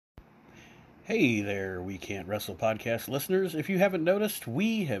Hey there, We Can't Wrestle podcast listeners. If you haven't noticed,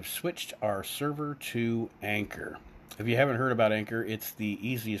 we have switched our server to Anchor. If you haven't heard about Anchor, it's the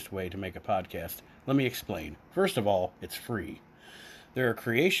easiest way to make a podcast. Let me explain. First of all, it's free. There are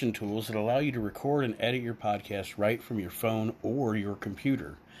creation tools that allow you to record and edit your podcast right from your phone or your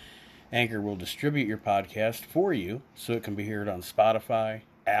computer. Anchor will distribute your podcast for you so it can be heard on Spotify,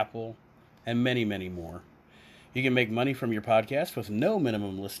 Apple, and many, many more. You can make money from your podcast with no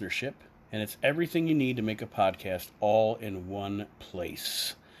minimum listenership, and it's everything you need to make a podcast all in one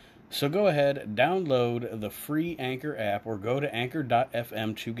place. So go ahead, download the free Anchor app or go to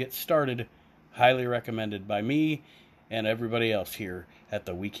anchor.fm to get started. Highly recommended by me and everybody else here at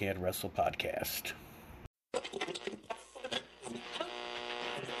the We Can't Wrestle podcast.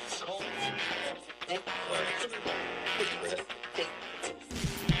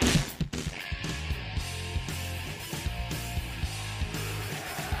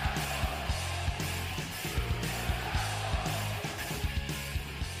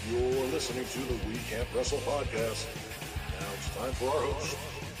 You're listening to the We Can't Wrestle podcast. Now it's time for our host,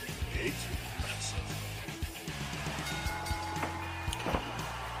 Nate Manson.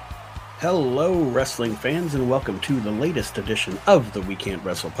 Hello, wrestling fans, and welcome to the latest edition of the We Can't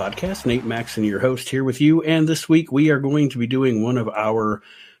Wrestle podcast. Nate Maxon, your host, here with you. And this week we are going to be doing one of our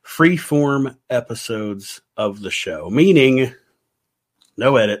free-form episodes of the show, meaning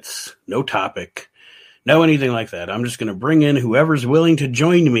no edits, no topic, no anything like that. I'm just going to bring in whoever's willing to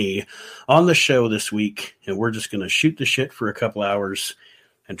join me on the show this week, and we're just going to shoot the shit for a couple hours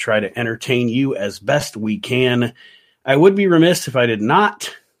and try to entertain you as best we can. I would be remiss if I did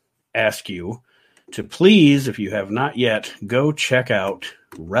not ask you to please, if you have not yet, go check out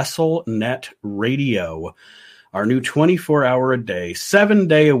WrestleNet Radio, our new 24-hour-a-day,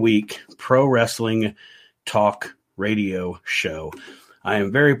 7-day-a-week pro wrestling talk radio show. I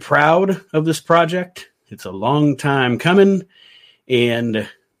am very proud of this project. It's a long time coming, and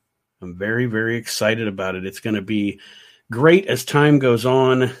I'm very, very excited about it. It's going to be great as time goes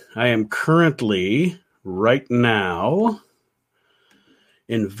on. I am currently, right now,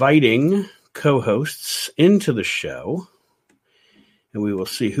 inviting co-hosts into the show, and we will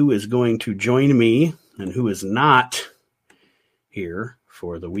see who is going to join me and who is not here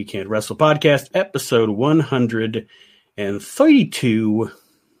for the We Can't Wrestle podcast, episode 132.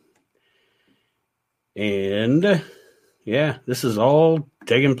 And yeah, this is all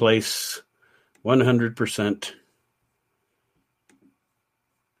taking place 100%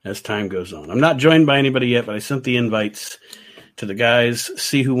 as time goes on. I'm not joined by anybody yet, but I sent the invites to the guys,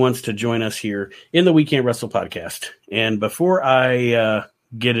 see who wants to join us here in the We Can't Wrestle podcast. And before I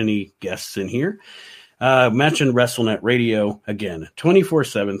get any guests in here, mention WrestleNet Radio again,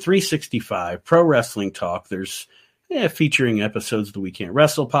 24/7, 365 pro wrestling talk. There's featuring episodes of the We Can't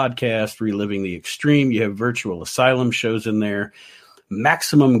Wrestle podcast, Reliving the Extreme. You have Virtual Asylum shows in there,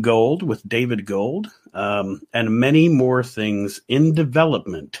 Maximum Gold with David Gold, and many more things in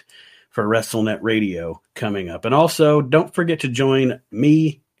development for WrestleNet Radio coming up. And also, don't forget to join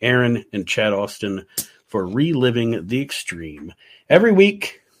me, Aaron, and Chad Austin for Reliving the Extreme. Every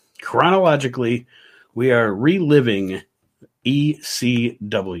week, chronologically, we are reliving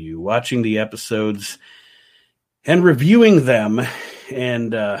ECW, watching the episodes and reviewing them,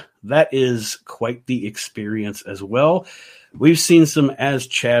 and that is quite the experience as well. We've seen some, as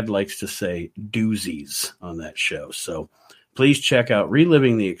Chad likes to say, doozies on that show. So please check out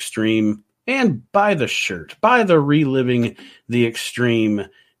Reliving the Extreme and buy the shirt. Buy the Reliving the Extreme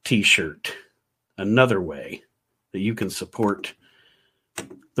t-shirt. Another way that you can support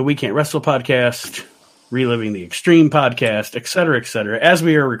the We Can't Wrestle podcast, Reliving the Extreme podcast, etc., etc. As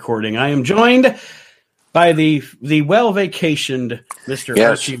we are recording, I am joined by the well-vacationed Mr.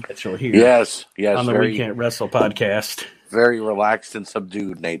 Archie Mitchell here. Yes, on the We Can't Wrestle podcast. Very relaxed and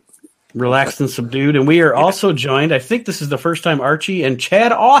subdued, Nate. Relaxed and subdued. And we are also joined, I think this is the first time Archie and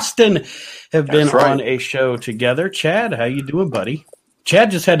Chad Austin have been on a show together. Chad, how you doing, buddy? Chad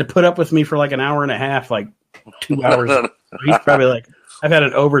just had to put up with me for like an hour and a half, like 2 hours. He's probably like, I've had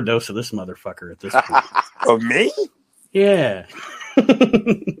an overdose of this motherfucker at this point. Of me? Yeah. What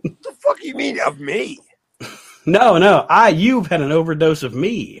the fuck you mean of me? No, you've had an overdose of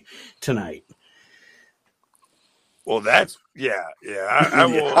me tonight. Well, that's I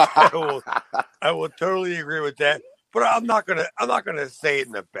will totally agree with that. But I'm not gonna say it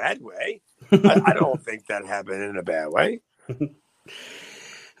in a bad way. I don't think that happened in a bad way.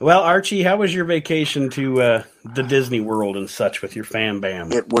 Well, Archie, how was your vacation to the Disney World and such with your fam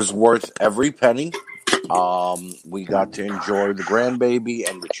bam? It was worth every penny. We got to enjoy the grandbaby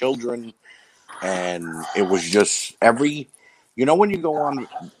and the children, and it was just You know when you go on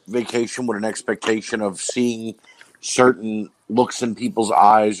vacation with an expectation of seeing certain looks in people's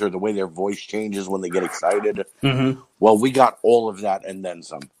eyes or the way their voice changes when they get excited? Mm-hmm. Well, we got all of that and then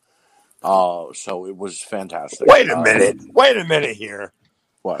some. So it was fantastic. Wait a minute here.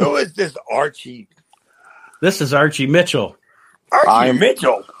 What? Who is this Archie? This is Archie Mitchell,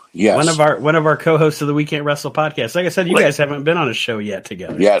 Mitchell. Yes. one of our co-hosts of the We Can't Wrestle podcast. Like I said, you guys haven't been on a show yet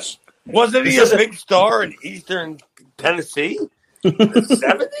together. Yes. Wasn't he a big star in Eastern Tennessee in the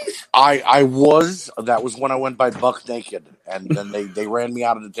 70s? I was. That was when I went by buck naked, and then they ran me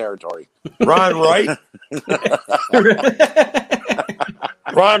out of the territory. Ron Wright?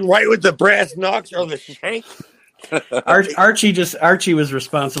 Ron Wright with the brass knucks or the shank? Archie was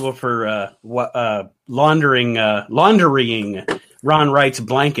responsible for laundering Ron Wright's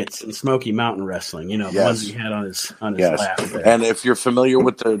blankets in Smoky Mountain Wrestling. You know, the ones he had on his lap. There. And if you're familiar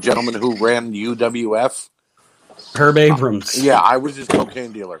with the gentleman who ran UWF, Herb Abrams. Yeah, I was his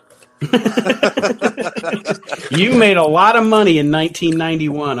cocaine dealer. You made a lot of money in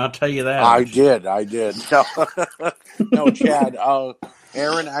 1991. I'll tell you that. I did. No, Chad.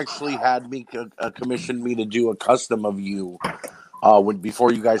 Aaron actually had me commission me to do a custom of you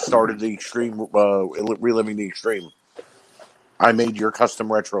before you guys started the Extreme, Reliving the Extreme. I made your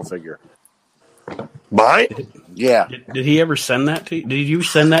custom retro figure. Mine? Yeah. Did he ever send that to you? Did you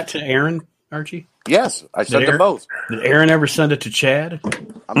send that to Aaron, Archie? Yes, I sent them both. Did Aaron ever send it to Chad?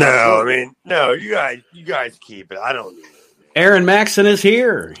 No. You guys keep it. I don't need it. Aaron Maxon is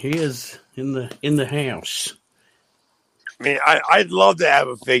here. He is in the house. I mean, I'd love to have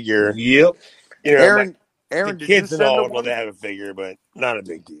a figure. Yep. You know, Aaron, the did kids you and send all them would love one? to have a figure, but not a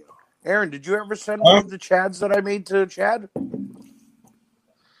big deal. Aaron, did you ever send one of the Chads that I made to Chad?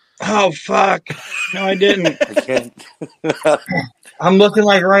 Oh, fuck. No, I didn't. I can't. I'm looking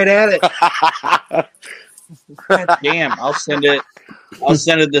like right at it. God damn, I'll send it. I'll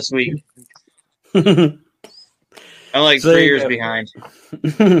send it this week. I'm like 3 years behind.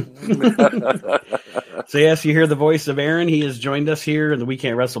 So yes, you hear the voice of Aaron. He has joined us here in the We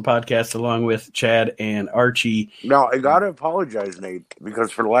Can't Wrestle podcast along with Chad and Archie. Now, I got to apologize, Nate,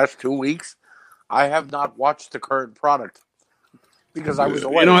 because for the last 2 weeks, I have not watched the current product because I was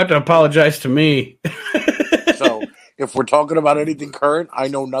away. You don't have to apologize to me. So if we're talking about anything current, I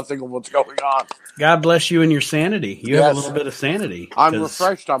know nothing of what's going on. God bless you and your sanity. You have a little bit of sanity. I'm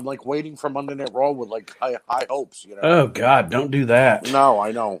refreshed. I'm like waiting for Monday Night Raw with like high hopes. You know? Oh God, don't do that. No,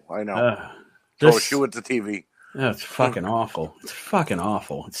 I know. Throw a shoe at the TV. It's fucking awful. It's fucking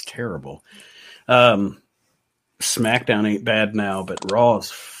awful. It's terrible. SmackDown ain't bad now, but Raw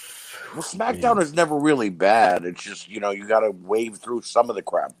is. Well, SmackDown is never really bad. It's just you got to wade through some of the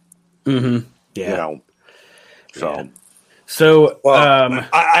crap. Mm-hmm. Yeah. So. Yeah. So,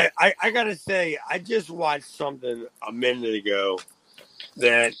 I gotta say, I just watched something a minute ago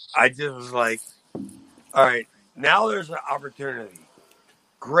that I just was like, all right, now there's an opportunity.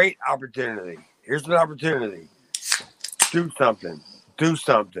 Great opportunity. Here's an opportunity. Do something.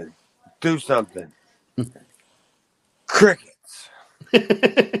 Crickets.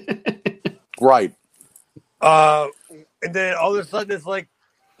 Right. And then all of a sudden it's like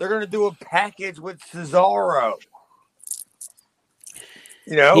they're going to do a package with Cesaro.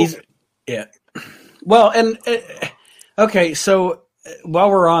 Yeah. Well, and okay, so while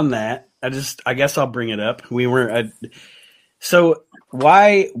we're on that, I guess I'll bring it up. So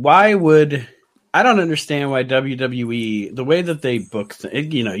why would I don't understand why WWE the way that they book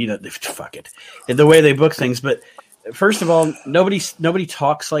fuck it, the way they book things. But first of all, nobody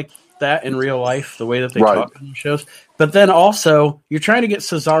talks like that in real life. The way that they talk on the shows. But then also, you're trying to get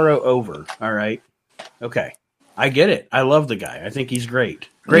Cesaro over. All right, okay, I get it. I love the guy. I think he's great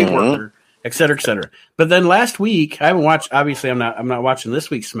worker, et cetera, et cetera. But then last week, I haven't watched. Obviously, I'm not watching this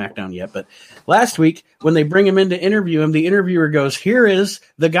week's SmackDown yet. But last week, when they bring him in to interview him, the interviewer goes, "Here is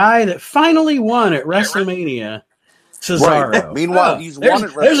the guy that finally won at WrestleMania, Cesaro." Right. Meanwhile, he's won at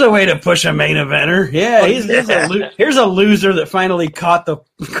WrestleMania. There's a way to push a main eventer. Yeah, here's a loser that finally caught the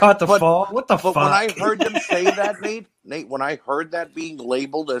fall. What the fuck? When I heard them say that, Nate, when I heard that being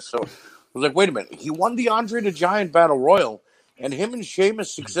labeled as so, I was like, wait a minute. He won the Andre the Giant Battle Royal. And him and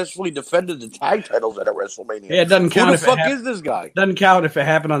Sheamus successfully defended the tag titles at Wrestlemania. Yeah, it doesn't count. Who the fuck is this guy? Doesn't count if it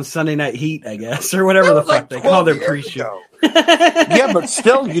happened on Sunday Night Heat, I guess, or whatever the fuck they call their pre-show. Yeah, but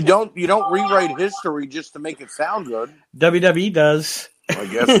still, you don't rewrite history just to make it sound good. WWE does. I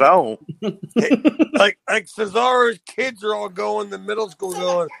guess so. like Cesaro's kids are all going to middle school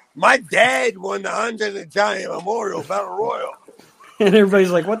going, my dad won the Andre the Giant Memorial Battle Royal. And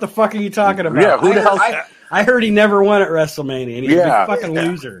everybody's like, what the fuck are you talking about? Yeah, who the hell? I heard he never won at WrestleMania, and he's a fucking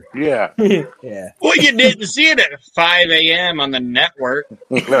loser. Yeah. Yeah. Well, you didn't see it at 5 a.m. on the network.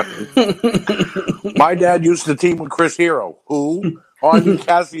 My dad used to team with Chris Hero. Who? On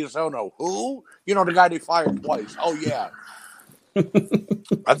Cassius Ohno. Who? You know, the guy they fired twice. Oh, yeah.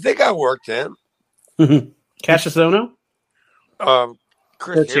 I think I worked him. Cassius Ohno?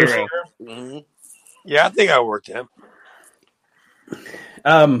 Chris Hero. Mm-hmm. Yeah, I think I worked him.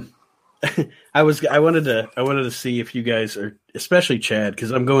 I wanted to see if you guys are, especially Chad,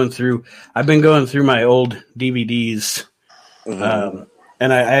 because I've been going through my old DVDs, and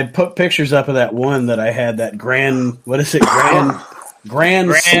I had put pictures up of that one that I had, that Grand Masters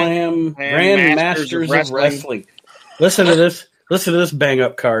of Wrestling. Listen to this bang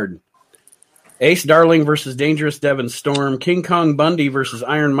up card. Ace Darling versus Dangerous Devon Storm, King Kong Bundy versus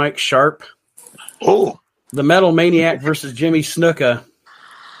Iron Mike Sharp, Oh, the Metal Maniac versus Jimmy Snuka,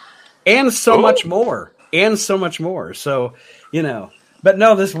 and so much more. So, but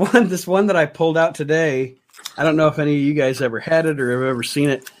no, this one that I pulled out today, I don't know if any of you guys ever had it or have ever seen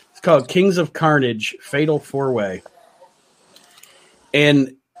it. It's called Kings of Carnage, Fatal 4-Way.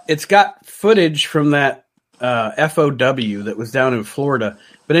 And it's got footage from that FOW that was down in Florida.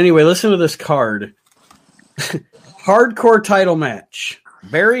 But anyway, listen to this card. Hardcore title match.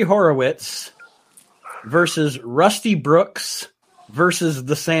 Barry Horowitz versus Rusty Brooks versus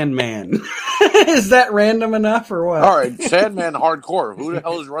the Sandman. Is that random enough or what? All right, Sandman hardcore. Who the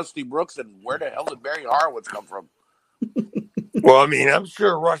hell is Rusty Brooks, and where the hell did Barry Horowitz come from? well, I mean, I'm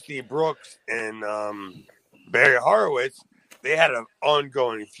sure Rusty Brooks and Barry Horowitz, they had an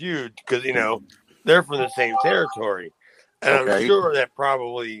ongoing feud because, they're from the same territory. And I'm sure that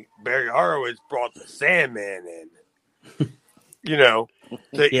probably Barry Horowitz brought the Sandman in,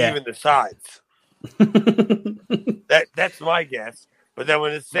 to even the sides. That's my guess. But then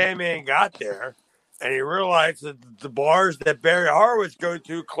when the Sandman got there and he realized that the bars that Barry Horowitz go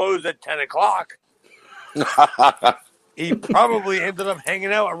to closed at 10 o'clock, he probably ended up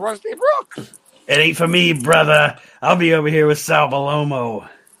hanging out with Rusty Brooks. It ain't for me, brother. I'll be over here with Sal Balomo.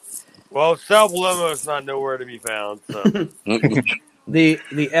 Well, Sal Balomo is not nowhere to be found. So. The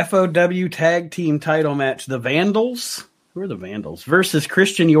FOW tag team title match, the Vandals. Who are the Vandals? Versus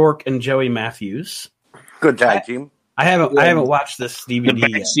Christian York and Joey Matthews. Good tag team. I haven't watched this DVD the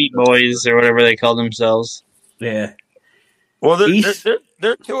yet. Backseat Boys or whatever they call themselves. Yeah. Well,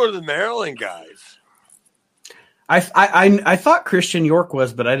 they're two of the Maryland guys. I thought Christian York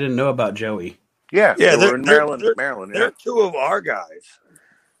was, but I didn't know about Joey. Yeah, they're in Maryland. They're two of our guys.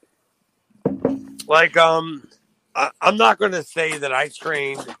 Like, I'm not going to say that I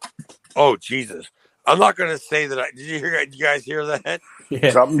trained. Oh, Jesus. I'm not going to say that I. Did you guys hear that?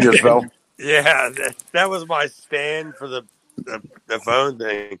 Yeah. Something just fell. Yeah, that was my stand for the phone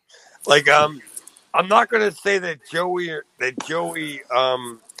thing. Like, I'm not going to say that Joey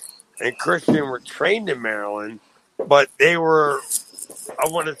and Christian were trained in Maryland, but they were, I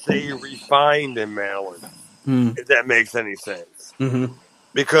want to say, refined in Maryland, if that makes any sense. Mm-hmm.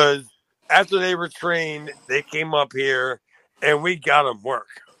 Because after they were trained, they came up here, and we got them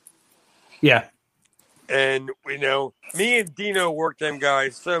work. Yeah. And, me and Dino worked them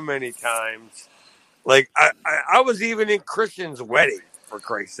guys so many times. Like, I was even in Christian's wedding, for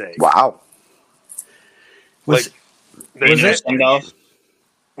Christ's sake. Was it Sendoff?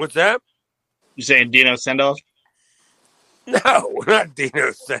 What's that? You saying Dino Sendoff? No, not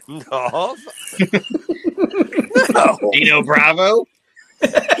Dino Sendoff. No. Dino Bravo?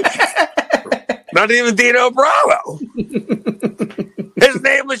 Not even Dino Bravo. His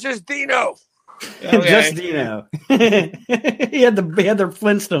name was just Dino. Okay. Just Dino. he had the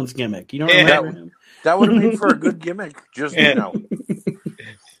Flintstones gimmick. You don't remember him? That would have been for a good gimmick. Just Dino.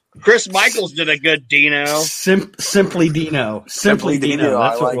 Chris Michaels did a good Dino. Simply Dino. Simply Dino.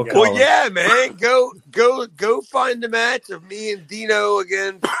 That's what we'll call it. Well, yeah, man. Go find the match of me and Dino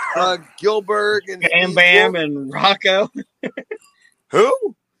against Gilbert and Bam Bam and Rocco.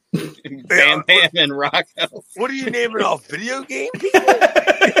 Who? Bam Bam and Rocco. What are you naming off video game people?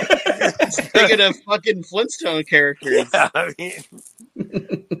 Thinking of fucking Flintstone characters. Yeah, I mean,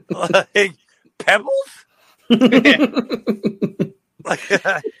 like Pebbles.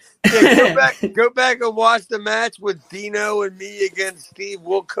 Go back and watch the match with Dino and me against Steve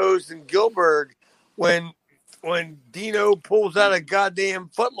Wilkos and Gilbert when Dino pulls out a goddamn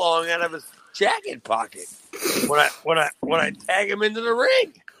footlong out of his jacket pocket when I tag him into the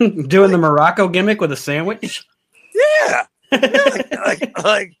ring. Doing the Morocco gimmick with a sandwich? Yeah.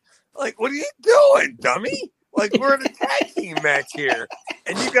 Like what are you doing, dummy? Like, we're in a tag team match here.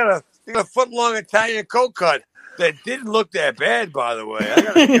 And you got a foot-long Italian cold cut. that didn't look that bad, by the way. I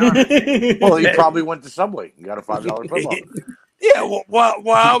gotta be honest. Well, he probably went to Subway. He got a $5 football. Yeah, while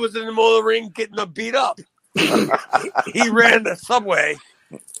I was in the middle of the ring getting beat up, he ran the Subway.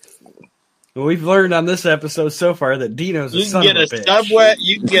 Well, we've learned on this episode so far that Dino's a son of a bitch.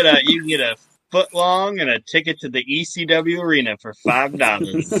 You can get a Subway. You can get a foot long and a ticket to the ECW arena for $5.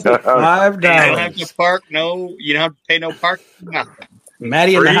 $5. You don't have to park. No, you don't have to pay no park. Nothing.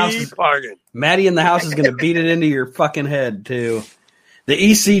 Maddie in the house. Parking. Maddie in the house is going to beat it into your fucking head too. The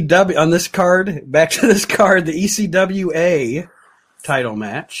ECW on this card. Back to this card. The ECWA title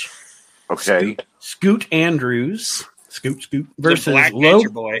match. Okay. Scoot Andrews. Scoot versus Black Nature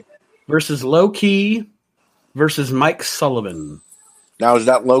Boy. Versus Low Key versus Mike Sullivan. Now is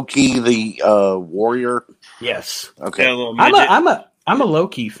that Low Key the Warrior? Yes. Okay. I'm a Low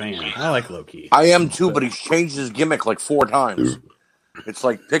Key fan. I like Low Key. I am too, but he's changed his gimmick like 4 times. It's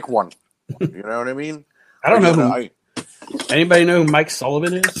like pick one. You know what I mean? I don't know anybody know who Mike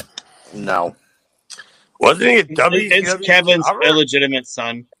Sullivan is? No. Wasn't he a WCW? It's Kevin's illegitimate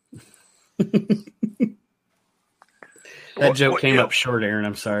son. That joke came up short, Aaron.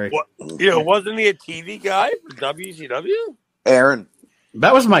 I'm sorry. Wasn't he a TV guy for WCW? Aaron.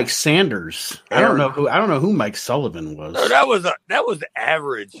 That was Mike Sanders. Aaron. I don't know who Mike Sullivan was. No, that was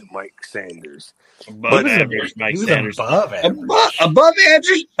average Mike Sanders. Above average Mike Sanders. Above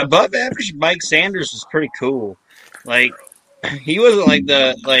average Mike Sanders was pretty cool. Like he wasn't like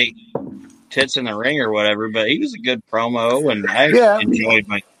the tits in the ring or whatever, but he was a good promo, and I enjoyed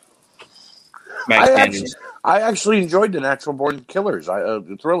Mike Sanders. I actually enjoyed the Natural Born Killers,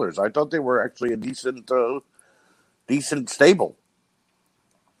 the Thrillers. I thought they were actually a decent stable.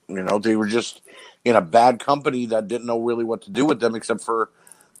 You know, they were just in a bad company that didn't know really what to do with them except for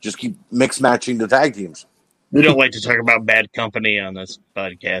just keep mix-matching the tag teams. We don't like to talk about bad company on this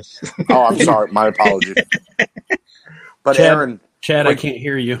podcast. Oh, I'm sorry. My apologies. But Chad, I can't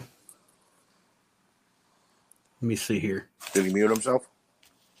hear you. Let me see here. Did he mute himself?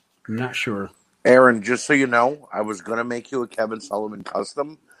 I'm not sure. Aaron, just so you know, I was going to make you a Kevin Sullivan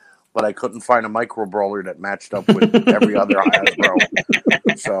custom, but I couldn't find a micro brawler that matched up with every other high bro.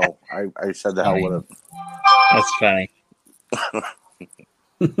 So I said the hell with it. That's funny.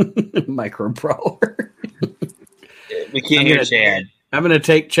 Micro brawler. We can't hear Chad. I'm going to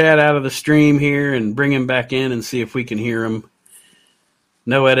take Chad out of the stream here and bring him back in and see if we can hear him.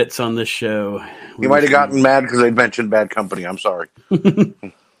 No edits on this show. You might have gotten mad because they mentioned bad company. I'm sorry.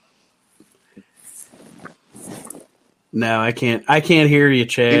 No, I can't hear you,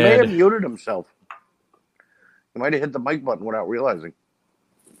 Chad. He may have muted himself. He might have hit the mic button without realizing.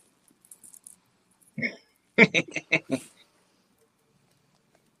 I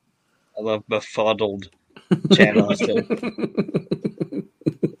love befuddled Chad Austin.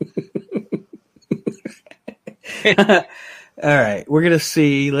 All right, we're going to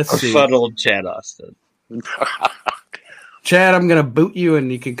see. Let's see. Befuddled Chad Austin. Chad, I'm going to boot you and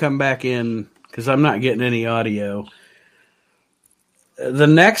you can come back in because I'm not getting any audio. The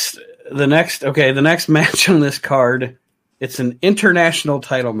next match on this card, it's an international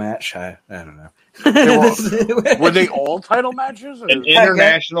title match. I don't know. Were they all title matches? An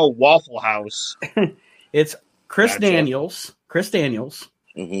international Waffle House. It's Chris Daniels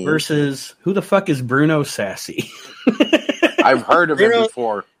versus who the fuck is Bruno Sassy? I've heard of him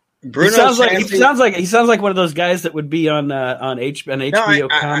before. He sounds like one of those guys that would be on an HBO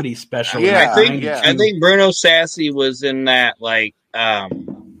comedy special. Yeah, I think Bruno Sassy was in that what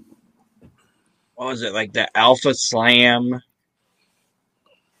was it, like the Alpha Slam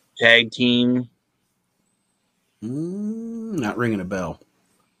tag team? Not ringing a bell.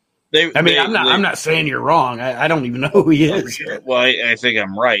 I'm not saying you're wrong. I don't even know who he is. Well, I think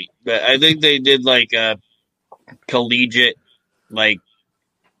I'm right, but I think they did like a collegiate, were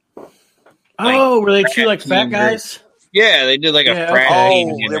they two like fat guys? Yeah, they did like a frat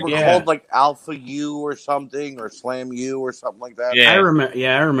team. They were called like Alpha U or something, or Slam U or something like that. Yeah, I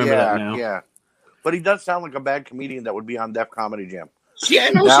remember that now. Yeah, but he does sound like a bad comedian that would be on Def Comedy Jam. Yeah, I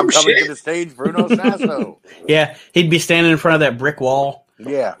know now some coming shit. to the stage, Bruno Sasso. Yeah, he'd be standing in front of that brick wall.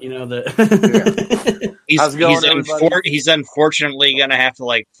 Yeah, you know the. He's unfortunately gonna have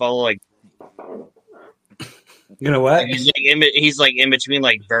to follow You know what? He's like in between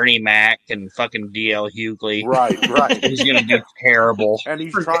like Bernie Mac and fucking DL Hughley. Right. He's gonna do terrible. And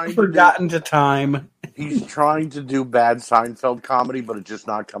he's trying to time. He's trying to do bad Seinfeld comedy, but it's just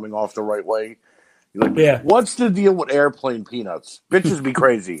not coming off the right way. Like, what's the deal with airplane peanuts? Bitches be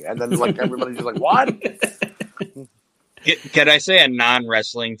crazy. And then everybody's just like, what? Can I say a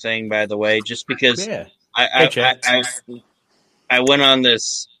non-wrestling thing, by the way? Just because I went on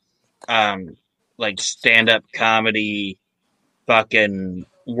this like stand-up comedy fucking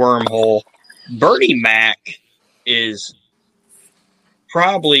wormhole. Bernie Mac is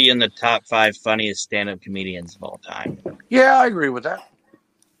probably in the top 5 funniest stand-up comedians of all time. Yeah, I agree with that.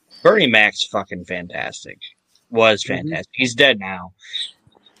 Bernie Mac's fucking fantastic. Was fantastic. He's dead now,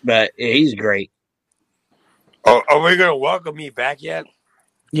 but he's great. Oh, are we going to welcome me back yet?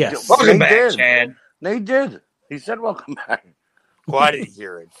 Yes. Welcome back, Chad. They did. He said welcome back. Well, I didn't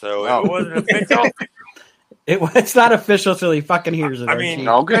hear it, so it wasn't official. It's not official till he fucking hears it. I mean,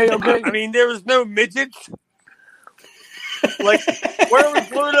 Okay. I mean, there was no midgets. Like, where was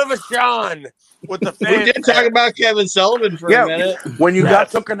Bruno Vachon with the fans? We did talk about Kevin Sullivan for a minute. When you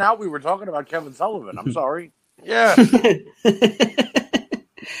got taken out, we were talking about Kevin Sullivan. I'm sorry. Yeah.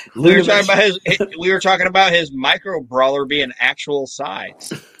 We were talking about his micro brawler being actual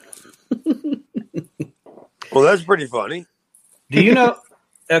size. Well, that's pretty funny. Do you know?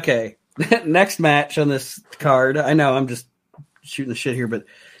 Okay, next match on this card. I know I'm just shooting the shit here, but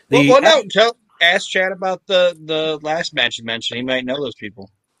ask Chad about the last match you mentioned. He might know those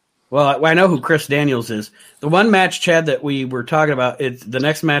people. Well, I know who Chris Daniels is. The one match, Chad, that we were talking about, the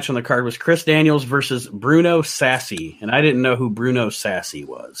next match on the card was Chris Daniels versus Bruno Sassy, and I didn't know who Bruno Sassy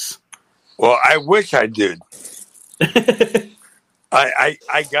was. Well, I wish I did. I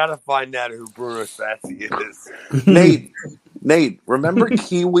gotta find out who Bruno Sassy is. Nate, remember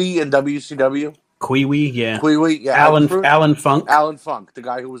Kiwi in WCW? Kiwi, yeah. Kiwi, yeah. Alan Funk. Alan Funk, the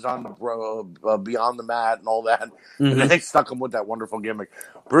guy who was on Beyond the Mat and all that. And then they stuck him with that wonderful gimmick.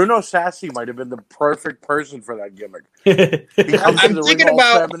 Bruno Sassy might have been the perfect person for that gimmick. He comes to the ring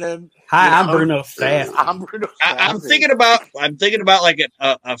all feminine. Hi, I'm Bruno Sassy. I'm Bruno Sassy. I'm thinking about like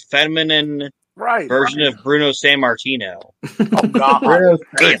a feminine version of Bruno Sammartino. Oh God!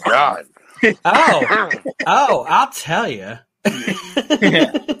 Good God! Oh, I'll tell you. I've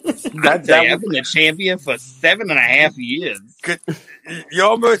been the champion for 7.5 years. You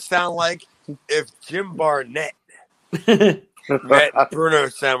almost sound like if Jim Barnett met Bruno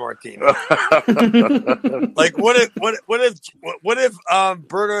Sammartino. Like, what if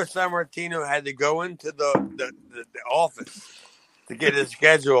Bruno Sammartino had to go into the office to get his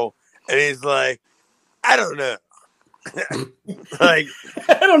schedule, and he's like, I don't know. Like,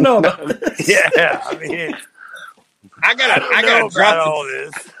 I don't know about this. Yeah, I mean, I gotta drop all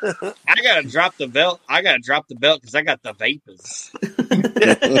this. I gotta drop the belt. I gotta drop the belt because I got the vapors.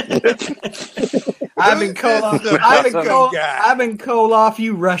 I've been Koloff,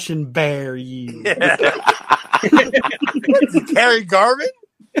 you Russian bear, you. Yeah. Terry Garvin?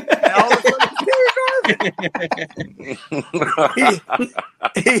 All of a sudden, Terry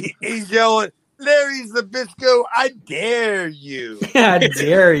Garvin. He's yelling, Larry Zbyszko, I dare you. I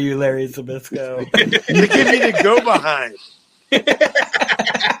dare you, Larry Zbyszko. To give me the go behind.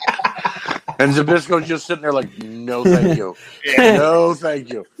 And Zbyszko's just sitting there like, no, thank you. No, thank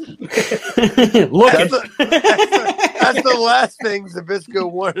you. Look, that's the last thing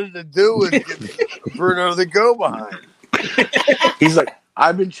Zbyszko wanted to do was give Bruno the go behind. He's like,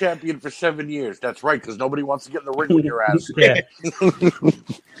 I've been champion for 7 years. That's right, because nobody wants to get in the ring with your ass. Yeah.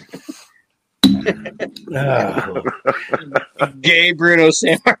 Gay Bruno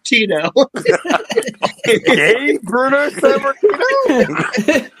Sammartino. Gay Bruno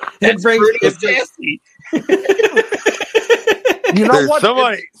Sammartino? That's Bruno Sassy. You know what?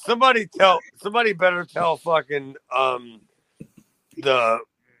 Somebody better tell fucking the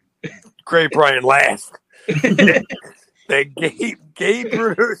Great Brian Last. That gay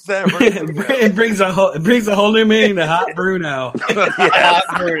Bruno Sammartino. It brings a whole new meaning to Hot Bruno. Hot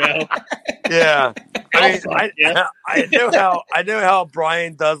Bruno. Yeah, I know how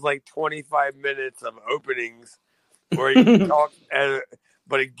Brian does like 25 minutes of openings where he can talk,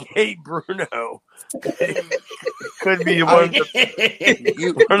 but a gay Bruno could be one of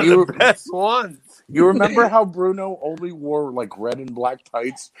the best ones. You remember how Bruno only wore like red and black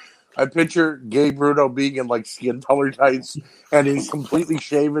tights? I picture gay Bruno being in like skin color tights, and he's completely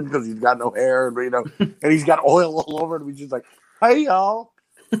shaven because he's got no hair, and he's got oil all over him. He's just like, "Hey y'all,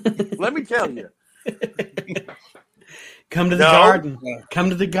 let me tell you, come to the garden. Come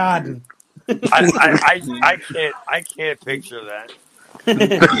to the garden." I can't picture that.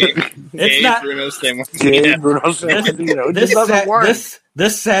 It's not Bruno Sammartino. gay Bruno Sammartino." It just doesn't work.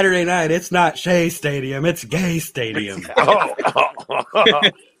 This Saturday night, it's not Shea Stadium, it's Gay Stadium.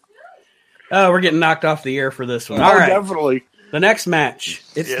 Oh, we're getting knocked off the air for this one. All right, definitely. The next match.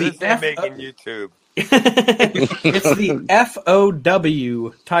 It's this ain't making YouTube. It's the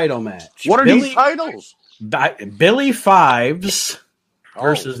FOW title match. What are these titles? Billy Fives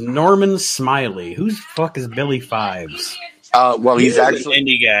versus Norman Smiley. Who's the fuck is Billy Fives? Well, he's actually an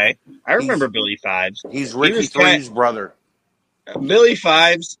indie guy. I remember Billy Fives. He's Ricky Three's brother. Billy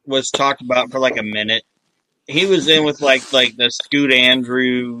Fives was talked about for like a minute. He was in with like the Scoot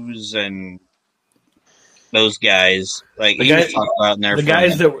Andrews and those guys. Like he was talked about in there.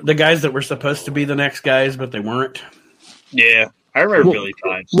 The guys that were supposed to be the next guys, but they weren't. Yeah, I remember Billy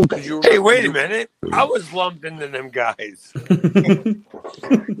Fives. Hey, wait a minute! I was lumped into them guys.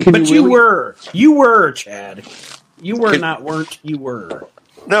 But you were, Chad. You were not weren't. You were.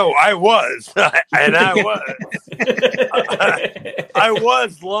 No, I was, and I was. I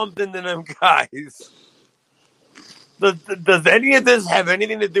was lumped into them guys. Does any of this have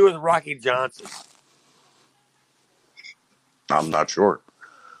anything to do with Rocky Johnson? I'm not sure.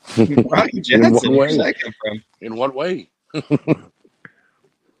 Rocky Johnson, where's that come from? In what way?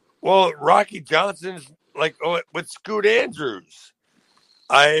 Well, Rocky Johnson's like with Scoot Andrews.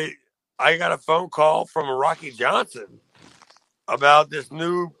 I got a phone call from Rocky Johnson about this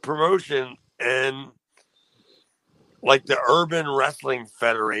new promotion and like the Urban Wrestling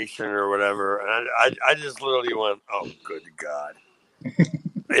Federation or whatever. And I just literally went, oh, good God.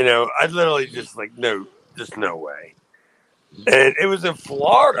 I literally just like, no way. And it was in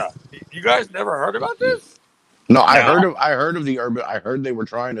Florida. You guys never heard about this? No, I heard of the Urban. I heard they were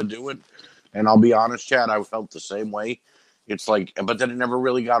trying to do it. And I'll be honest, Chad, I felt the same way. It's like, but then it never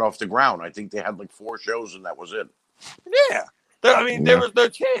really got off the ground. I think they had like 4 shows and that was it. Yeah. There was no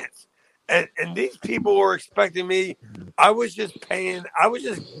chance. And these people were expecting me. I was just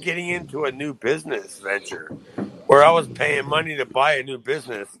getting into a new business venture where I was paying money to buy a new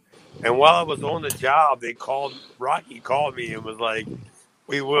business. And while I was on the job, Rocky called me and was like,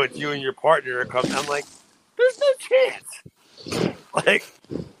 we want you and your partner to come. I'm like, there's no chance. Like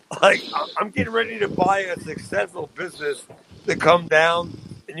I'm getting ready to buy a successful business to come down.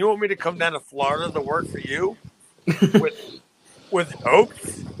 And you want me to come down to Florida to work for you? With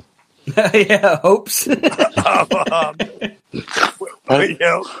hopes? Yeah, hopes. With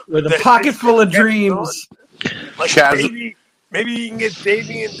a pocket full of dreams. Like maybe you can get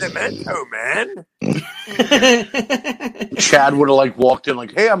Damien Demento, man. Chad would have like walked in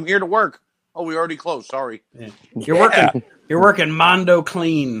like, hey, I'm here to work. Oh, we already closed. Sorry. Yeah. You're working Mondo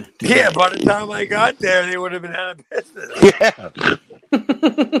clean. Today. Yeah, by the time I got there, they would have been out of business. Yeah.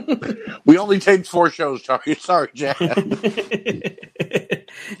 We only taped 4 shows, Charlie. Sorry, Chad.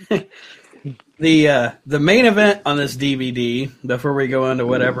 The main event on this DVD, before we go on to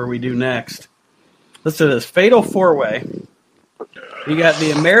whatever we do next, listen to this Fatal 4-Way. You got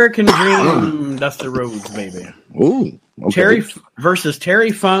the American Dream, Dusty Rhodes, baby. Ooh, okay.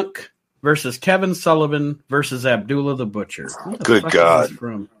 Terry Funk versus Kevin Sullivan versus Abdullah the Butcher. Good God!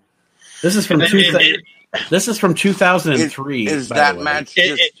 This is from 2003. Is that match?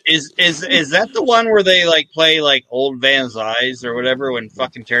 Is that the one where they like play like Old Van Nuys or whatever when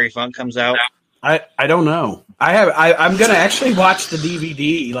fucking Terry Funk comes out? I don't know. I'm gonna actually watch the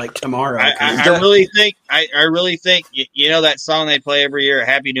DVD like tomorrow. I really think you know that song they play every year,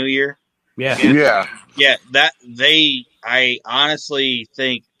 Happy New Year. Yeah. I honestly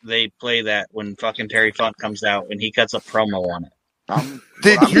think they play that when fucking Terry Funk comes out when he cuts a promo on it.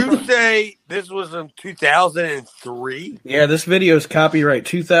 Did you say this was in 2003? Yeah, this video is copyright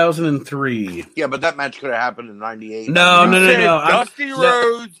 2003. Yeah, but that match could have happened in '98. No. Dusty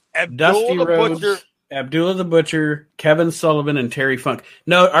Rhodes, Abdullah the Butcher, Kevin Sullivan, and Terry Funk.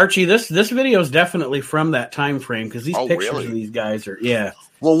 No, Archie, this video is definitely from that time frame because these pictures of these guys are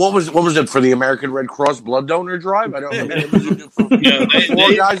Well, what was it for the American Red Cross blood donor drive? I don't know. It was for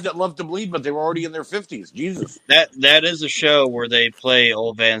 4 guys that love to bleed, but they were already in their 50s. Jesus. That is a show where they play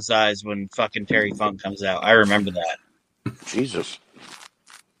Old Van Nuys when fucking Terry Funk comes out. I remember that. Jesus.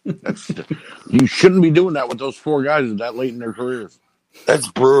 You shouldn't be doing that with those 4 guys that late in their careers. That's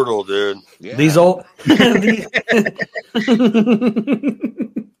brutal, dude. Yeah. These old.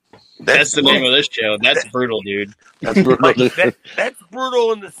 That's the name of this show. That's brutal, dude. That's brutal. That's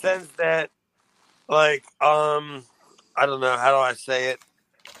brutal in the sense that, like, I don't know, how do I say it?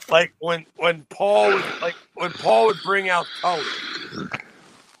 Like when Paul would bring out Tully,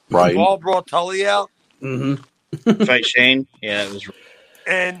 right? Paul brought Tully out. Mm-hmm. Fight Shane. Yeah, it was.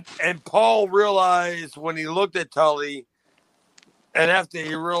 And Paul realized when he looked at Tully, and after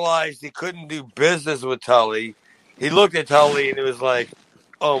he realized he couldn't do business with Tully, he looked at Tully and it was like,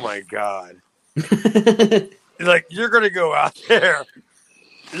 oh my God. Like, you're going to go out there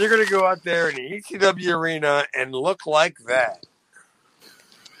in the ECW arena and look like that.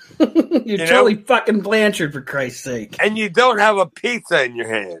 You're Tully fucking Blanchard, for Christ's sake. And you don't have a pizza in your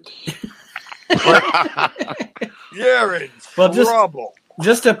hand. You're in trouble.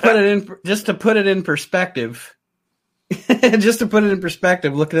 Just to put it in perspective, just to put it in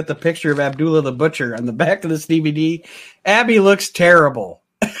perspective, looking at the picture of Abdullah the Butcher on the back of this DVD, Abby looks terrible.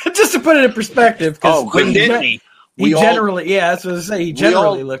 Just to put it in perspective, because didn't he? Generally, that's what I was saying. He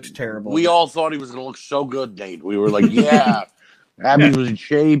generally looked terrible. We all thought he was going to look so good, Nate. We were like, yeah, Abby was in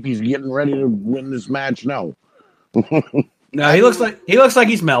shape. He's getting ready to win this match. No, no, he looks like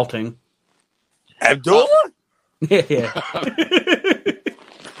he's melting. Abdullah? Yeah.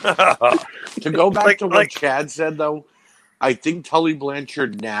 To go back to what Chad said, though, I think Tully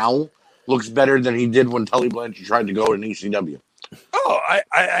Blanchard now looks better than he did when Tully Blanchard tried to go in ECW. Oh,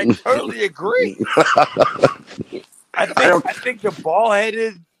 I totally agree. I think the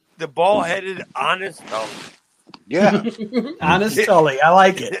ball-headed honest Tully. Yeah, honest Tully. I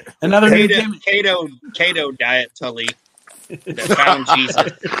like it. Another new Cato diet Tully that found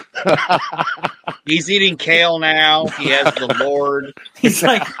Jesus. He's eating kale now. He has the Lord. He's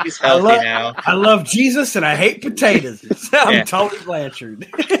like, he's healthy now. I love Jesus and I hate potatoes. I'm Tully Blanchard.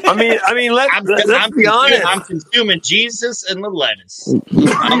 I mean, let's be honest. I'm consuming Jesus and the lettuce.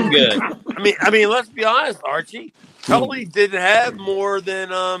 I'm good. I mean, let's be honest, Archie. Tully didn't have more than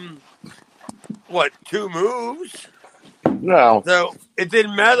 2 moves. No. So it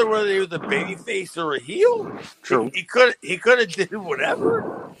didn't matter whether he was a baby face or a heel. True. He could have did whatever,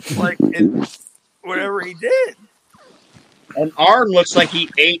 whatever he did. And Arn looks like he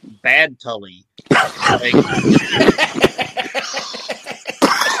ate bad Tully.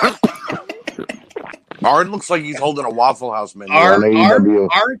 Arn looks like he's holding a Waffle House menu on AEW.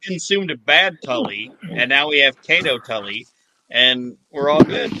 Arn consumed a bad Tully, and now we have Cato Tully, and we're all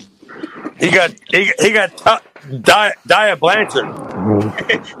good. He got Dia Blanchard.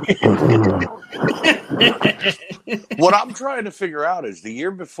 What I'm trying to figure out is the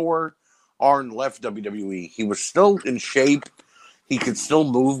year before Arn left WWE, he was still in shape. He could still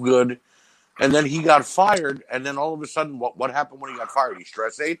move good. And then he got fired. And then all of a sudden, what happened when he got fired? He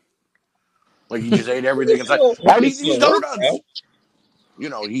stress ate? Like he just ate everything inside. Why did he eat donuts? You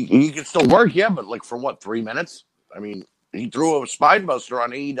know, he could still work, yeah, but like for what, 3 minutes? I mean, he threw a spine buster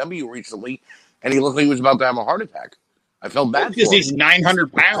on AEW recently, and he looked like he was about to have a heart attack. I felt bad because for him. he's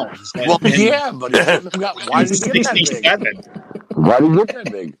 900 pounds. Well, yeah, but why did he get that big? Why did he get that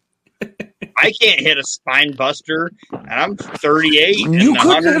big? I can't hit a spine buster, and I'm 38 you and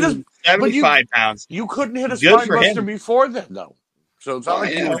 175 pounds. You couldn't hit a spine buster before then, though. So it's not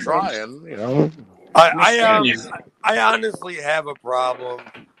like you were trying, you know. I honestly have a problem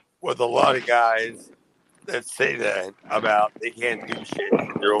with a lot of guys that say that about they can't do shit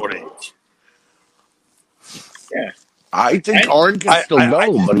at their old age. Yeah, I think Arn can still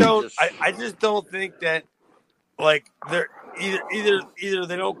go, I just don't think that like they're either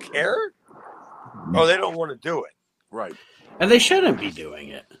they don't care or they don't want to do it. Right. And they shouldn't be doing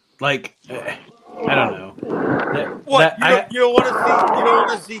it. Like, I don't know. You don't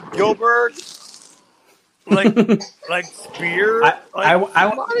want to see Gilbert like Spear. I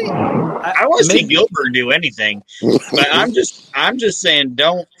want to see Gilbert do anything, but I'm just saying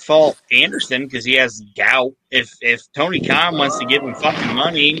don't fault Anderson because he has gout. If Tony Khan wants to give him fucking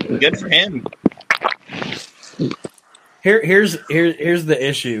money, good for him. Here's the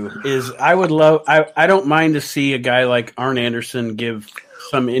issue is I don't mind to see a guy like Arn Anderson give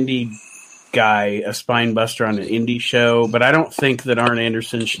some indie guy a spine buster on an indie show, but I don't think that Arn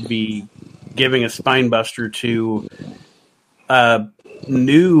Anderson should be giving a spine buster to a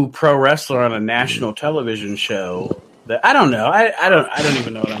new pro wrestler on a national television show. That I don't know. I don't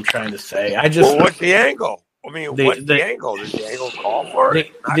even know what I'm trying to say. What's the angle? I mean, what's the angle? Does the angle call for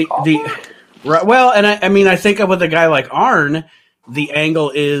it? Right. Well, and I think with a guy like Arn, the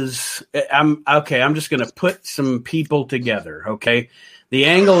angle is I'm just going to put some people together. Okay, the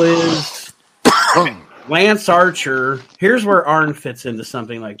angle is Lance Archer. Here's where Arn fits into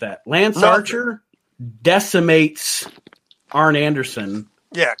something like that. Lance Archer decimates Arn Anderson.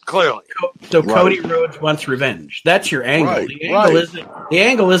 Yeah, clearly. So Cody Rhodes wants revenge. That's your angle. Right. The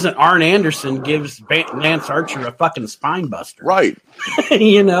angle isn't Arn Anderson gives Lance Archer a fucking spine buster. Right.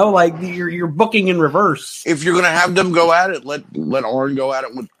 You know, like you're booking in reverse. If you're gonna have them go at it, let Arn go at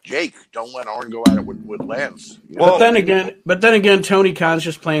it with Jake. Don't let Arn go at it with Lance. Well, but then again, Tony Khan's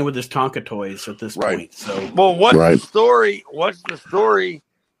just playing with his Tonka toys at this point. So, well, what's the story? What's the story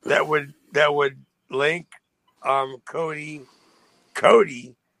that would link Cody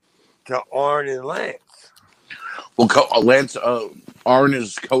to Arn and Lance? Well, Arn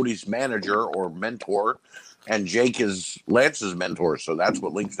is Cody's manager or mentor, and Jake is Lance's mentor. So that's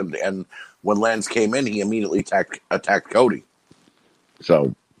what links them. And when Lance came in, he immediately attacked Cody.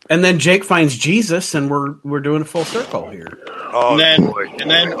 So, and then Jake finds Jesus, and we're doing a full circle here. And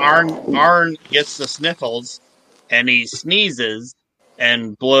then Arn gets the sniffles and he sneezes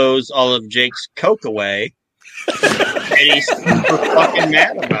and blows all of Jake's coke away. And he's super fucking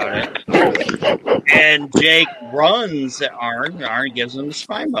mad about it. And Jake runs at Arn, and Arn gives him the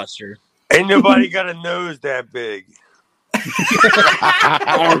spine buster. Ain't nobody got a nose that big.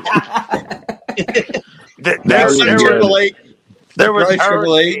 There was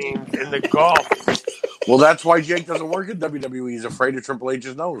hurricanes in the Gulf. Well, that's why Jake doesn't work at WWE. He's afraid of Triple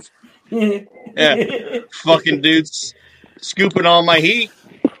H's nose. Yeah. Fucking dudes scooping all my heat.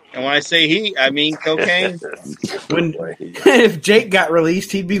 And when I say heat, I mean cocaine. If Jake got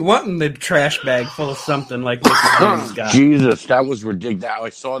released, he'd be wanting the trash bag full of something like Mickey James got. Jesus, that was ridiculous. I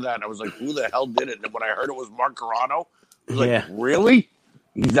saw that and I was like, who the hell did it? And when I heard it was Mark Carrano, I was like, really?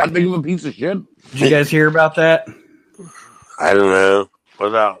 He's that big of a piece of shit? Did you guys hear about that? I don't know. What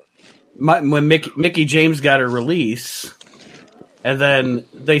about? When Mickey James got her release, and then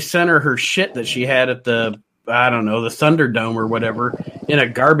they sent her shit that she had at the, I don't know, the Thunderdome or whatever, in a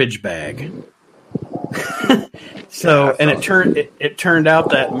garbage bag. So, and it turned out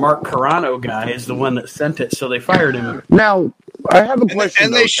that Mark Carrano guy is the one that sent it, so they fired him. Now, I have a question.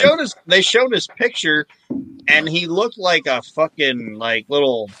 And they showed his picture, and he looked like a fucking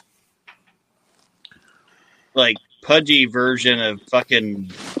little pudgy version of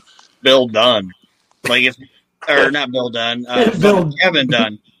fucking Bill Dunn. Not Bill Dunn, Kevin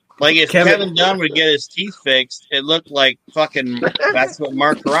Dunn. Like if Kevin Dunn would get his teeth fixed, it looked like fucking. That's what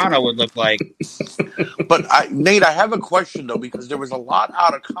Mark Carrano would look like. But Nate, I have a question though, because there was a lot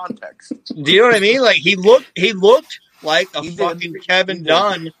out of context. Do you know what I mean? Like he looked like a fucking Kevin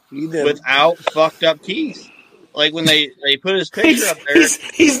Dunn without fucked up teeth. Like when they put his picture up there,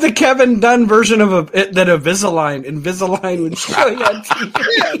 he's the Kevin Dunn version of that Invisalign would show you on TV.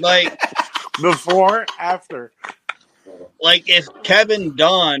 Yeah, like before, after. Like if Kevin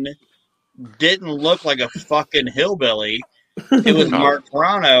Dunn didn't look like a fucking hillbilly, it was Mark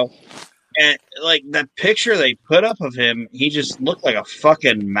Carrano. And like the picture they put up of him, he just looked like a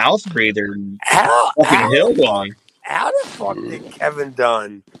fucking mouth breather. Fucking hillbilly. How the fuck did Kevin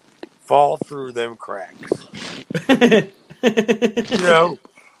Dunn fall through them cracks? Because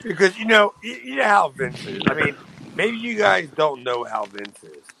you know how Vince is. I mean, maybe you guys don't know how Vince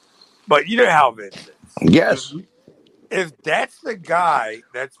is, but you know how Vince is. Yes. If that's the guy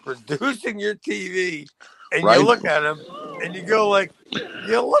that's producing your TV, and right. You look at him and you go like,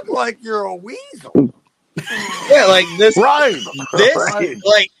 you look like you're a weasel. Yeah, like this. Right. This right.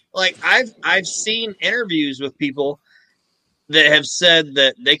 like I've seen interviews with people that have said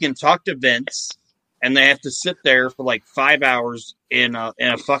that they can talk to Vince and they have to sit there for like 5 hours in a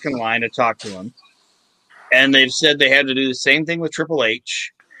fucking line to talk to him. And they've said they had to do the same thing with Triple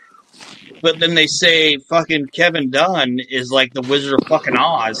H. But then they say fucking Kevin Dunn is like the Wizard of fucking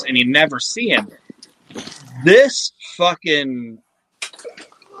Oz and you never see him. This fucking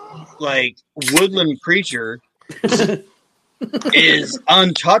like woodland creature is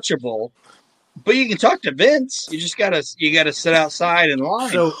untouchable. But you can talk to Vince. You just gotta sit outside in line.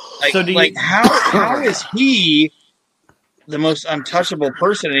 So how is he the most untouchable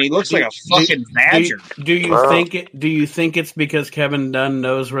person, and he looks like a fucking badger? Do you think it's because Kevin Dunn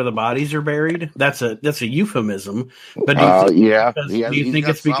knows where the bodies are buried? That's a euphemism. But do you think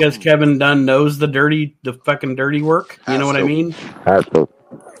it's because Kevin Dunn knows the fucking dirty work? You know what I mean?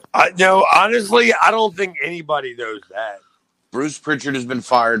 No, honestly, I don't think anybody knows that. Bruce Pritchard has been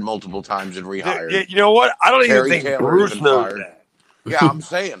fired multiple times and rehired. You know what? I don't even think Taylor Bruce knows that. Yeah, I'm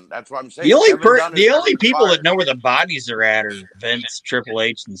saying. That's what I'm saying. The only people that know where the bodies are at are Vince, Triple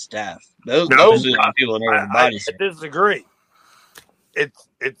H, and Steph. Those are the people that know where the bodies are. I disagree.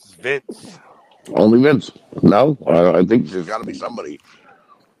 It's Vince. Only Vince? No, I think there's got to be somebody.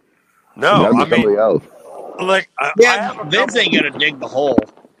 No, I mean, somebody else. Like, Vince ain't gonna dig the hole.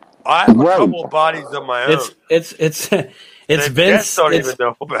 I have a couple of bodies of my own. It's Vince. Don't even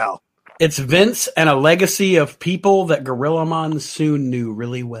know about. It's Vince and a legacy of people that Gorilla Monsoon knew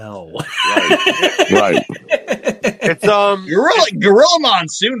really well. Right. It's Gorilla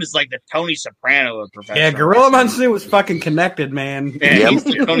Monsoon is like the Tony Soprano of professional. Yeah, Gorilla Monsoon was fucking connected, man. Yeah, he's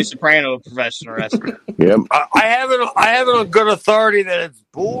the Tony Soprano of professional wrestling. Yep. I have it on good authority that it's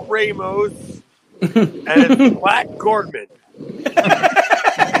Bull Ramos and it's Black Gordman.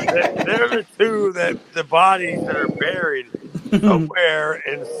 They're the two the bodies that are buried somewhere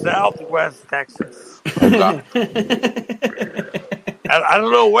in Southwest Texas. I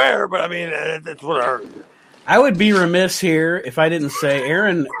don't know where, but I mean, that's what I heard. I would be remiss here if I didn't say,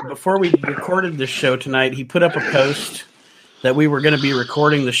 Aaron, before we recorded this show tonight, he put up a post that we were going to be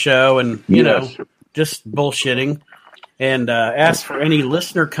recording the show and, you know, just bullshitting. and asked for any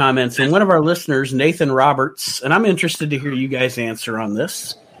listener comments. And one of our listeners, Nathan Roberts, and I'm interested to hear you guys answer on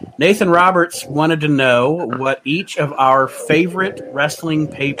this. Nathan Roberts wanted to know what each of our favorite wrestling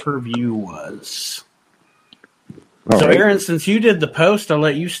pay-per-view was. All So, right. Aaron, since you did the post, I'll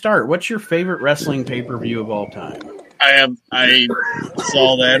let you start. What's your favorite wrestling pay-per-view of all time? I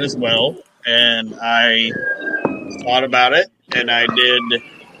saw that as well, and I thought about it, and I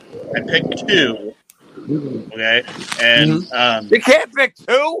picked two. Okay, and You can't pick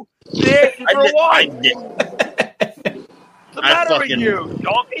two. They're for one. I did. What's the matter with you,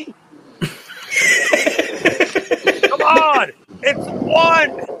 donkey? Come on, it's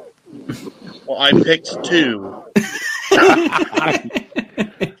one. Well, I picked two.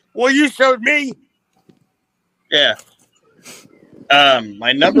 Well, you showed me. Yeah.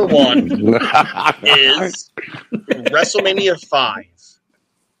 My number one is WrestleMania 5.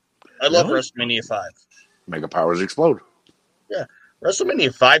 I love Really? WrestleMania 5. Mega Powers Explode. Yeah,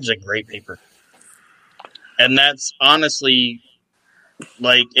 WrestleMania 5 is a great paper. And that's honestly,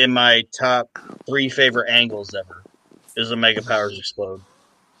 like, in my top 3 favorite angles ever, is the Mega Powers Explode.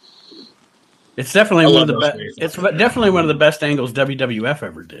 It's definitely I one love of the those best. movies. It's definitely one of the best angles WWF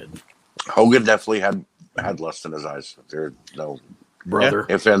ever did. Hogan definitely had lust in his eyes. There's no Brother.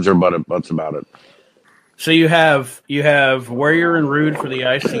 ifs, ands, or buts about it. So you have Warrior and Rude for the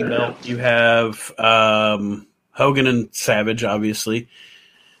IC belt. You have Hogan and Savage, obviously.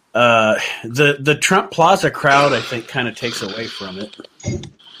 The Trump Plaza crowd, I think, kind of takes away from it.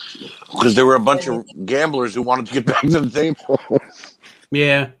 Because there were a bunch of gamblers who wanted to get back to the table.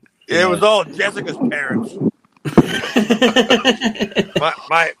 Yeah. It was all Jessica's parents.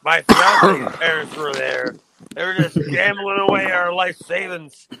 My fiance's parents were there. They were just gambling away our life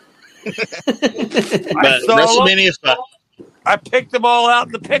savings. But saw WrestleMania 5. I picked them all out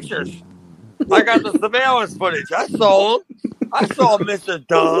in the pictures. I got the surveillance footage. I saw them. I saw Mr.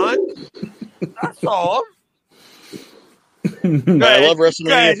 Don. I saw him. I love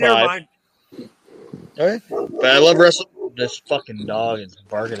WrestleMania 5. Never mind. Okay. But I love this fucking dog is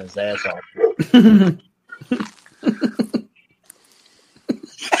barking his ass off.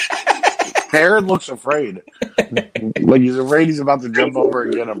 Aaron looks afraid. Like he's afraid he's about to jump over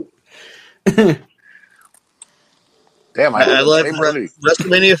and get him. Damn, I love same movie.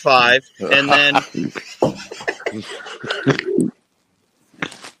 WrestleMania 5, and then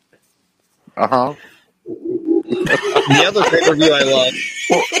the other pay-per-view I love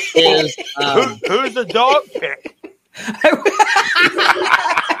is Who's the dog pick?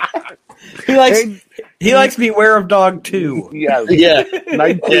 He likes Beware of Dog 2. Yeah, yeah,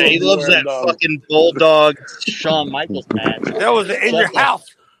 he loves that fucking Bulldog Shawn Michaels match. That was in your house.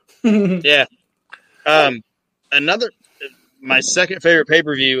 Yeah. My second favorite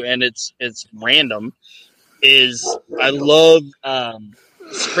pay-per-view, and it's random, is I love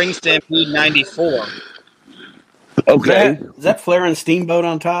Spring Stampede 94. Okay, Is that Flair and Steamboat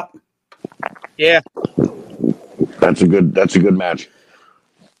on top? Yeah. that's a good match.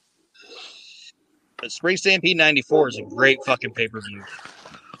 But Spring Stampede 94 is a great fucking pay-per-view.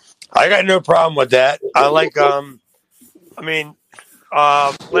 I got no problem with that. I like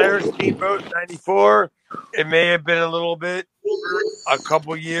Flair Steamboat 94. It may have been a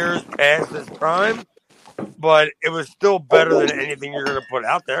couple years past its prime, but it was still better than anything you're going to put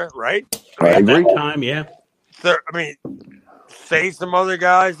out there, right? I agree. At that time, yeah. Say some other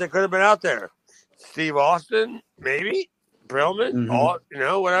guys that could have been out there. Steve Austin, maybe. Brillman,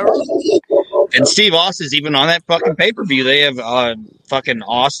 whatever. And Steve Austin's even on that fucking pay-per-view. They have fucking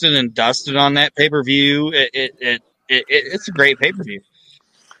Austin and Dustin on that pay-per-view. It's a great pay-per-view.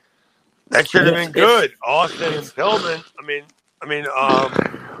 That should have been good. Austin and Pillman.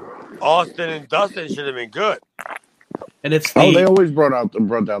 Austin and Dustin should have been good. And it's they always brought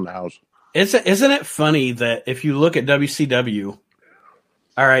down the house. Isn't it funny that if you look at WCW,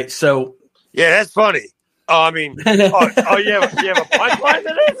 all right, so yeah, that's funny. You have a punchline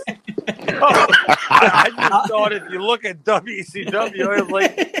to this? I just thought if you look at WCW, I was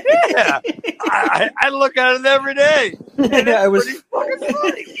like, yeah, I look at it every day. And it's pretty fucking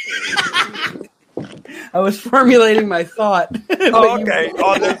funny. I was formulating my thought. Oh, okay.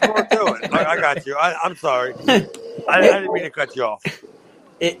 There's more to it. I got you. I'm sorry. I didn't mean to cut you off.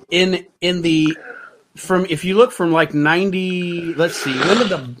 If you look from like 90, let's see, when did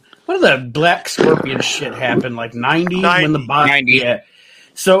the Black Scorpion shit happen? Like 90? When the 90. Yeah.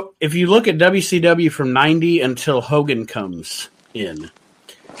 So if you look at WCW from 90 until Hogan comes in.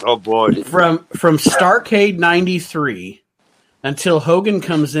 Oh boy. From Starrcade 93 until Hogan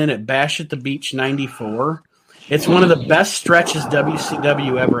comes in at Bash at the Beach 94, it's one of the best stretches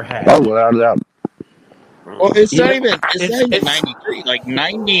WCW ever had. Oh, without a doubt. Well, it's not even 93. Like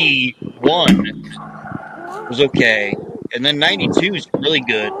 91 was okay, and then 92 is really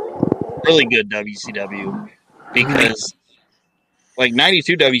good WCW because like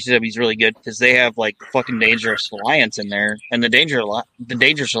 92 WCW is really good because they have like the fucking Dangerous Alliance in there, and the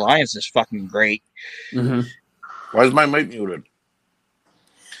Dangerous Alliance is fucking great. Mm-hmm. Why is my mic muted?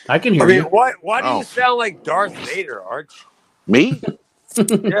 I can hear you. Why do you sound like Darth Vader, Arch? Me?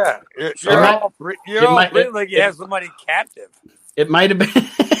 Yeah, you're all like you have somebody captive. It might have been.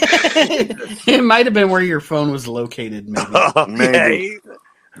 It might have been where your phone was located. Maybe. Maybe.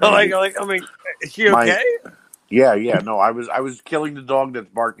 Like, I mean, is she okay? Yeah. No, I was killing the dog that's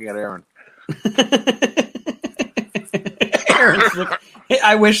barking at Aaron.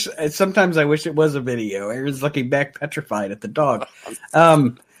 Aaron's sometimes I wish it was a video. Aaron's looking back petrified at the dog.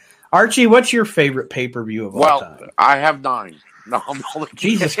 Archie, what's your favorite pay-per-view of all time? I have 9. No, I'm only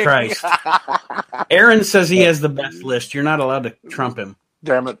Jesus Christ. Aaron says he has the best list. You're not allowed to trump him.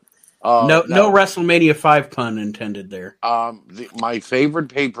 Damn it. No WrestleMania 5 pun intended there. My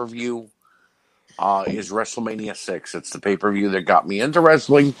favorite pay-per-view is WrestleMania 6. It's the pay-per-view that got me into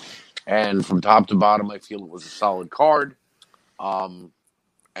wrestling, and from top to bottom, I feel it was a solid card. And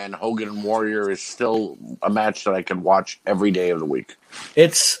Hogan and Warrior is still a match that I can watch every day of the week.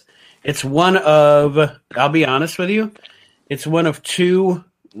 It's one of, I'll be honest with you, it's one of 2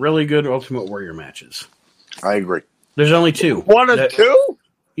 really good Ultimate Warrior matches. I agree. There's only 2. One of 2?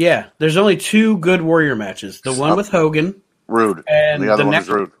 Yeah, there's only 2 good Warrior matches. The one with Hogan. Rude. And the other one was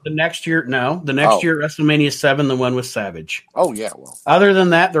Rude. The next year at WrestleMania 7, the one with Savage. Oh, yeah. Well, other than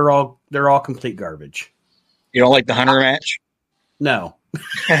that, they're all complete garbage. You don't like the Hunter match? No.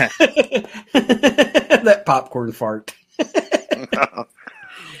 That popcorn fart.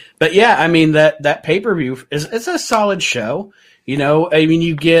 But yeah, I mean that pay-per-view it's a solid show. You know, I mean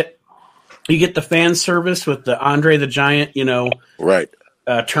you get the fan service with the Andre the Giant, right.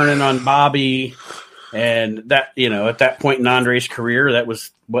 Turning on Bobby, and that, at that point in Andre's career, that was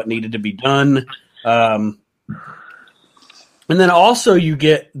what needed to be done. And then also you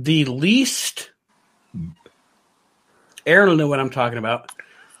get the least, Aaron will know what I'm talking about.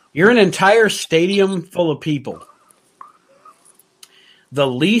 You're an entire stadium full of people. The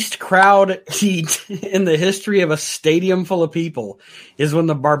least crowd heat in the history of a stadium full of people is when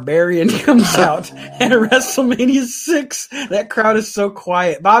the Barbarian comes out at WrestleMania 6. That crowd is so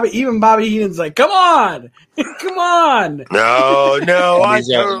quiet. Even Bobby Heenan's like, come on. Come on. No.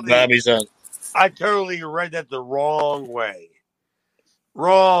 Bobby's up. I totally read that the wrong way.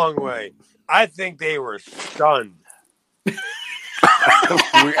 I think they were stunned.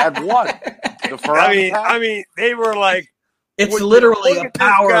 At what? I mean, they were like, it's literally a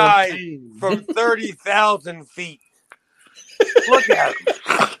power guy from 30,000 feet. Look at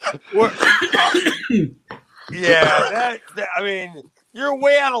him. Yeah, I mean, you're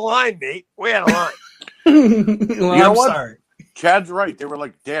way out of line, Nate. Way out of line. Well, I'm sorry. Chad's right. They were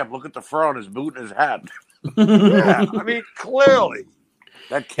like, damn, look at the fur on his boot and his hat. Yeah, I mean, clearly.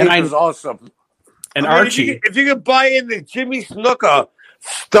 That kid is awesome. And Archie. If you could buy into Jimmy Snuka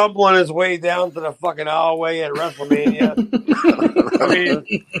stumbling his way down to the fucking aisleway at WrestleMania. I mean,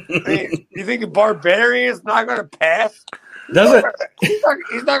 you think the Barbarian's not going to pass?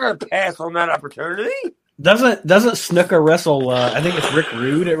 He's not going to pass on that opportunity. Doesn't Snuka wrestle? I think it's Rick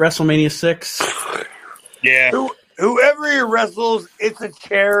Rude at WrestleMania 6. Yeah. Whoever he wrestles, it's a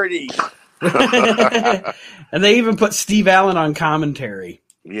charity. And they even put Steve Allen on commentary.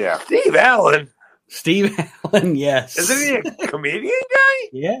 Yeah, Steve Allen, yes. Isn't he a comedian guy?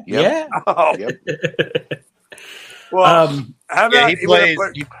 Yeah, yep. Yeah. Oh. Yep. Well, how about he plays?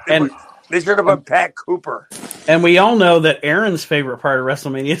 They should have put Pat Cooper. And we all know that Aaron's favorite part of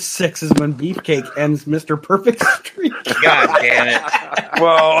WrestleMania 6 is when Beefcake ends Mr. Perfect Streak. God damn it!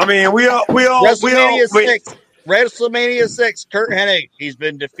 Well, I mean, we all WrestleMania 6. Kurt Hennig, he's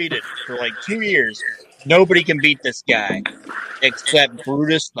been defeated for like 2 years. Nobody can beat this guy except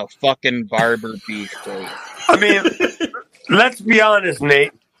Brutus the fucking Barber Beefcake. I mean, let's be honest,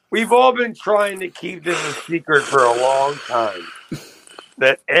 Nate. We've all been trying to keep this a secret for a long time.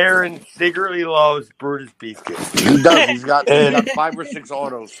 That Aaron secretly loves Brutus Beefcake. He does. He's got 5 or 6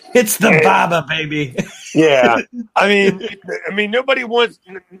 autos. It's the Baba, baby. Yeah. I mean, nobody wants.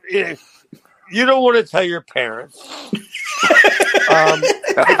 You don't want to tell your parents. Because,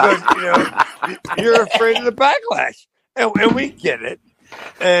 you're afraid of the backlash. And we get it.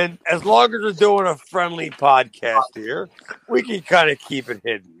 And as long as we're doing a friendly podcast here, we can kind of keep it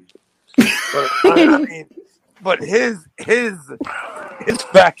hidden. But his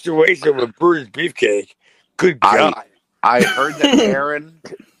infatuation with Brutus Beefcake, good God. I heard that Aaron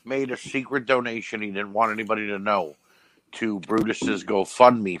made a secret donation. He didn't want anybody to know, to Brutus's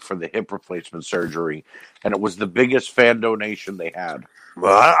GoFundMe for the hip replacement surgery, and it was the biggest fan donation they had.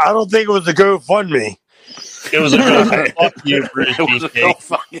 Well, I don't think it was a GoFundMe. It was a go fuck you, Brutus It was a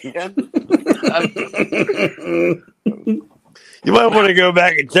Beefcake. You might want to go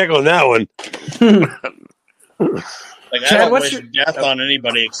back and check on that one. Like, Chad, I don't what's wish death on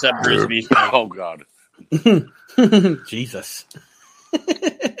anybody except Brutus Beefcake. Oh God. Jesus.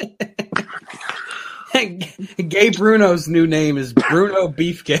 Gay Bruno's new name is Bruno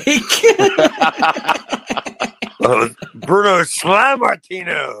Beefcake. Bruno Slam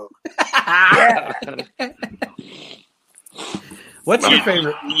Martino. Yeah. What's your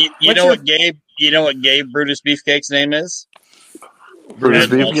favorite? You know what Gabe Brutus Beefcake's name is? Brutus Ed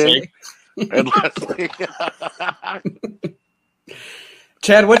Beefcake. Leslie. And Leslie.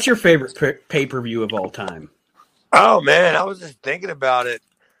 Chad, what's your favorite pay-per-view of all time? Oh man, I was just thinking about it.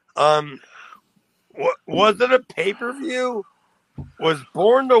 Was it a pay-per-view? Was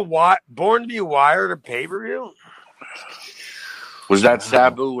Born to Be Wired a pay-per-view? Was that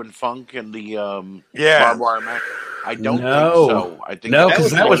Sabu and Funk and the barbed wire match? I don't think so. I think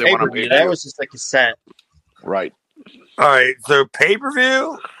that was pay-per-view. That was just a cassette. Right. All right, so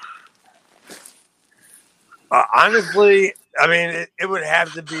pay-per-view. Honestly, I mean, it would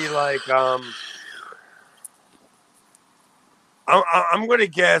have to be like I'm going to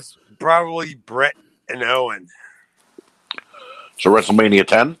guess probably Brett and Owen. So WrestleMania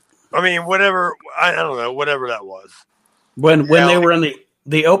 10? I mean, whatever. I don't know, whatever that was. When they were in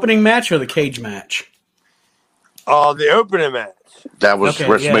the opening match or the cage match? The opening match. That was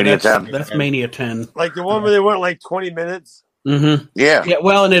WrestleMania 10. That's Mania 10. Like the one where they went like 20 minutes. Mm-hmm. Yeah. Yeah.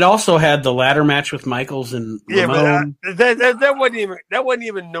 Well, and it also had the ladder match with Michaels and Ramon. But that wasn't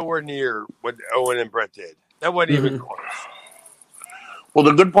even nowhere near what Owen and Brett did. That wasn't even close. Well,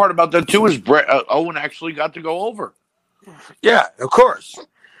 the good part about that too is Owen actually got to go over. Yeah, of course.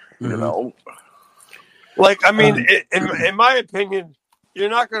 You know, like I mean, in my opinion, you're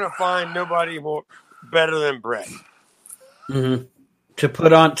not going to find nobody better than Brett. Mm-hmm. To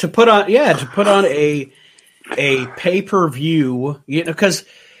put on a pay-per-view, because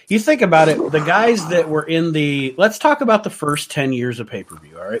you think about it, the guys that were in let's talk about the first 10 years of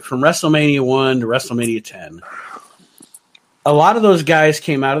pay-per-view, all right? From WrestleMania 1 to WrestleMania 10. A lot of those guys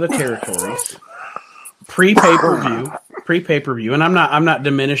came out of the territories pre-pay-per-view, and I'm not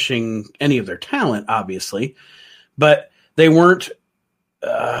diminishing any of their talent, obviously, but they weren't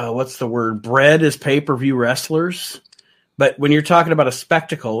bred as pay-per-view wrestlers. But when you're talking about a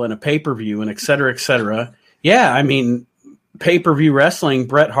spectacle and a pay-per-view and et cetera, yeah, I mean, pay-per-view wrestling,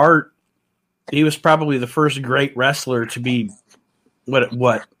 Bret Hart, he was probably the first great wrestler to be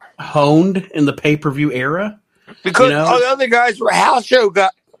honed in the pay-per-view era. Because all the other guys were house show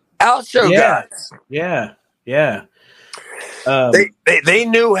guys. Yeah. They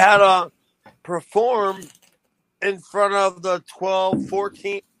knew how to perform in front of the 12,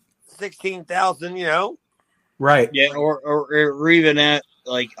 14, 16,000, you know? Right. Yeah, or even at,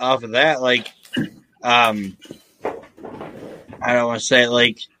 like, off of that, like, I don't want to say it,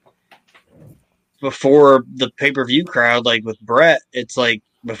 like, before the pay-per-view crowd, like, with Brett, it's like,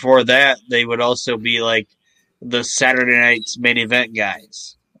 before that, they would also be, like, the Saturday night's main event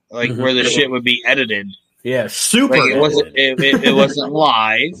guys, like where the shit would be edited. Yeah, super. Like, it wasn't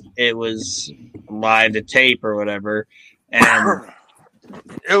live. It was live to tape or whatever, and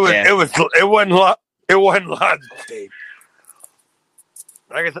it wasn't live to tape.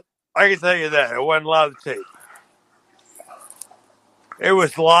 I can tell you that it wasn't live to tape. It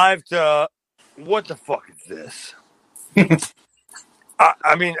was live to what the fuck is this?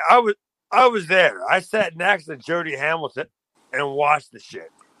 I mean, I was there. I sat next to Jody Hamilton and watched the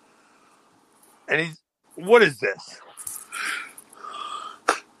shit. And what is this?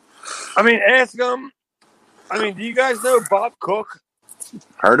 I mean, ask him. I mean, do you guys know Bob Cook?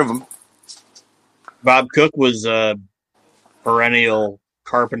 Heard of him. Bob Cook was a perennial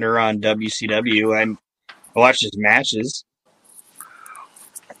carpenter on WCW. I watched his matches.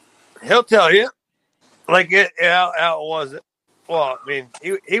 He'll tell you. Like, how was it? Well, I mean,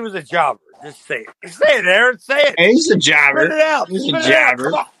 he was a jobber. Just say it. Say it, Aaron. Say it. Hey, he's a jobber. Spit it out. He was a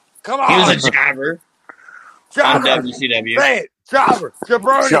jobber. Come on. He was a jobber. Jobber. On WCW. Say it. Jobber.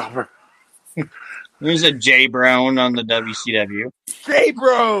 Jabroni. Jobber. He was a J Brown on the WCW. J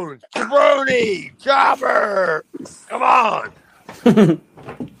Brown. Jabroni. Jobber. Come on.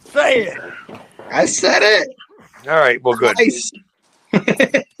 Say it. I said it. All right. Well, good. Nice.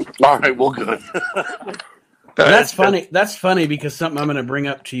 All right. Well, good. That's funny. That's funny because something I'm going to bring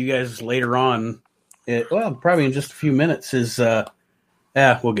up to you guys later on, probably in just a few minutes, is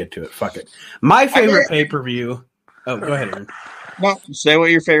We'll get to it. Fuck it. My favorite pay-per-view. Oh, go ahead, Aaron. No, say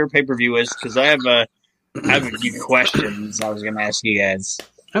what your favorite pay-per-view is, because I have a few questions I was going to ask you guys.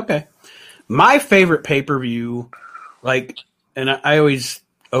 Okay. My favorite pay-per-view, and I always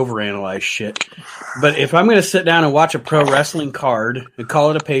overanalyze shit, but if I'm going to sit down and watch a pro wrestling card and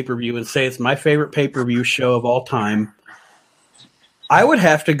call it a pay-per-view and say it's my favorite pay-per-view show of all time, I would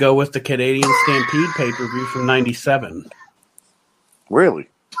have to go with the Canadian Stampede pay-per-view from '97. Really?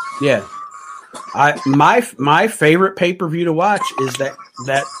 Yeah. My favorite pay-per-view to watch is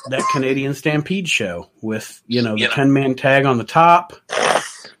that Canadian Stampede show with the 10-man tag on the top.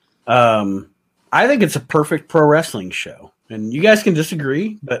 I think it's a perfect pro wrestling show, and you guys can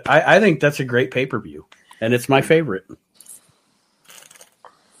disagree, but I think that's a great pay-per-view, and it's my favorite.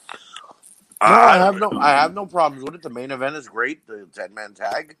 I have no problems with it. The main event is great. The 10-man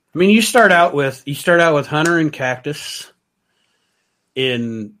tag. I mean, you start out with Hunter and Cactus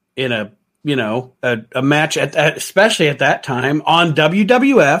in a match especially at that time on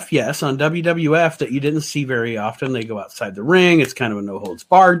WWF. Yes, on WWF that you didn't see very often. They go outside the ring. It's kind of a no holds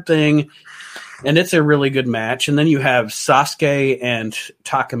barred thing, and it's a really good match. And then you have Sasuke and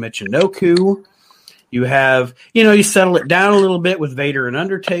Taka Michinoku. You have, you settle it down a little bit with Vader and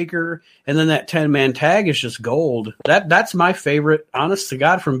Undertaker, and then that 10-man tag is just gold. That's my favorite, honest to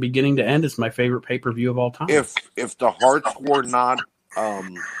God, from beginning to end, it's my favorite pay-per-view of all time. If the Hearts were not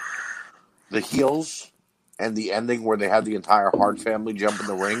the heels and the ending where they had the entire Hart family jump in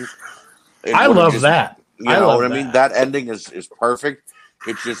the ring, I love that. You know what I mean? That ending is perfect.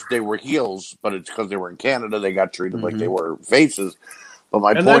 It's just they were heels, but it's because they were in Canada, they got treated like they were faces. But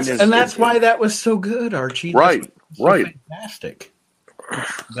my point is, that's why that was so good, Archie. Right. Fantastic.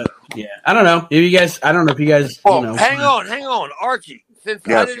 But yeah, I don't know if you guys. Hang on, Archie. Since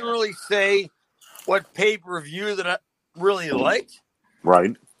I didn't really say what pay-per-view that I really liked,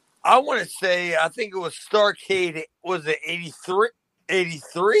 right? I want to say I think it was Starrcade. Was it 83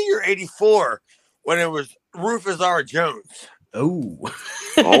 or 84 when it was Rufus R. Jones? Oh.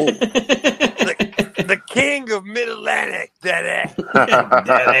 The king of Mid-Atlantic, daddy.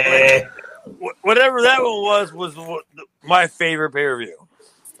 Whatever that one was my favorite pay-per-view.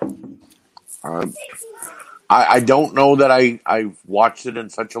 I don't know that I've watched it in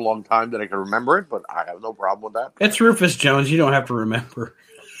such a long time that I can remember it, but I have no problem with that. It's Rufus Jones. You don't have to remember.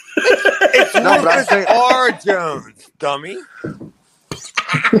 It's Rufus R. Jones, dummy.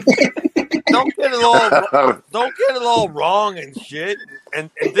 Don't get it all wrong and shit, and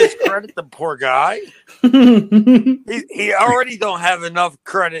discredit the poor guy. He already don't have enough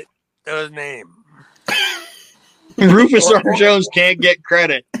credit to his name. Rufus R. Jones can't get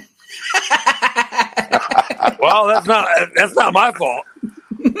credit. Well, that's not my fault.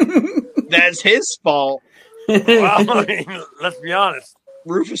 That's his fault. Well, I mean, let's be honest.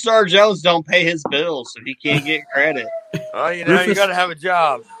 Rufus R. Jones don't pay his bills, so he can't get credit. Well, you got to have a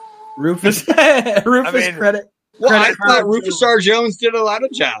job. Rufus credit. Well, I thought Rufus R. Jones did a lot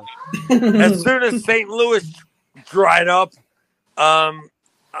of jobs. As soon as St. Louis dried up,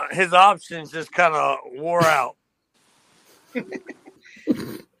 his options just kind of wore out.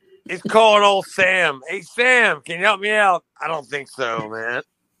 He's calling old Sam. Hey, Sam, can you help me out? I don't think so,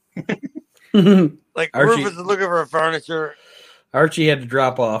 man. Like, Archie, Rufus is looking for furniture. Archie had to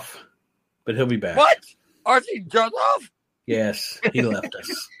drop off, but he'll be back. What? Archie dropped off? Yes, he left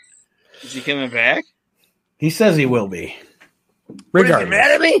us. Is he coming back? He says he will be. Regardless. What, is he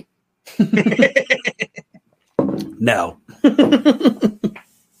mad at me? No.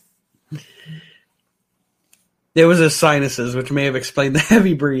 It was his sinuses, which may have explained the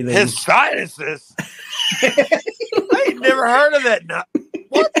heavy breathing. His sinuses? I ain't never heard of that. No.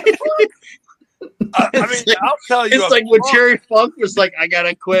 What the fuck? I'll tell you. It's like when Terry Funk was like, I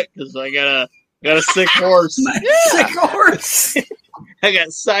gotta quit because I got a sick horse. Sick horse. I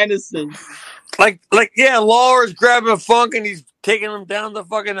got sinuses. Lawler's grabbing Funk and he's taking him down the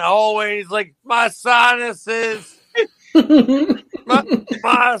fucking hallway. He's like, my sinuses.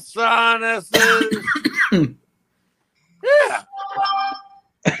 my sinuses. Yeah.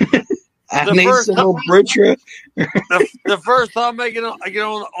 I need some more butcher. The first time I get on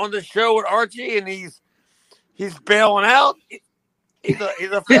the show with Archie and he's bailing out, he's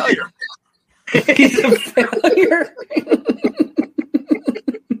a failure. He's a failure.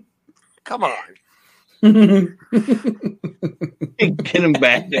 Come on. Get him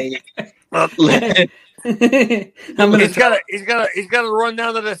back, Nate. He's got to run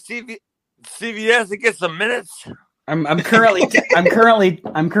down to the CVS to get some minutes. I'm currently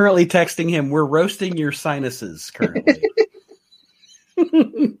texting him. We're roasting your sinuses currently.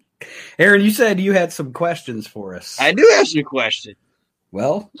 Aaron, you said you had some questions for us. I do have some questions.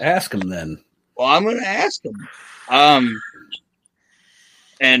 Well, ask him then. Well, I'm going to ask him.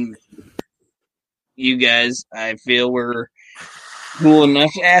 And you guys, I feel we're cool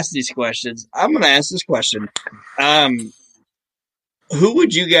enough to ask these questions. I'm going to ask this question. Who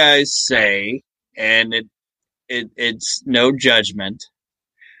would you guys say, and it's no judgment,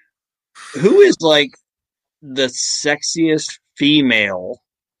 who is like the sexiest female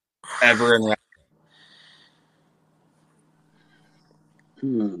ever in wrestling?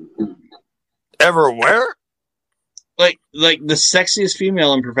 Ever where? Like the sexiest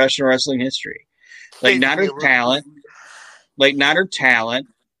female in professional wrestling history. Like not her talent. Like not her talent.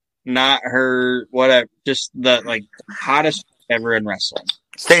 Not her whatever. Just the like hottest ever in wrestling.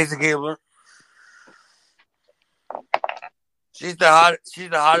 Stacy Keibler. She's the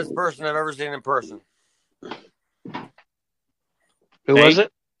hottest person I've ever seen in person. Who was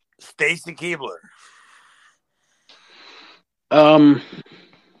it? Stacy Keibler. I'm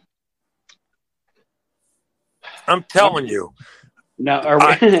telling you. Now, are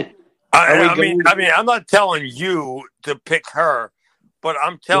we? I mean, I'm not telling you to pick her, but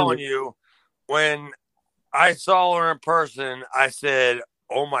I'm telling you, when I saw her in person, I said,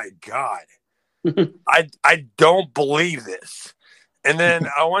 "Oh my God, I don't believe this." And then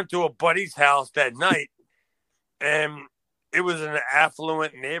I went to a buddy's house that night, and it was in an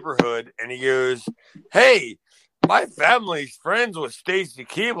affluent neighborhood, and he goes, "Hey, my family's friends with Stacy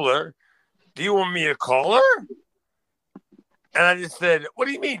Keibler. Do you want me to call her?" And I just said, "What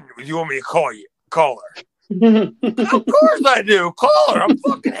do you mean? Do you want me to call her?" Of course I do. Call her. I'm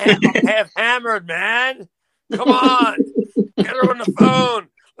half hammered, man. Come on. Get her on the phone.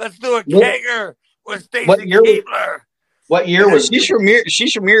 Let's do a kegger with Stacy Keibler. What year was she's from here?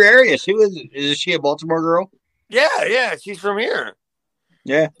 She's from your area. Is she a Baltimore girl? Yeah, she's from here.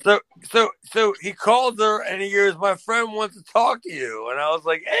 Yeah. So he called her and he goes, "My friend wants to talk to you." And I was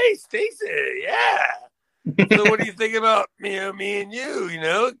like, "Hey, Stacy, yeah. So what do you think about me and you?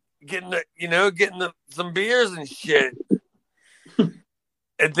 Getting some beers and shit."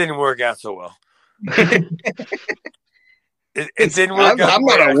 It didn't work out so well. It didn't work out. I'm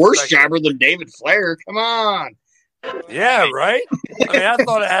not a worse jobber than David Flair. Come on. Yeah, right. I mean, I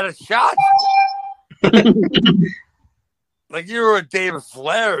thought I had a shot. Like you were a David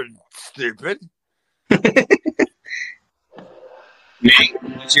Flair, stupid. Nate,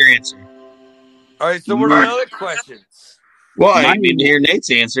 what's your answer? All right, so what are the other questions? Well, I need to hear Nate's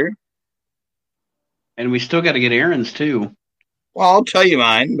answer. And we still got to get Aaron's, too. Well, I'll tell you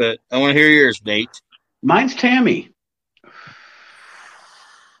mine, but I want to hear yours, Nate. Mine's Tammy.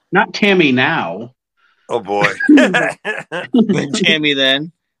 Not Tammy now. Oh, boy. But Tammy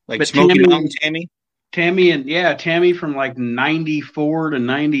then? Like Smoky Mountain Tammy? Tammy from like 94 to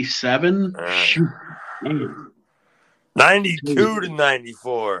 97. 92 to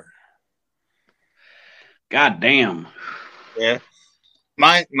 94. God damn. Yeah.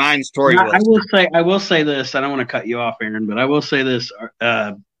 Mine's Tori Wilson. I will say this. I don't want to cut you off, Aaron, but I will say this.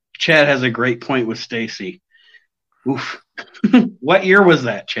 Chad has a great point with Stacy. Oof. What year was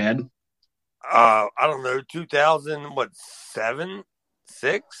that, Chad? I don't know, 2007,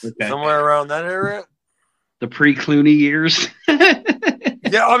 6, somewhere around that area. The pre-Clooney years.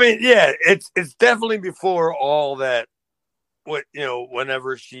 Yeah, I mean, yeah, it's definitely before all that.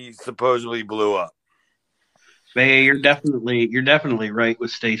 Whenever she supposedly blew up. But yeah, you're definitely right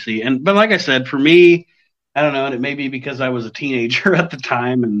with Stacy. But like I said, for me, I don't know, and it may be because I was a teenager at the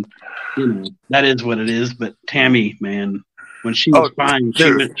time, and that is what it is. But Tammy, man, when she was fine, she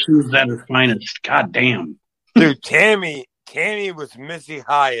was at her finest. God damn, dude, Tammy was Missy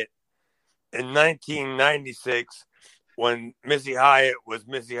Hyatt in 1996 when Missy Hyatt was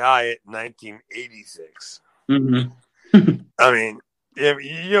Missy Hyatt in 1986. Mm-hmm. I mean,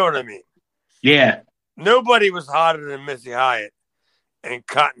 you know what I mean? Yeah. Nobody was hotter than Missy Hyatt in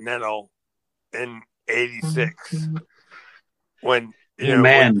Continental in 86 when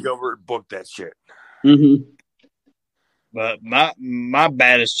when Gilbert booked that shit. Mm-hmm. But my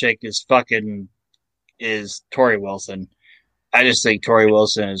baddest chick is Tori Wilson. I just think Tori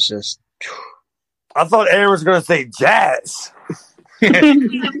Wilson is just. I thought Aaron was going to say Jazz.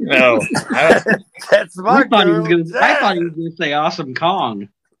 No, that's my. I thought he was going to say Awesome Kong.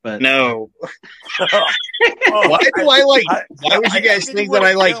 But no. Why would you guys think that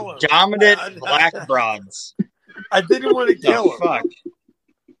I like dominant black broads? I didn't want to kill her. Fuck.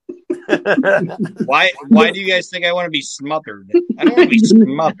 Why do you guys think I want to be smothered? I don't want to be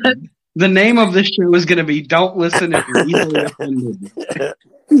smothered. The name of this show is going to be "Don't Listen If You're Easily Offended."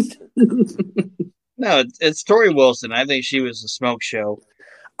 No, it's Tori Wilson. I think she was a smoke show.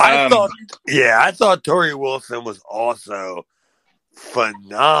 I thought Tori Wilson was also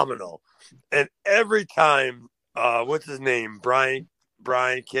phenomenal. And every time, what's his name? Brian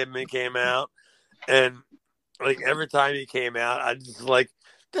Kidman came out, and like every time he came out, I just like,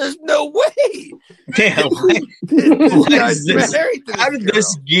 there's no way. Yeah, how did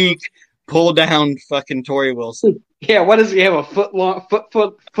this geek pull down fucking Tori Wilson? Yeah, what does he have? A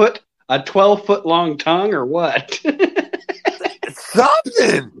 12-foot long tongue, or what?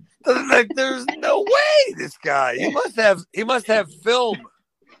 Something. Like, there's no way this guy. He must have film.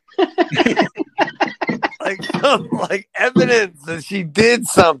 like evidence that she did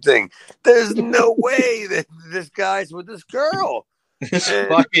something. There's no way that this guy's with this girl. This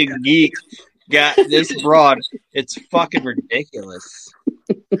fucking geek got this broad. It's fucking ridiculous.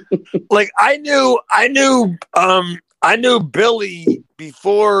 Like I knew Billy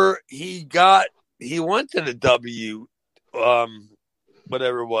before he went to the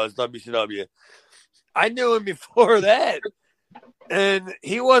whatever it was, WCW. I knew him before that. And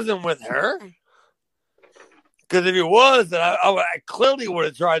he wasn't with her. Because if he was, then I clearly would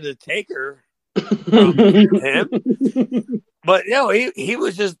have tried to take her from him. But, he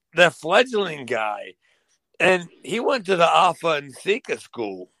was just the fledgling guy. And he went to the Alpha and Sika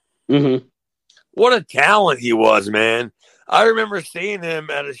school. Mm-hmm. What a talent he was, man. I remember seeing him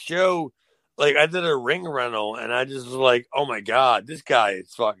at a show. Like, I did a ring rental, and I just was like, oh, my God, this guy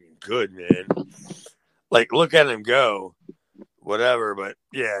is fucking good, man. Like, look at him go. Whatever, but,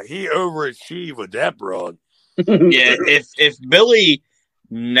 yeah, he overachieved with that broad. Yeah, if Billy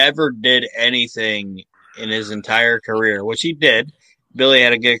never did anything in his entire career, which he did, Billy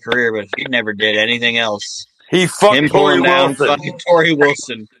had a good career, but if he never did anything else, he fucked Tori Wilson. Fucking Tori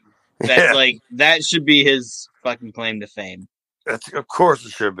Wilson. That should be his fucking claim to fame. Of course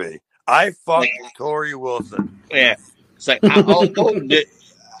it should be. I fucked Tori Wilson. Yeah, it's like I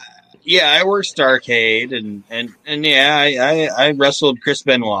worked Starrcade and I wrestled Chris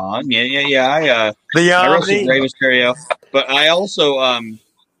Benoit. I wrestled Rey Mysterio. But I also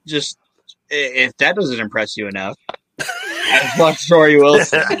just, if that doesn't impress you enough, I fucked Tori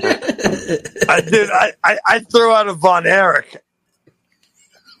Wilson. I did. I threw out a Von Erich.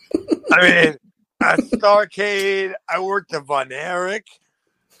 I mean, at Starrcade, I worked a Von Erich.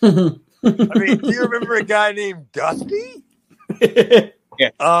 I mean, do you remember a guy named Dusty?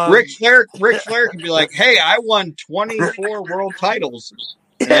 Yeah. Ric Flair could be like, hey, I won 24 world titles.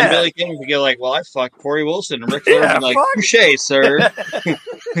 And then Billy King could go like, well, I fucked Tori Wilson. And Ric Flair would be like, touche, sir.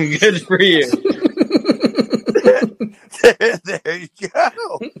 Good for you. There you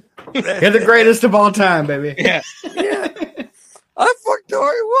go. You're the greatest of all time, baby. Yeah. I fucked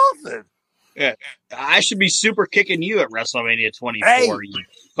Tori Wilson. Yeah. I should be super kicking you at WrestleMania 24. Hey, you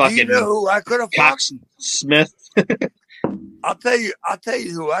fucking you know who I could have fucked? Smith. I'll tell you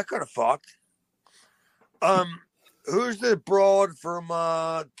who I could have fucked. Who's the broad from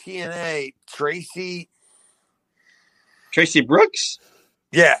TNA? Tracy Brooks?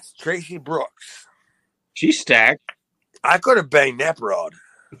 Yes, Tracy Brooks. She's stacked. I could have banged that broad.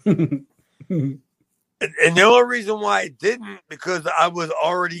 And the only reason why I didn't, because I was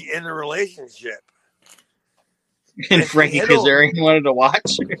already in a relationship. And Frankie Kazarian wanted to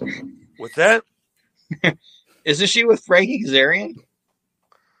watch? What's that? Isn't she with Frankie Kazarian?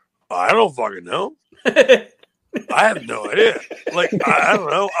 I don't fucking know. I have no idea. Like, I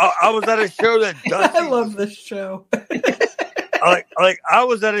don't know. I was at a show that Dusty... I love this show. I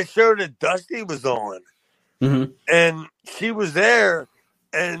was at a show that Dusty was on. Mm-hmm. And she was there,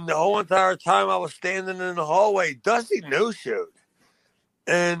 and the whole entire time I was standing in the hallway, Dusty no-showed.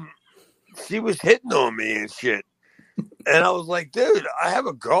 And she was hitting on me and shit. And I was like, dude, I have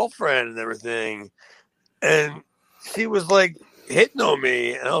a girlfriend and everything. And she was like hitting on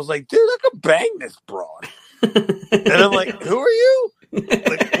me. And I was like, dude, I could bang this broad. And I'm like, who are you?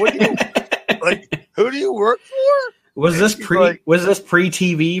 Like, what do you, like, who do you work for? Was this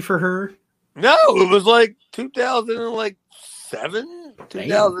pre-TV for her? No, it was like 2007,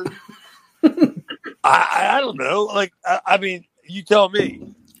 2000. I don't know. Like, I mean, you tell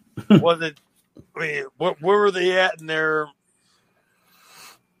me. Was it? I mean, where were they at in their?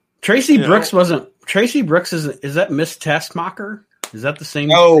 Tracy Brooks wasn't. Tracy Brooks is that Miss Tessmacher? Is that the same?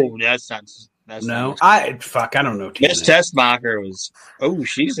 No, that's not. That's no. Not I don't know. Miss Tessmacher was. Oh,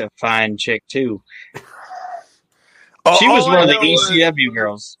 she's a fine chick too. She was one of the ECW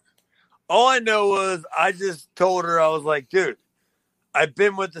girls. All I know was I just told her, I was like, dude, I've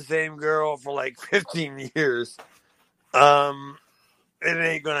been with the same girl for like 15 years. It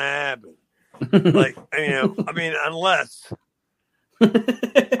ain't gonna happen. Like, I mean, unless.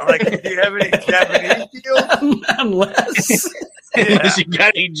 Like, do you have any Japanese deals? Unless. Yeah. You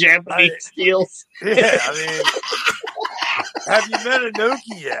got any Japanese deals? Yeah, I Have you met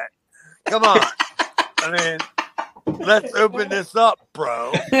Inoki yet? Come on. I mean, let's open this up,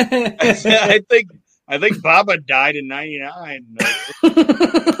 bro. I think Baba died in '99.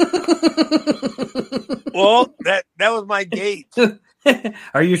 Well, that was my gate.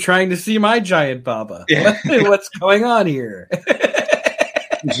 Are you trying to see my giant Baba? Yeah. What's going on here?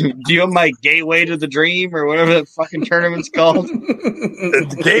 Do you have my gateway to the dream or whatever that fucking tournament's called?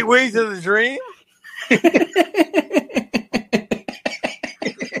 The gateway to the dream?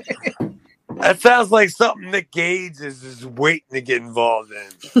 That sounds like something Nick Gage is just waiting to get involved in.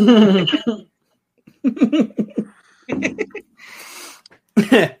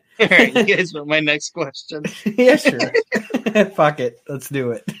 All right, you guys want my next question? Yeah, sure. Fuck it. Let's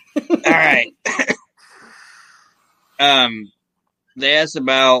do it. All right. They asked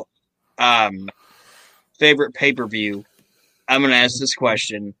about favorite pay-per-view. I'm going to ask this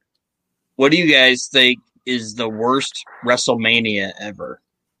question. What do you guys think is the worst WrestleMania ever?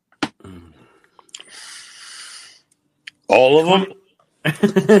 All of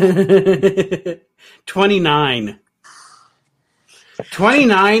them? 29.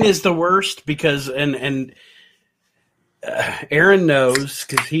 29 is the worst because, and Aaron knows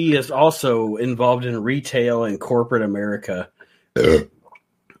because he is also involved in retail and corporate America.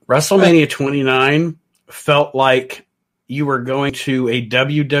 WrestleMania 29 felt like you were going to a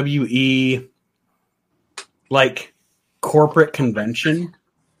WWE like corporate convention.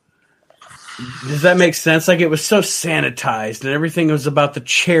 Does that make sense? Like it was so sanitized and everything was about the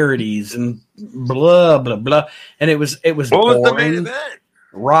charities and blah blah blah, and it was What was boring. the main event?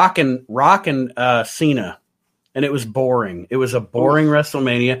 Rock and Cena, and it was boring. It was a boring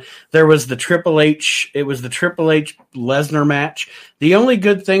WrestleMania. There was the Triple H. It was the Triple H Lesnar match. The only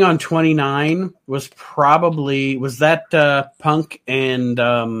good thing on 29 was that Punk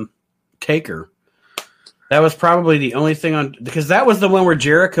and Taker. That was probably the only thing on, because that was the one where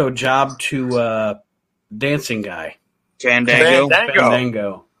Jericho jobbed to Dancing Guy.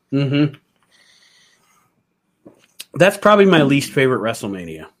 Fandango. Mm-hmm. That's probably my least favorite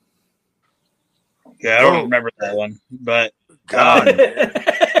WrestleMania. Yeah, I don't remember that one, but God.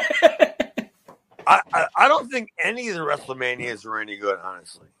 I don't think any of the WrestleManias are any good,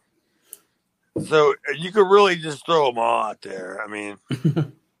 honestly. So you could really just throw them all out there. I mean,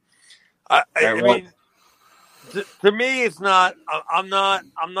 I mean, to me, it's not. I'm not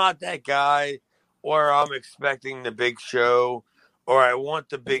that guy, or I'm expecting the big show, or I want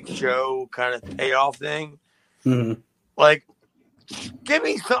the big show kind of payoff thing. Mm-hmm. Like, give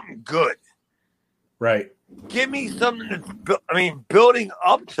me something good. Right. Give me something that's, building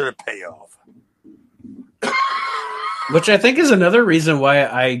up to the payoff. Which I think is another reason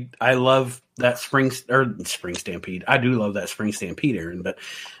why I love that Spring Stampede. I do love that Spring Stampede, Aaron, but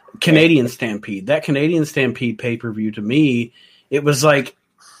Canadian Stampede. That Canadian Stampede pay-per-view, to me, it was like,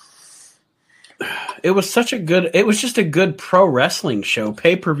 it was just a good pro wrestling show,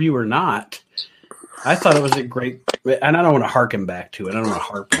 pay-per-view or not. I thought it was a great, and I don't want to harken back to it. I don't want to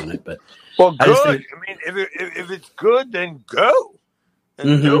harp on it, but well, good. If it's good, then go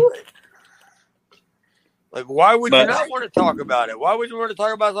and do it. Like, why would you not want to talk about it? Why would you want to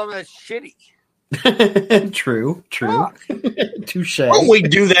talk about something that's shitty? True. Touche. Well, we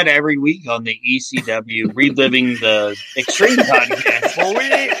do that every week on the ECW Reliving the Extreme podcast. Well, we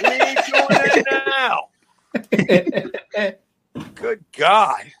ain't doing that now. Good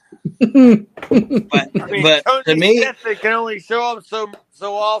God. But to me, they can only show up so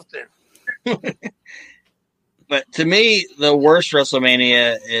often. But to me, the worst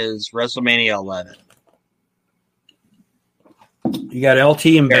WrestleMania is WrestleMania 11. You got LT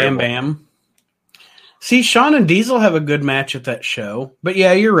and Bam Bam. See, Shawn and Diesel have a good match at that show, but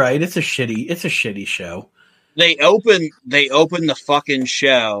yeah, you're right. It's a shitty show. They open the fucking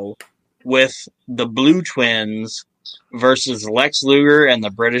show with the Blue Twins versus Lex Luger and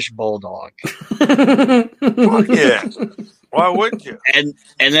the British Bulldog. Fuck yeah. Why wouldn't you? And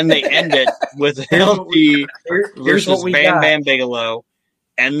then they end it with LT versus Bam Bam Bigelow.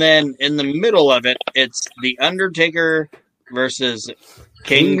 And then in the middle of it, it's The Undertaker versus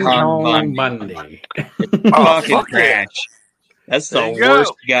King Kong Bundy. Fucking trash. That's the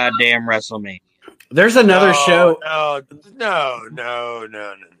worst goddamn WrestleMania. There's another show. No.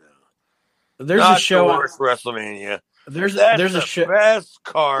 There's Not a show the worst WrestleMania. There's a show. Best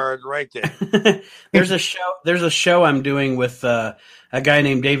card right there. There's a show I'm doing with a guy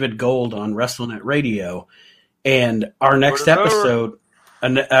named David Gold on WrestleNet Radio, and our next episode,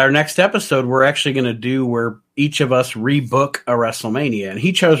 we're actually going to do where each of us rebook a WrestleMania, and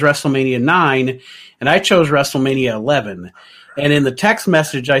he chose WrestleMania 9, and I chose WrestleMania 11, And in the text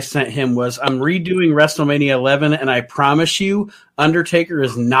message I sent him was, I'm redoing WrestleMania 11, and I promise you, Undertaker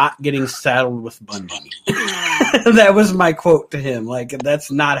is not getting saddled with Bundy. That was my quote to him. Like,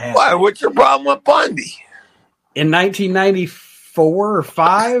 that's not happening. Why? What's your problem with Bundy? In 1994 or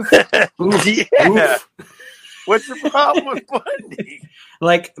 5? Oof, Yeah. oof. What's your problem with Bundy?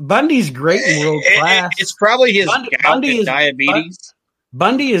 Like, Bundy's great in world class. It's probably his Bundy gout is- and diabetes.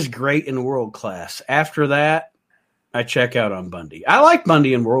 Bundy is great in world class. After that, I check out on Bundy. I like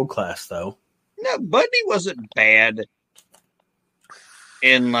Bundy in world class, though. No, Bundy wasn't bad.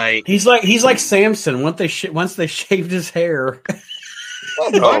 In like He's like Samson. Once they shaved his hair.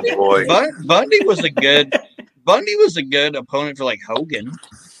 well, Oh boy. Bundy was a good opponent for like Hogan.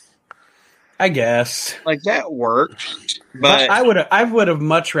 I guess. Like that worked. But But I would have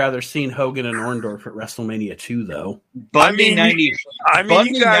much rather seen Hogan and Orndorff at WrestleMania 2 though. Bundy you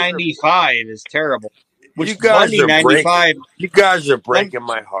guys 95 is terrible. Which you guys Bundy are 95 you guys are breaking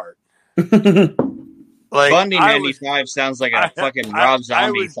my heart. Like Bundy I was- 95 sounds like a fucking I Rob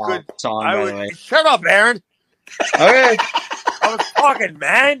Zombie was good. song, I by was, the way. shut up, Aaron. Okay. I was talking,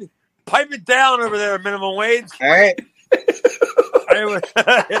 man. Pipe it down over there, minimum wage. All right. I was-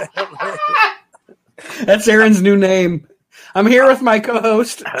 That's Aaron's new name. I'm here with my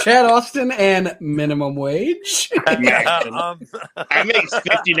co-host Chad Austin and Minimum Wage. I make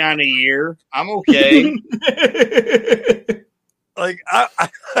 $59 a year. I'm okay. like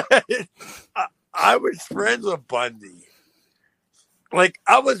I was friends with Bundy. Like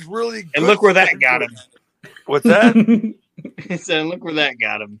I was really good And look where that friends got with- him. What's that? So look where that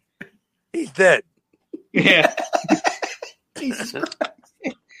got him. He's dead. Yeah. Jesus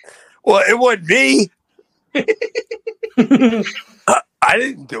Well, it wasn't me. I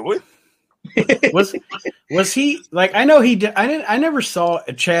didn't do it. was he like? I know he did. I never saw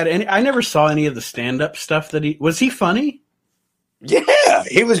Chad. I never saw any of the stand-up stuff that he was. He funny? Yeah,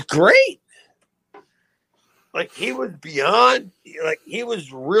 he was great. Like he was beyond. Like he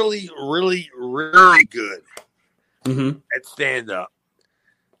was really, really, really good Mm-hmm. at stand up.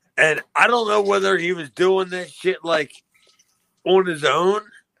 And I don't know whether he was doing that shit like on his own,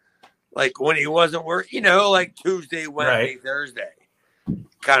 like when he wasn't working, like Tuesday, Wednesday, Right. Thursday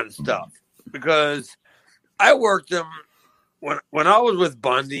kind of stuff. Because I worked him when I was with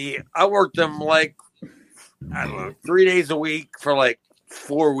Bundy, I worked him like, I don't know, 3 days a week for like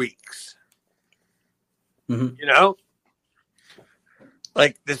 4 weeks. Mm-hmm.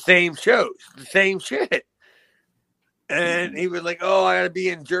 Like the same shows, the same shit. And he was like, "Oh, I got to be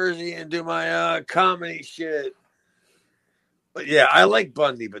in Jersey and do my comedy shit." But yeah, I like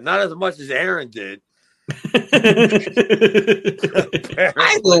Bundy, but not as much as Aaron did.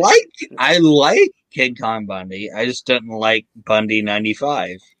 I like Kid Kong Bundy. I just didn't like Bundy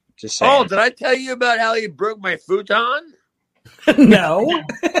 95. Just saying. Oh, did I tell you about how he broke my futon? No.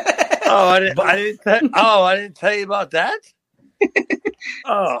 Oh, I didn't tell you about that.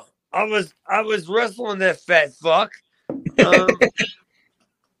 Oh, I was wrestling that fat fuck.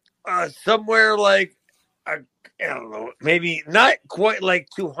 Somewhere like I don't know, maybe not quite like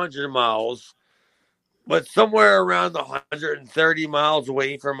 200 miles, but somewhere around 130 miles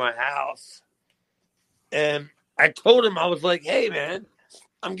away from my house. And I told him, I was like, "Hey, man,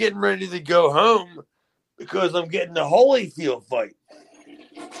 I'm getting ready to go home because I'm getting the Holyfield fight."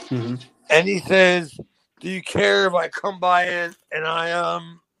 Mm-hmm. And he says, "Do you care if I come by and I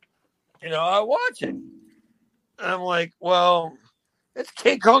I watch it?" And I'm like, "Well, it's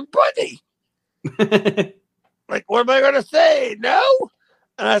King Kong Bundy. Like, what am I gonna say? No?"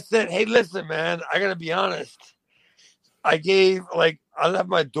 And I said, "Hey, listen, man, I gotta be honest. I left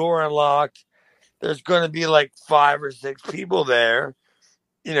my door unlocked. There's gonna be like 5 or 6 people there,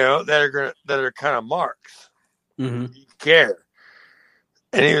 that are kind of marks. Mm-hmm. You care?"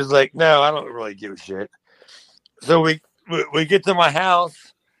 And he was like, "No, I don't really give a shit." So we get to my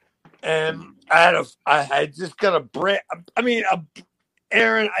house, and I just got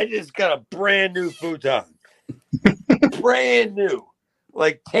Aaron, I just got a brand new futon, brand new,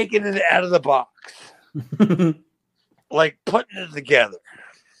 like taking it out of the box, like putting it together,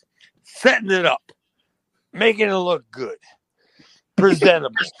 setting it up, making it look good,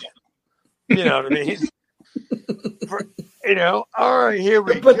 presentable. You know what I mean? All right, here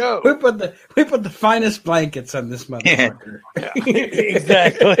we go. We put the finest blankets on this motherfucker. Yeah,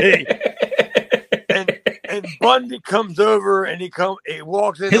 exactly. and Bundy comes over and he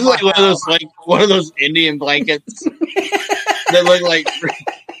walks in. It's like one of those Indian blankets that look like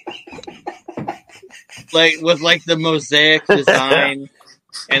with like the mosaic design,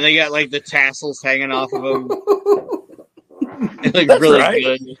 and they got like the tassels hanging off of them. It looks really right.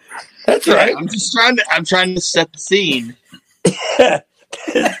 good. That's Yeah, right. I'm trying to set the scene.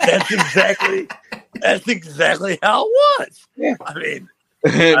 That's exactly how it was. Yeah. I mean,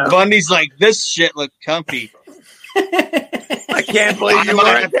 Bundy's like, this shit looked comfy. I can't believe you might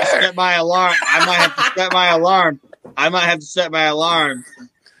weren't have to there. set my alarm. I might have to set my alarm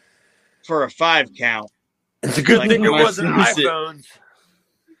for a 5 count. It's a good Like, thing it when I wasn't snooze it.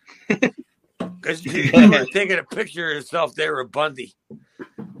 iPhones. Because you were taking a picture of yourself there with Bundy.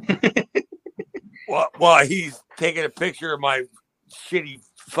 While he's taking a picture of my shitty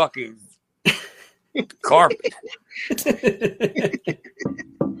fucking carpet.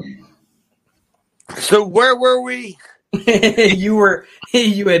 So where were we? You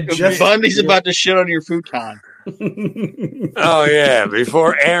had just Bundy's about to shit on your futon. Oh yeah,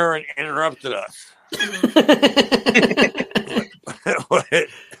 before Aaron interrupted us. And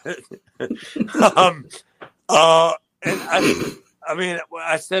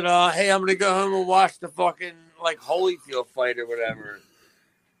I said, hey, I'm gonna go home and watch the fucking like Holyfield fight or whatever.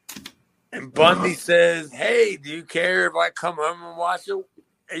 And Bundy says, hey, do you care if I come home and watch it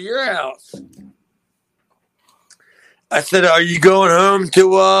at your house? I said, are you going home to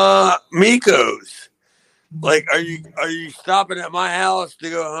Miko's? Like, are you stopping at my house to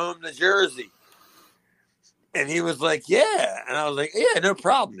go home to Jersey? And he was like, yeah. And I was like, yeah, no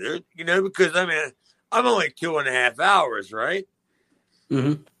problem, dude. You know, because I mean, I'm only 2.5 hours, right?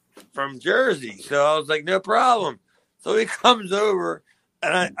 Mm-hmm. From Jersey. So I was like, no problem. So he comes over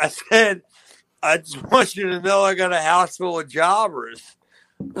and I said, I just want you to know I got a house full of jobbers.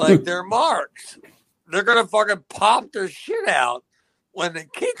 Like, they're marks. They're going to fucking pop their shit out when the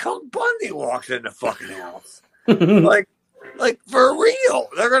King Kong Bundy walks in the fucking house. like for real.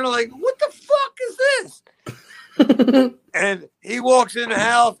 They're going to like, what the fuck is this? And he walks in the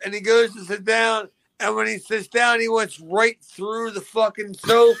house and he goes to sit down. And when he sits down, he went right through the fucking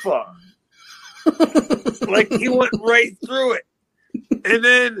sofa. Like, he went right through it. And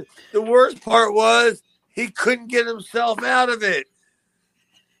then the worst part was he couldn't get himself out of it.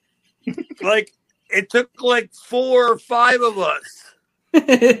 Like, it took like 4 or 5 of us.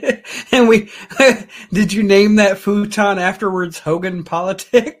 And did you name that futon afterwards Hogan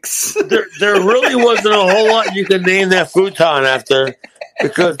Politics? There really wasn't a whole lot you could name that futon after,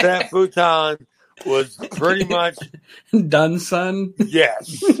 because that futon was pretty much done, son.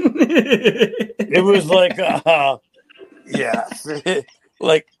 Yes. It was like yes.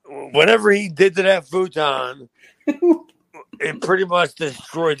 Like, whatever he did to that futon, it pretty much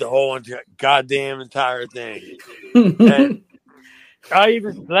destroyed the whole goddamn entire thing. And I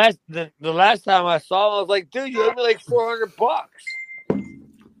even the last time I saw him, I was like, dude, you owe me like $400.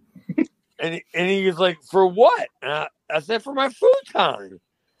 And he was like, for what? And I said, for my futon.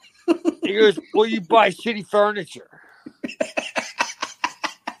 He goes, well, you buy shitty furniture.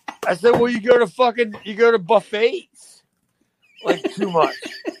 I said, well, you go to buffets. Like, too much.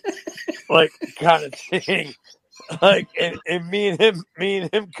 Like, kind of thing. Like, and me and him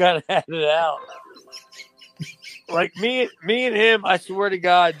kind of had it out. Like, me and him, I swear to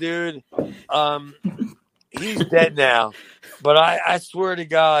God, dude, he's dead now. But I swear to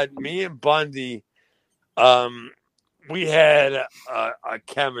God, me and Bundy, we had a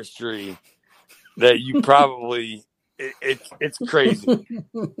chemistry that you probably it's crazy.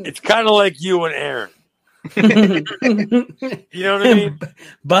 It's kind of like you and Aaron. You know what I mean?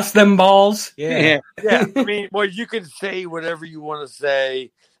 Bust them balls. Yeah. I mean, well, you can say whatever you want to say,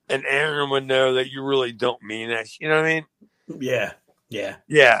 and Aaron would know that you really don't mean that. You know what I mean? Yeah.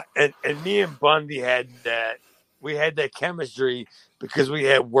 And me and Bundy had that. We had that chemistry because we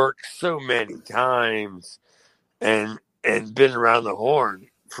had worked so many times and been around the horn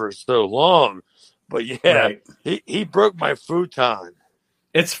for so long. But yeah, right. He broke my futon.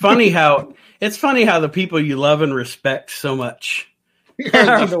 It's funny how the people you love and respect so much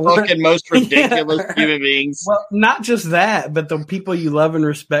are the fucking most ridiculous human beings. Well, not just that, but the people you love and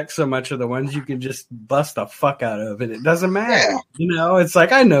respect so much are the ones you can just bust the fuck out of, and it doesn't matter. Yeah. You know, it's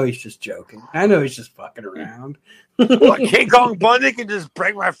like, I know he's just joking. I know he's just fucking around. What, King Kong Bundy can just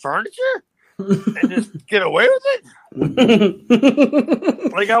break my furniture and just get away with it?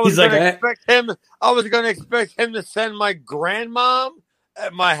 Like, I was going to expect him to send my grandmom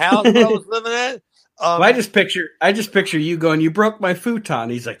at my house where I was living at. Well, I just picture you going, you broke my futon.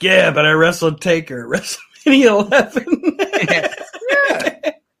 He's like, yeah, but I wrestled Taker at WrestleMania 11. Yeah.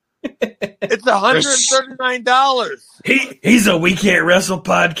 It's $139. He's a We Can't Wrestle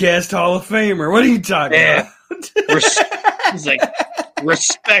Podcast Hall of Famer. What are you talking about? He's like,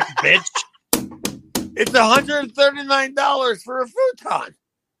 respect, bitch. It's $139 for a futon.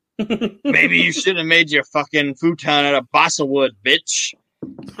 Maybe you should have made your fucking futon out of balsa wood, bitch.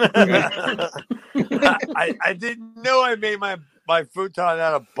 I didn't know I made my futon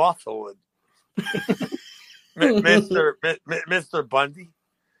out of basswood. Mr. Bundy.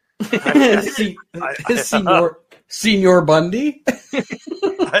 Senior Bundy.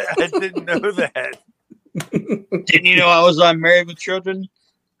 I didn't know that. Didn't you know I was on Married with Children?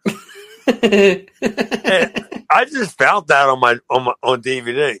 I just found that on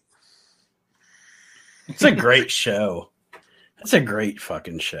DVD. It's a great show. It's a great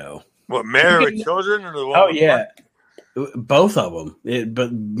fucking show. What, Married with Children or the one? Oh yeah, both of them.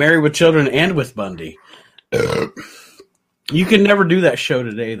 But Married with Children and with Bundy. You can never do that show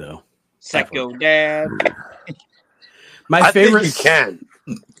today, though. Psycho Dad. My favorite. Think you can.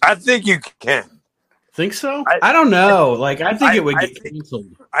 I think you can. Think so? I don't know. Like, I think it would get canceled.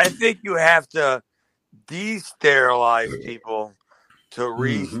 I think you have to de-sterilize people to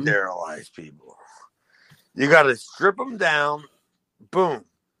re-sterilize people. You got to strip them down, boom,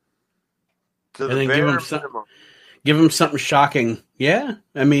 to and the then bare minimum. Give them something shocking. Yeah,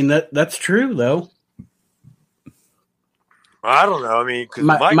 I mean that's true though. I don't know. I mean, because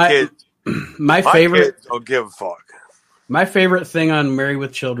my kids, my favorite kids don't give a fuck. My favorite thing on Married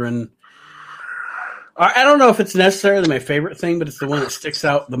with Children. I don't know if it's necessarily my favorite thing, but it's the one that sticks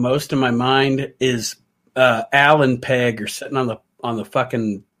out the most in my mind. Is Al and Peg are sitting on the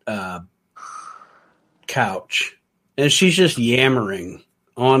fucking couch, and she's just yammering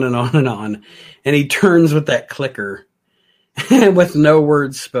on and on and on, and he turns with that clicker, and with no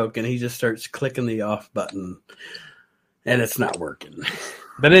words spoken, he just starts clicking the off button, and it's not working.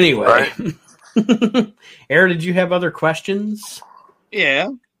 But anyway, right. Aaron, did you have other questions? Yeah,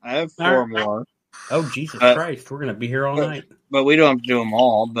 I have four more. Oh, Jesus Christ. We're going to be here all night. But we don't have to do them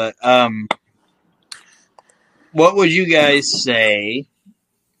all. But what would you guys say,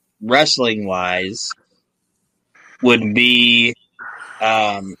 wrestling-wise, would be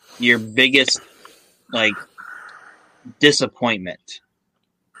your biggest, like, disappointment?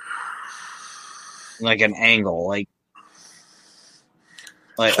 Like an angle. Like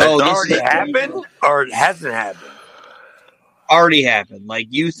it's already happened? Or it hasn't happened? Already happened. Like,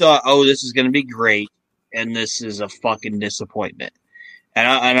 you thought, oh, this is going to be great, and this is a fucking disappointment.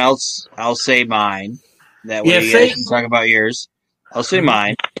 And I'll say mine. That way you guys can talk about yours. I'll say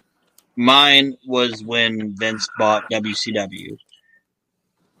mine. Mine was when Vince bought WCW.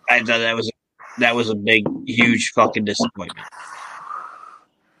 I thought that was a big, huge fucking disappointment.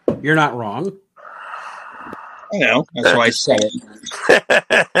 You're not wrong. I know. That's why I said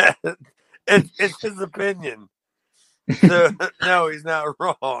it. It's his opinion. So, no, he's not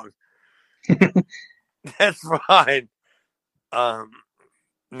wrong. That's fine.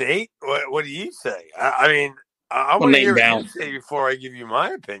 Nate, what do you say? I mean, I want to hear what you say before I give you my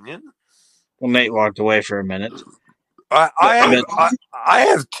opinion. Well, Nate walked away for a minute. I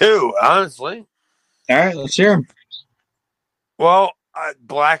have two, honestly. All right, let's hear them. Well,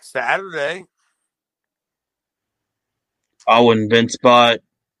 Black Saturday. Oh, when Vince bought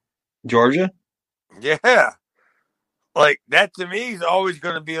Georgia? Yeah. Like, that to me is always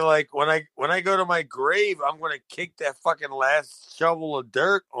going to be like, when I go to my grave, I'm going to kick that fucking last shovel of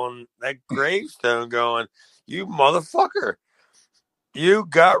dirt on that gravestone going, you motherfucker. You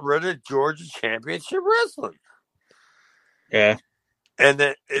got rid of Georgia Championship Wrestling. Yeah. And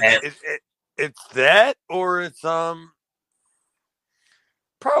then it's that, or it's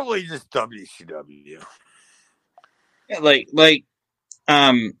probably just WCW. Yeah,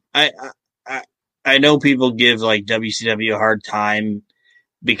 I know people give like WCW a hard time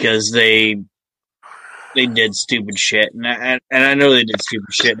because they did stupid shit, and I know they did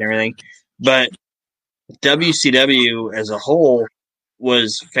stupid shit and everything, but WCW as a whole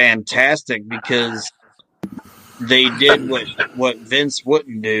was fantastic because they did what Vince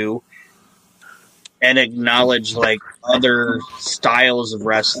wouldn't do and acknowledge like other styles of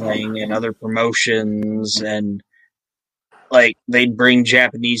wrestling and other promotions, and like they'd bring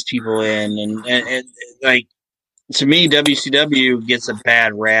Japanese people in, and like, to me, WCW gets a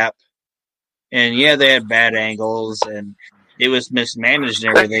bad rap, and yeah, they had bad angles and it was mismanaged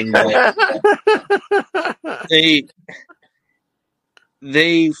and everything, but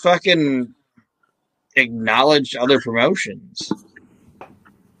they fucking acknowledged other promotions.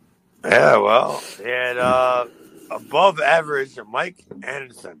 Yeah, well, they had above average Mike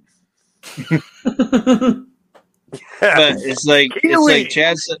Anderson. But it's like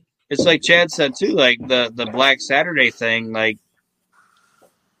Chad said. It's like Chad said too. Like the Black Saturday thing. Like,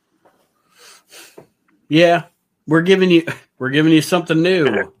 yeah, we're giving you something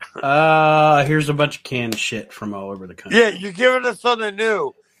new. Here's a bunch of canned shit from all over the country. Yeah, you're giving us something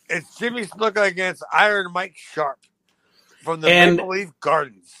new. It's Jimmy Snuka against Iron Mike Sharp. from the Maple Leaf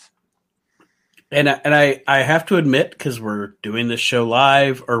Gardens. And I have to admit, because we're doing this show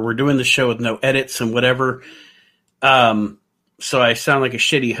live, or we're doing the show with no edits and whatever, so I sound like a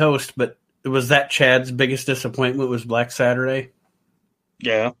shitty host, but was that Chad's biggest disappointment was Black Saturday?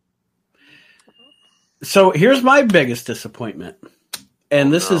 Yeah. So here's my biggest disappointment.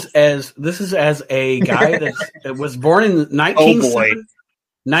 And this is as a guy that was born in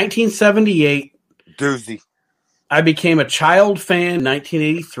 1978. Doozy. I became a child fan in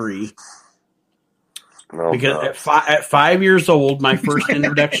 1983. Because at 5 years old, my first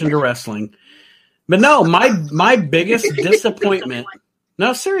introduction to wrestling. But no, my biggest disappointment.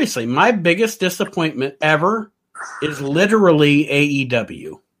 No, seriously, my biggest disappointment ever is literally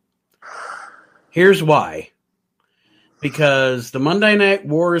AEW. Here's why. Because the Monday Night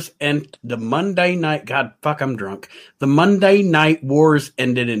Wars and the Monday Night I'm drunk. The Monday Night Wars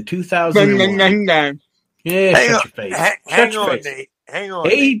ended in 2001. Yeah, shut your face. Hang on, Nate. Hang on.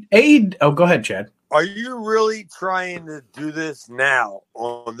 Oh, go ahead, Chad. Are you really trying to do this now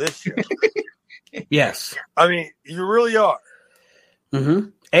on this show? Yes. I mean, you really are. Mm-hmm.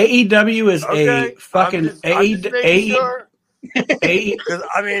 AEW is a fucking sure. Because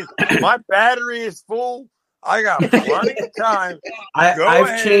I mean, my battery is full. I got plenty of time.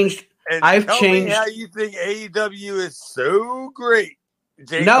 I've changed. Tell me how you think AEW is so great.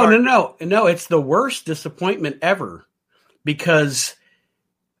 No. It's the worst disappointment ever because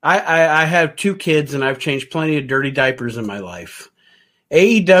I have 2 kids and I've changed plenty of dirty diapers in my life.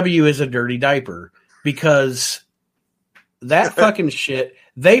 AEW is a dirty diaper because that fucking shit.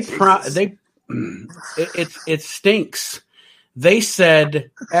 It stinks. They said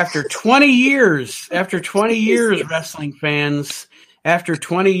after 20 years, wrestling fans, after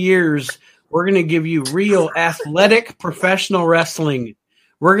 20 years, we're going to give you real athletic professional wrestling.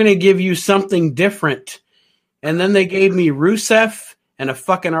 We're going to give you something different. And then they gave me Rusev and a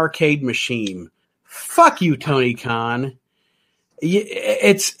fucking arcade machine. Fuck you, Tony Khan.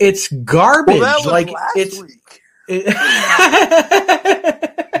 It's garbage. Well, that was like last it's. Week.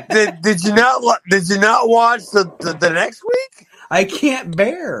 Did you not watch the next week? I can't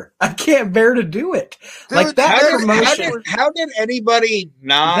bear to do it. Dude, like that promotion. How did anybody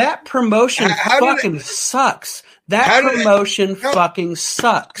not? That promotion fucking sucks. That promotion fucking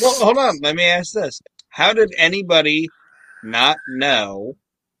sucks. Well, hold on. Let me ask this: how did anybody not know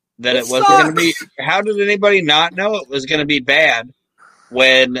that it wasn't going to be? How did anybody not know it was going to be bad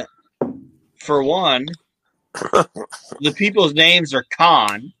when, for one, the people's names are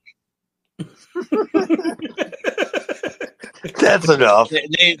Khan? That's enough.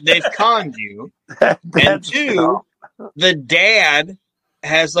 They've conned you. And 2, the dad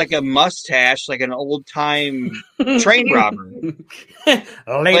has like a mustache, like an old time train robber.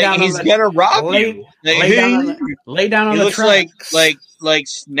 He's gonna rob you. Lay down on he the looks tracks. like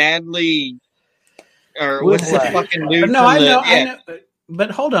Snadley, or what's the fucking dude? No, I know. But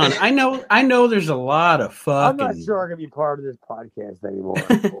hold on, I know. There's a lot of fucking. I'm not sure I'm gonna be part of this podcast anymore.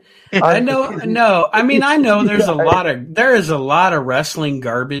 I know. No, I mean I know. There is a lot of wrestling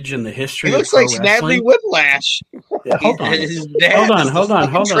garbage in the history. He looks of like wrestling. Snadley Whiplash. Yeah, hold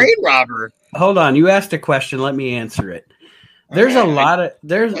on. Train robber. Hold on. You asked a question. Let me answer it. There's a lot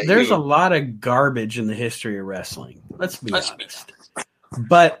of garbage in the history of wrestling. Let's be honest.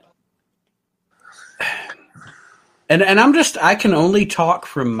 But. And I can only talk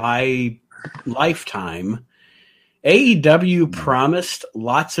from my lifetime. AEW promised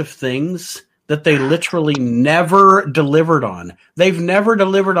lots of things that they literally never delivered on. They've never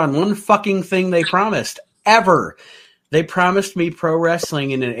delivered on one fucking thing they promised, ever. They promised me pro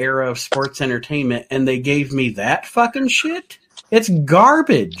wrestling in an era of sports entertainment, and they gave me that fucking shit? It's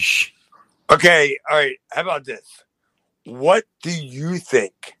garbage. Okay, all right. How about this? What do you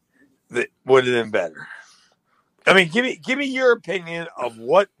think that would have been better? I mean, give me your opinion of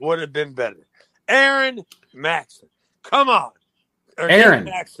what would have been better. Aaron Maxson, come on. Aaron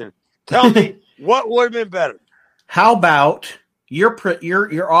Maxson, tell me what would have been better. How about you're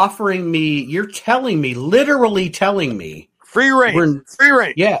offering me? You're telling me, literally telling me, free reign. Free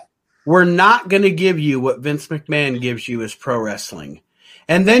reign. Yeah, we're not going to give you what Vince McMahon gives you as pro wrestling,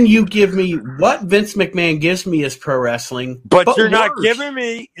 and then you give me what Vince McMahon gives me as pro wrestling. But you're not giving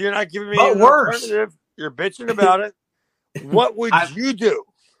me. You're not giving me an alternative. You're bitching about it. What would you do?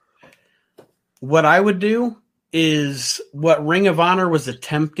 What I would do is what Ring of Honor was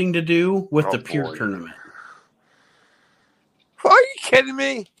attempting to do with the Pure Tournament. Are you kidding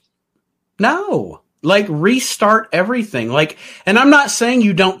me? No. Like, restart everything. Like, and I'm not saying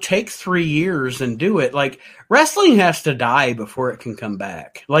you don't take 3 years and do it. Like, wrestling has to die before it can come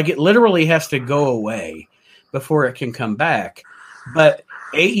back. Like, it literally has to go away. before it can come back. But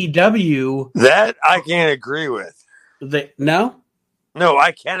AEW, that I can't agree with. No,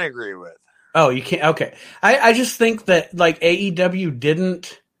 I can't agree with. Oh, you can't. Okay, I just think that like AEW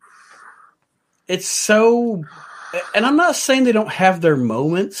didn't. It's so, and I'm not saying they don't have their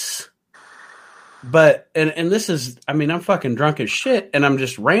moments, but and this is, I mean, I'm fucking drunk as shit, and I'm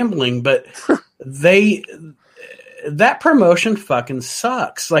just rambling, but that promotion fucking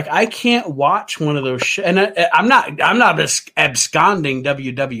sucks. Like I can't watch one of those and I'm not absconding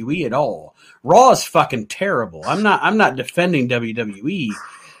WWE at all. Raw is fucking terrible. I'm not defending WWE,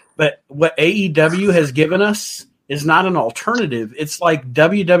 but what AEW has given us is not an alternative. It's like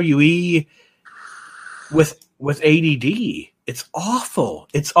WWE with ADD. It's awful.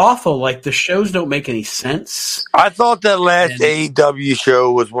 It's awful. Like the shows don't make any sense. I thought that last AEW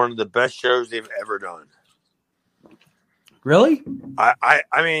show was one of the best shows they've ever done. Really? I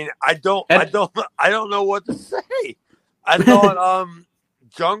mean, I don't know what to say. I thought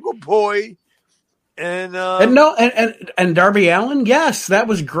Jungle Boy and Darby Allin, yes, that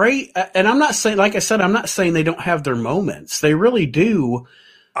was great. And I'm not saying, like I said, I'm not saying they don't have their moments. They really do.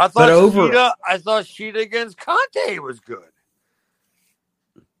 I thought Sheeta against Conte was good.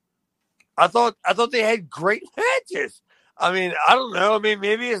 I thought they had great matches. I mean, I don't know. I mean,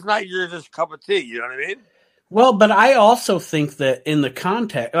 maybe it's not your just cup of tea. You know what I mean? Well, but I also think that in the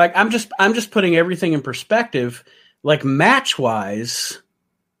context, like I'm just putting everything in perspective. Like match wise,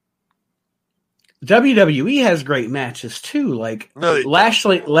 WWE has great matches too. Like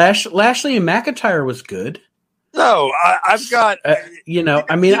Lashley and McIntyre was good. No, I've got.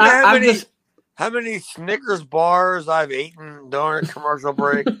 I mean, how many Snickers bars I've eaten during a commercial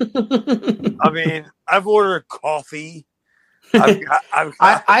break? I mean, I've ordered coffee.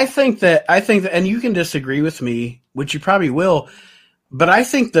 I think that, and you can disagree with me, which you probably will, but I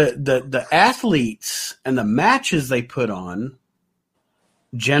think the athletes and the matches they put on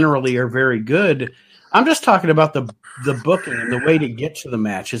generally are very good. I'm just talking about the booking and the way to get to the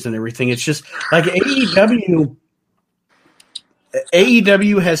matches and everything. It's just like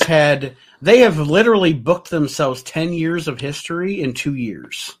AEW has had, they have literally booked themselves 10 years of history in 2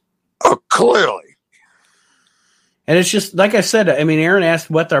 years. Oh, clearly. And it's just, like I said, I mean, Aaron asked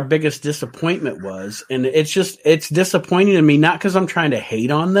what our biggest disappointment was. And it's disappointing to me, not because I'm trying to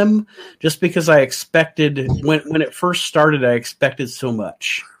hate on them, just because I expected, when it first started, I expected so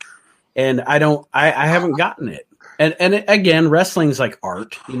much. And I haven't gotten it. And again, wrestling's like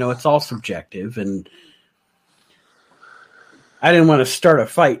art, it's all subjective. And I didn't want to start a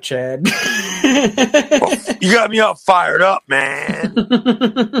fight, Chad. Well, you got me all fired up, man.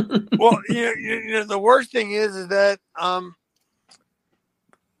 Well, the worst thing is that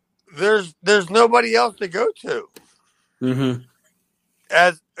there's nobody else to go to. Mm-hmm.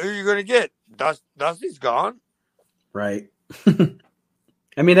 As who are you going to get? Dusty's gone, right?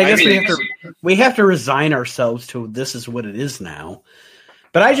 I mean, I guess we have to resign ourselves to this is what it is now.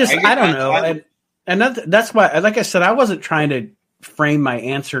 But I don't know. And that's why, like I said, I wasn't trying to frame my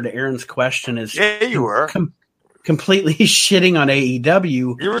answer to Aaron's question as you were completely shitting on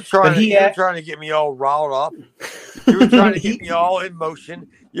AEW. You were trying to get me all riled up. You were trying to get me all in motion.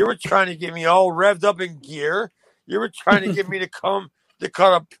 You were trying to get me all revved up in gear. You were trying to get me to cut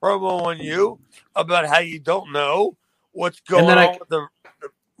a promo on you about how you don't know what's going on with the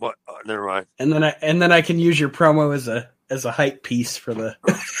what? Never mind. And then I can use your promo as a hype piece for the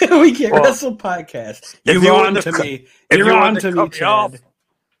We Can't Wrestle podcast. You're on to me. You're on to me, Chad.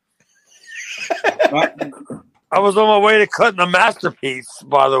 I was on my way to cutting the masterpiece,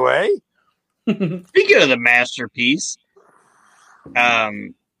 by the way. Speaking of the masterpiece,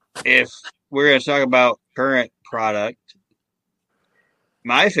 if we're going to talk about current product,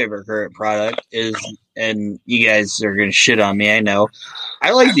 my favorite current product is, and you guys are going to shit on me, I know,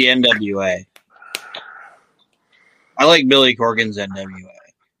 I like the NWA. I like Billy Corgan's NWA.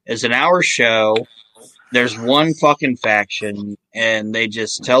 It's an hour show. There's one fucking faction, and they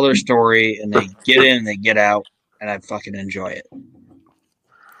just tell their story, and they get in and they get out, and I fucking enjoy it.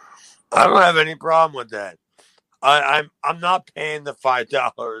 I don't have any problem with that. I'm not paying the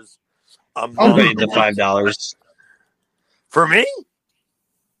 $5. I'll pay the $5 for me.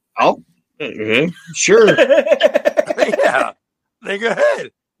 Oh, sure. Yeah, then go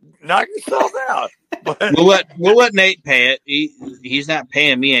ahead, knock yourself out. But we'll let Nate pay it. He's not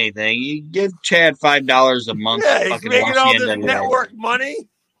paying me anything. You give Chad $5 a month. Yeah, he's making all this network money.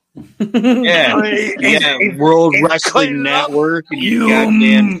 Yeah, he's World Wrestling Network. And you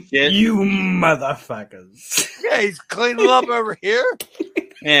goddamn shit. You motherfuckers. Yeah, he's cleaning up over here.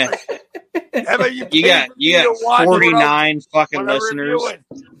 Yeah. How about you got 49 fucking listeners.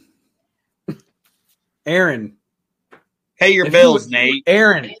 Aaron. Pay your bills, Nate.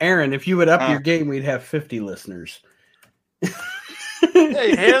 Aaron, if you would up your game, we'd have 50 listeners.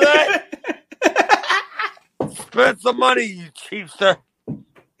 Hey, you hear that? Spend some money, you cheapster.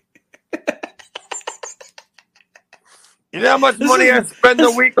 You know how much money I spend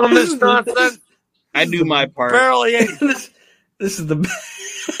a week on this nonsense? I do my part. Barely any. This is the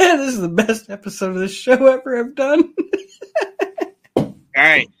this is the best episode of this show ever I've done. All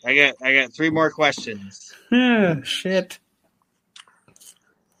right, I got 3 more questions. Shit.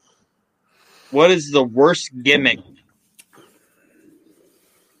 What is the worst gimmick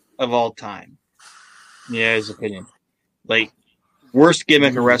of all time? Yeah, his opinion. Like, worst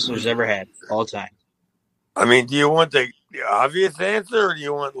gimmick a wrestler's ever had all time. I mean, do you want the obvious answer, or do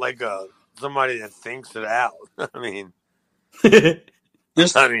you want like somebody that thinks it out? I mean, the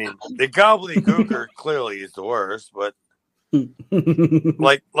gobbledygooker clearly is the worst, but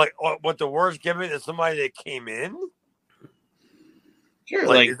like what the worst gimmick is somebody that came in.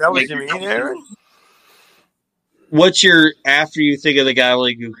 Sure, is that what you mean, Aaron? What's your after you think of the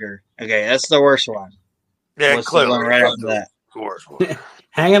gobbledygooker? Okay, that's the worst one. Yeah, What's clearly right after that? The worst one.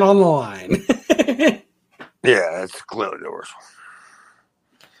 Hanging on the line. Yeah, that's clearly the worst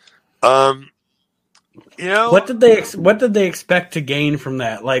one. What did they expect to gain from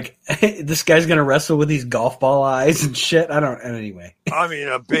that? Like, this guy's gonna wrestle with these golf ball eyes and shit. I don't. Anyway, I mean,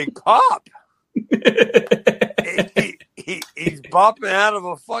 a big pop. He's bopping out of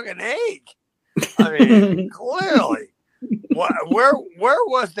a fucking egg. I mean, clearly. Where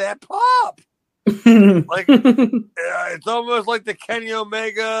was that pop? Like, it's almost like the Kenny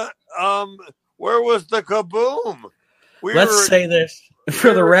Omega. Where was the kaboom? Let's say this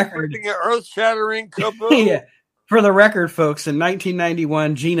for the record. An earth-shattering kaboom. Yeah. For the record, folks, in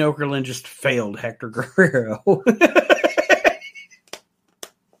 1991, Gene Okerlund just failed Hector Guerrero.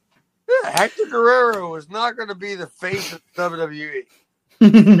 Hector Guerrero was not going to be the face of WWE.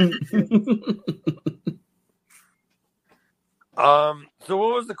 So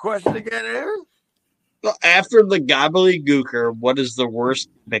what was the question again, Aaron? Well, after the gobbledygooker, what is the worst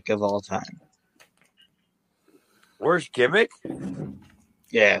gimmick of all time? Worst gimmick?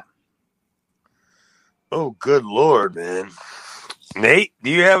 Yeah. Oh, good Lord, man. Nate, do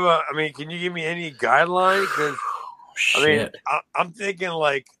you have can you give me any guidelines? Because I'm thinking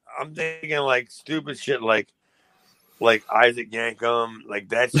like stupid shit like Isaac Yankem, like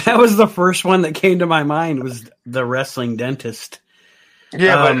that shit. That was the first one that came to my mind, was the wrestling dentist.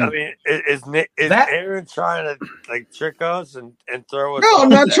 Yeah, but I mean, is Aaron trying to like trick us and throw us? No, I'm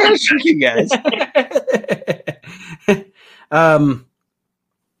not trying to trick you guys.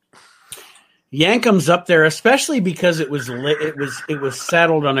 Yankem's up there, especially because it was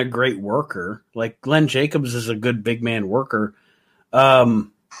saddled on a great worker. Like, Glenn Jacobs is a good big man worker.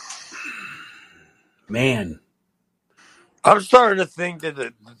 Man, I'm starting to think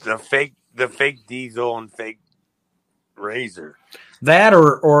that the fake Diesel and fake Razor. That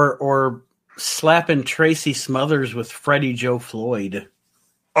or slapping Tracy Smothers with Freddie Joe Floyd.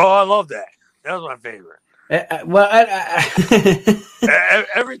 Oh, I love that. That was my favorite.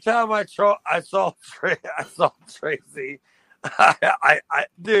 Every time I saw Tracy,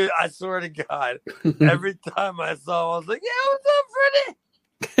 dude, I swear to God, every time I saw him, I was like, "Yeah, what's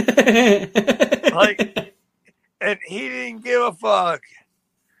up, Freddie?" Like, and he didn't give a fuck.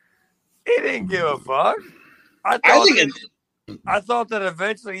 He didn't give a fuck. I thought that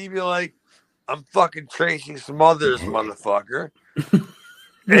eventually he'd be like, "I'm fucking Tracy Smothers, motherfucker."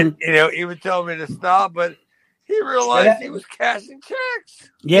 And, he would tell me to stop, but he realized he was cashing checks.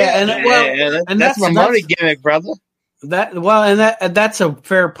 Yeah, that's my money gimmick, brother. That's a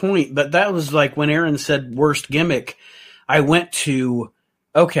fair point, but that was like when Aaron said worst gimmick, I went to,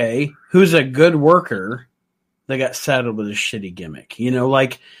 okay, who's a good worker that got saddled with a shitty gimmick?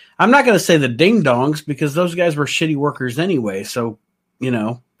 Like, I'm not going to say the Ding Dongs, because those guys were shitty workers anyway, so,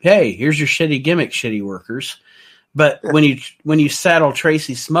 hey, here's your shitty gimmick, shitty workers. But when you saddle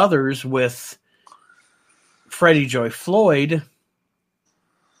Tracy Smothers with Freddie Joy Floyd,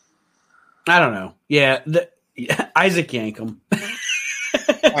 I don't know. Yeah, Isaac Yankem.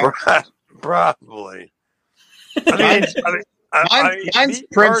 Probably. Mine's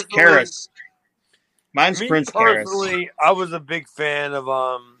Prince Karras. Mine's Prince Karras. I was a big fan of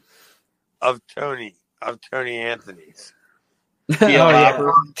Tony Anthony's.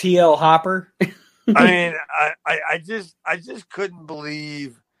 TL Hopper. I mean, I just couldn't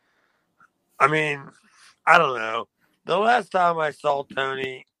believe. I mean, I don't know. The last time I saw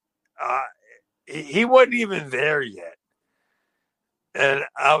Tony, he wasn't even there yet, and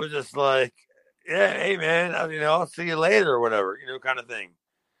I was just like, "Yeah, hey man, I'll see you later or whatever, kind of thing."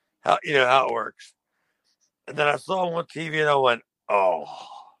 How it works. And then I saw him on TV and I went, oh,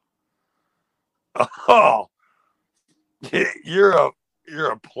 you're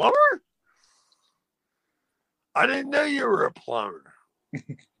a plumber? I didn't know you were a plumber.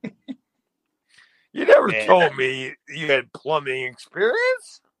 You never told me you had plumbing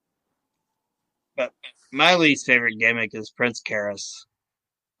experience. But my least favorite gimmick is Prince Karras.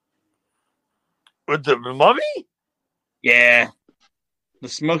 With the mummy? Yeah. The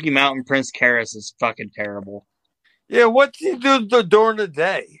Smoky Mountain Prince Karras is fucking terrible. Yeah, what's he do during the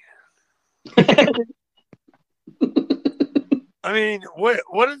day? I mean, what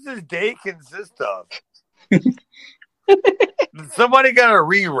does his day consist of? Somebody got to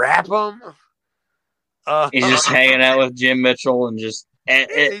rewrap him? He's just hanging out with Jim Mitchell and just and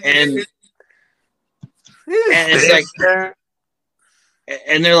it's like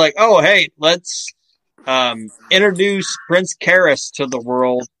and they're like, oh hey, let's introduce Prince Karras to the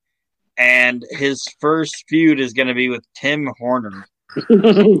world, and his first feud is going to be with Tim Horner.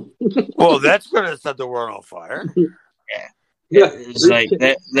 Well, that's going to set the world on fire. Yeah, it's like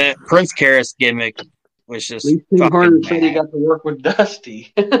that Prince Karras gimmick was just. Tim Horner said he got to work with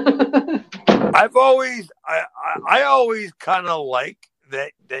Dusty. I always kind of like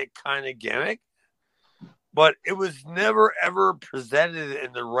that kind of gimmick, but it was never ever presented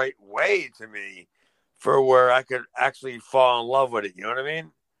in the right way to me for where I could actually fall in love with it. You know what I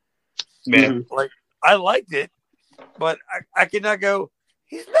mean? Yeah. Like I liked it, but I could not go.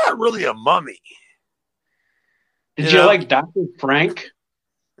 He's not really a mummy. Did you like Dr. Frank?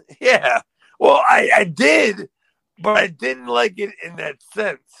 Yeah. Well, I did, but I didn't like it in that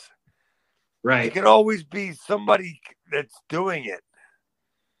sense. Right. It can always be somebody that's doing it.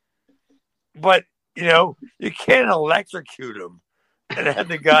 But, you can't electrocute him and have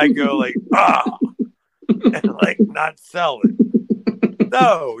the guy go like, and like not sell it.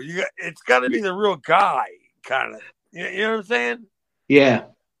 No, it's got to be the real guy, kind of. You know what I'm saying? Yeah.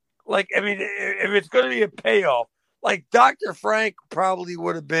 Like, I mean, if it's going to be a payoff, like Dr. Frank probably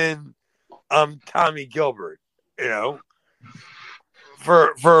would have been Tommy Gilbert,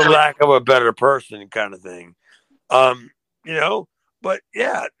 for lack of a better person kind of thing. But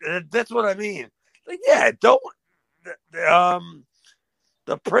yeah, that's what I mean. Like, yeah, don't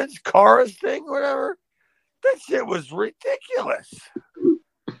the Prince Karras thing, whatever. That shit was ridiculous.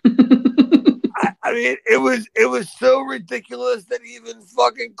 I mean, it was so ridiculous that even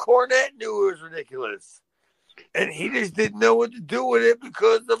fucking Cornette knew it was ridiculous, and he just didn't know what to do with it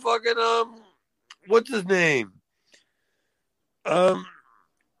because the fucking what's his name? The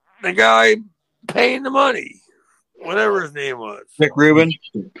guy paying the money, whatever his name was, Rick Rubin.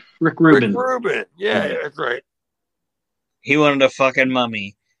 Rick Rubin. Yeah, that's right. He wanted a fucking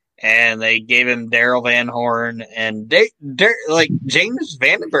mummy. And they gave him Daryl Van Horn, and like James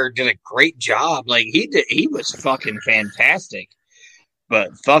Vandenberg did a great job. Like he was fucking fantastic.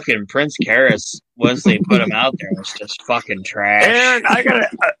 But fucking Prince Karras, once they put him out there, was just fucking trash. Aaron, I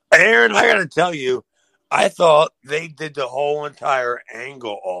gotta tell you, I thought they did the whole entire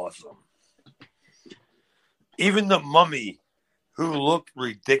angle awesome. Even the mummy, who looked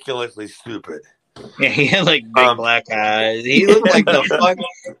ridiculously stupid. Yeah, he had like big black eyes. He looked like the fuck.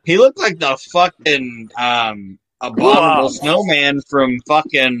 He looked like the fucking abominable snowman from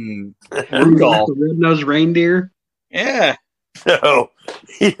fucking Rudolph. The red-nosed reindeer. Yeah. So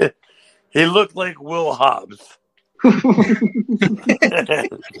he looked like Will Hobbs. he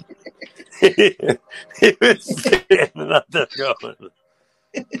was standing up there going.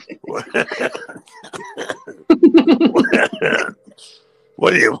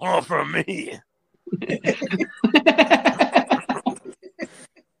 What do you want from me?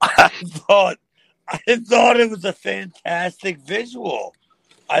 I thought it was a fantastic visual.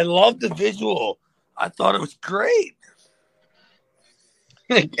 I loved the visual. I thought it was great.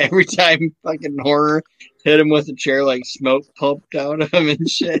 Like every time fucking Horror hit him with a chair, like smoke pumped out of him and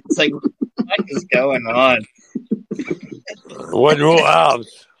shit. It's like, what is going on? What Will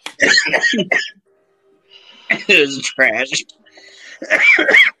Hobbs? It was trash.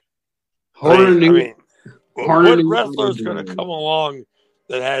 What wrestler's going to come along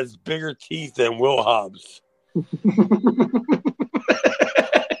that has bigger teeth than Will Hobbs?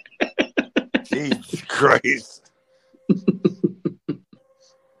 Jesus Christ.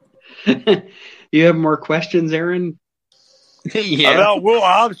 You have more questions, Aaron? Yeah. About Will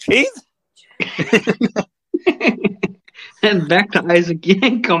Hobbs' teeth? And back to Isaac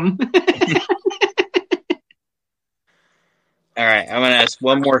Yankum. All right, I'm going to ask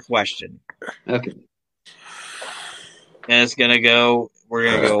one more question. Okay. And we're going to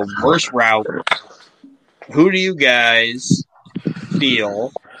go worst route. Who do you guys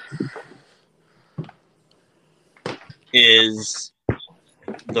feel is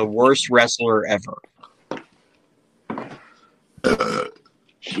the worst wrestler ever?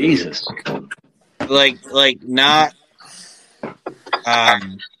 Jesus. Like not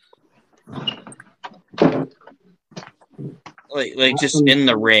like just in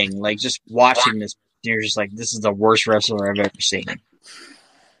the ring, like just watching this, you're just like, this is the worst wrestler I've ever seen.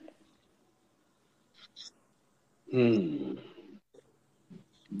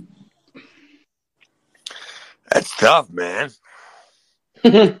 That's tough, man.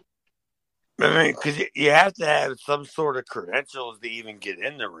 I mean, because you have to have some sort of credentials to even get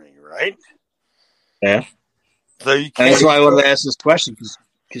in the ring, right? Yeah. So you can't. That's why I wanted to ask this question,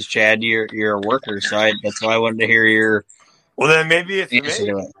 because Chad, you're a worker, so that's why I wanted to hear your. Well, then maybe it's answer me.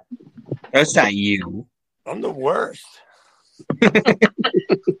 to it. That's not you. I'm the worst.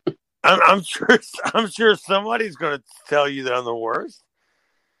 I'm sure somebody's going to tell you that I'm the worst.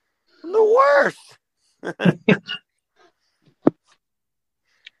 I'm the worst.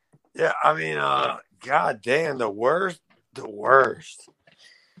 Yeah, I mean, god damn, the worst.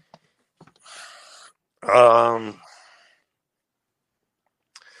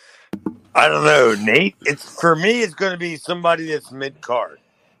 I don't know, Nate. For me, it's going to be somebody that's mid card,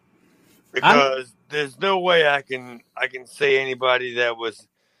 because there's no way I can say anybody that was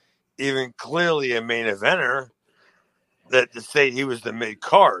even clearly a main eventer that to say he was the mid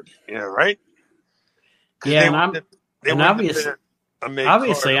card, right? Yeah,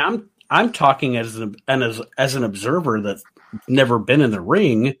 obviously, I'm talking as an observer that's never been in the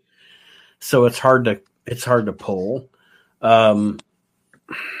ring, so it's hard to pull.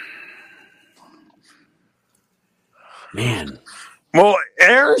 Man, well,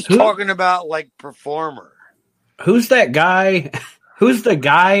 Aaron's talking about like performer. Who's that guy? Who's the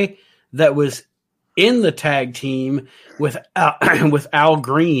guy that was in the tag team with Al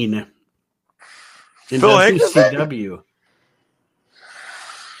Green in WCW?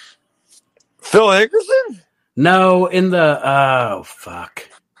 Phil Hickerson? No, in the fuck.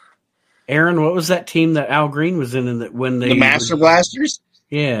 Aaron, what was that team that Al Green was in when they the Master Blasters?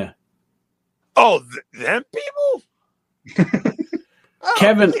 Yeah. Oh, them people?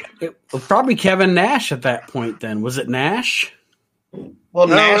 Kevin, probably Kevin Nash at that point. Then was it Nash? Well,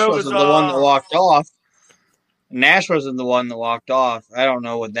 no, Nash wasn't the one that walked off. Nash wasn't the one that walked off. I don't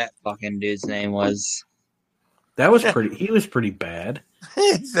know what that fucking dude's name was. That was pretty. He was pretty bad.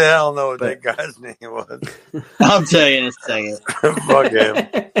 He said, "I don't know what that guy's name was." I'll tell you in a second. Fuck him.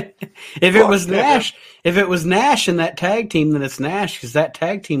 If it was Nash in that tag team, then it's Nash, because that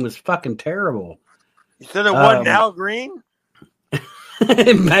tag team was fucking terrible. You said it wasn't Al Green?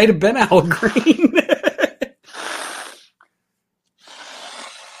 It might have been Al Green.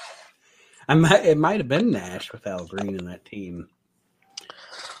 It might have been Nash with Al Green in that team.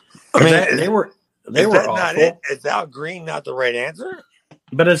 I mean, they were awful. Not it? Is Al Green not the right answer?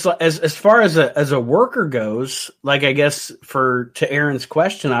 But as far as a worker goes, like, I guess to Aaron's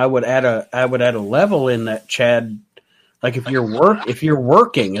question, I would add a level in that, Chad. Like, if you're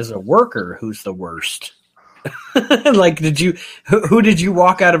working as a worker, who's the worst? Like, who did you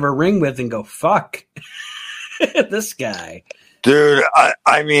walk out of a ring with and go, fuck this guy? Dude,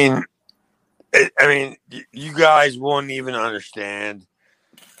 I mean, you guys won't even understand.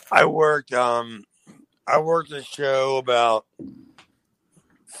 I worked a show about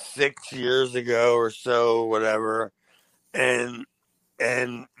 6 years ago or so, whatever, and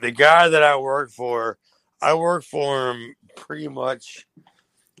the guy that I work for him pretty much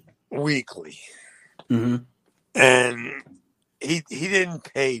weekly. Mm-hmm. And he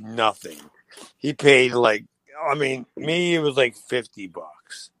didn't pay nothing. He paid me it was like $50,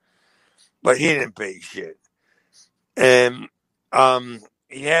 but he didn't pay shit. And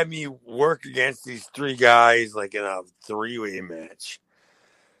he had me work against these three guys like in a 3-way match.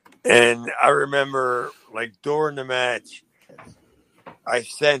 And I remember, like, during the match, I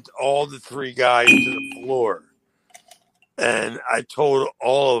sent all the three guys to the floor. And I told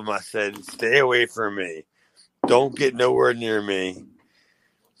all of them, I said, stay away from me. Don't get nowhere near me.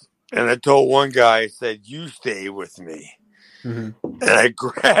 And I told one guy, I said, you stay with me. Mm-hmm. And I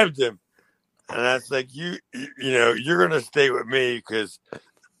grabbed him. And I was like, you're going to stay with me because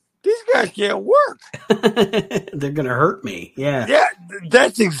these guys can't work. They're going to hurt me. Yeah. Yeah,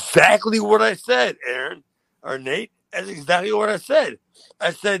 that's exactly what I said, Aaron or Nate. That's exactly what I said.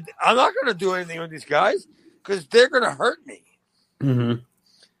 I said, I'm not going to do anything with these guys because they're going to hurt me. Mm-hmm.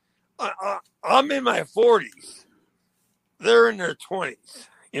 I'm in my 40s. They're in their 20s.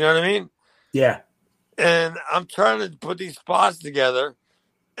 You know what I mean? Yeah. And I'm trying to put these spots together,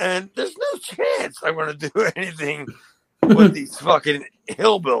 and there's no chance I'm going to do anything with these fucking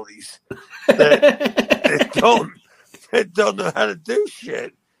hillbillies that don't know how to do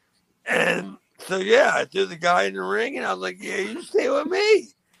shit. And so, yeah, I threw the guy in the ring, and I was like, yeah, you stay with me.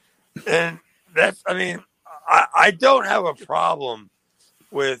 And that's, I mean, I don't have a problem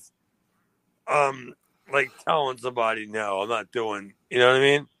with, like telling somebody, no, I'm not doing, you know what I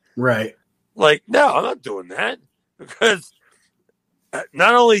mean? Right. Like, no, I'm not doing that, because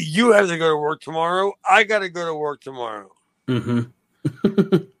not only you have to go to work tomorrow, I got to go to work tomorrow.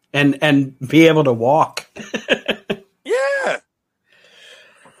 Mm-hmm. and be able to walk. Yeah.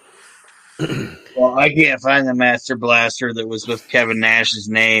 Well, I can't find the Master Blaster that was with Kevin Nash's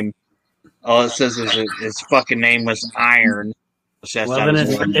name. All it says is his fucking name was Iron. Well,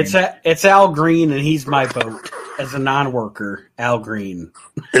 then it's Al Green, and he's my vote as a non-worker. Al Green.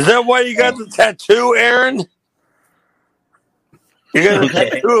 Is that why you got the tattoo, Aaron? You got a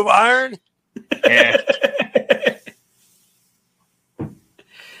tattoo of iron? Yeah.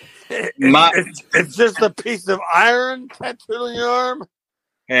 It's just a piece of iron tattooed on your arm?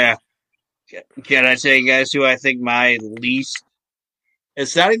 Yeah. Can I tell you guys who I think my least...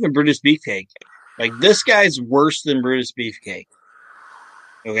 It's not even Brutus Beefcake. Like, this guy's worse than Brutus Beefcake.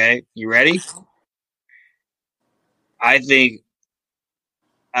 Okay? You ready? I think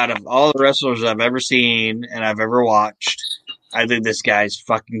out of all the wrestlers I've ever seen and I've ever watched, I think this guy's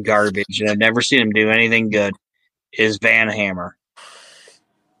fucking garbage, and I've never seen him do anything good, is Van Hammer.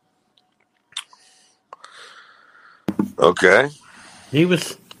 Okay. He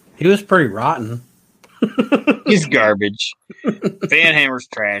was pretty rotten. He's garbage. Van Hammer's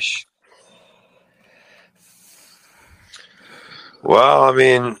trash. Well, I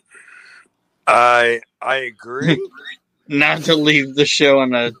mean, I agree. Not to leave the show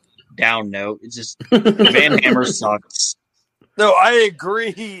on a down note. It's just Van Hammer sucks. No, I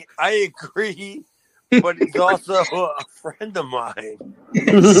agree. But he's also a friend of mine.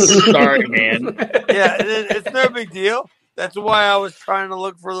 Sorry, man. Yeah, it's no big deal. That's why I was trying to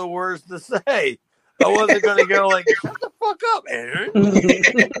look for the words to say. I wasn't going to go like, shut the fuck up, Aaron.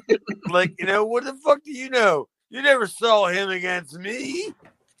 Like, you know, what the fuck do you know? You never saw him against me.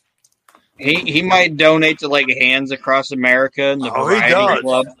 He might donate to like Hands Across America and the Variety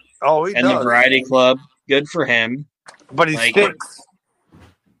Club. The Variety Club. Good for him. But he stinks.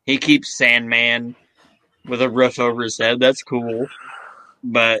 He keeps Sandman with a roof over his head. That's cool.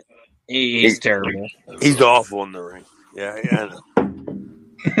 But he's terrible. He's awful in the ring. Yeah, I know.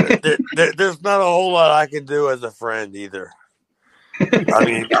 There's not a whole lot I can do as a friend either. I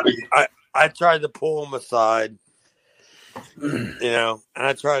mean, I tried to pull him aside, you know, and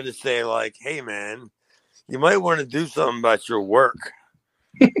I tried to say, like, hey, man, you might want to do something about your work.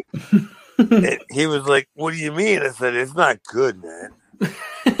 And he was like, what do you mean? I said, it's not good, man.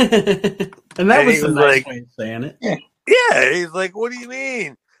 And that was a nice way of saying it. Yeah, he's like, what do you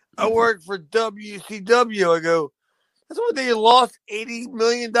mean? I work for WCW. I go, that's what they lost $80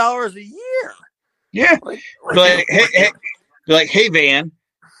 million a year. Yeah. Hey, Van,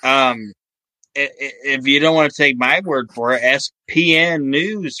 if you don't want to take my word for it, ask PN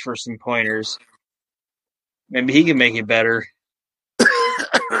News for some pointers. Maybe he can make it better.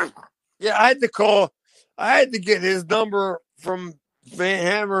 Yeah, I had to get his number from Van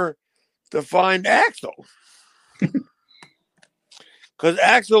Hammer to find Axel. Because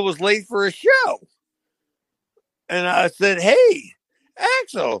Axel was late for a show. And I said, hey,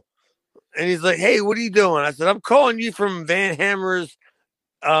 Axel. And he's like, hey, what are you doing? I said, I'm calling you from Van Hammer's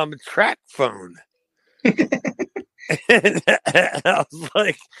track phone. And I was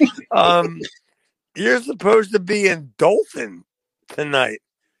like, you're supposed to be in Dolphin tonight.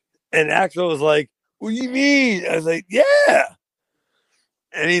 And Axel was like, what do you mean? I was like, yeah.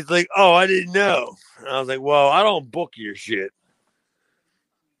 And he's like, oh, I didn't know. And I was like, well, I don't book your shit.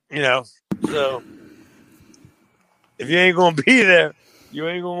 You know, so if you ain't going to be there, you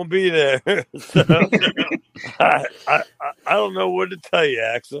ain't going to be there. So I don't know what to tell you,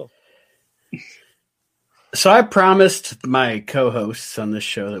 Axel. So I promised my co-hosts on this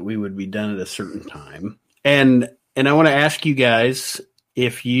show that we would be done at a certain time. And I want to ask you guys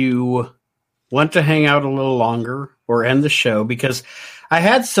if you want to hang out a little longer or end the show, because I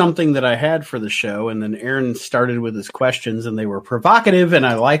had something that I had for the show, and then Aaron started with his questions, and they were provocative, and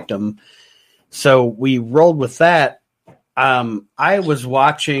I liked them. So we rolled with that. I was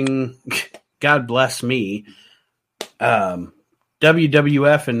watching, God bless me,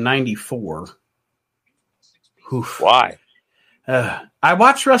 WWF in '94. Oof. Why? I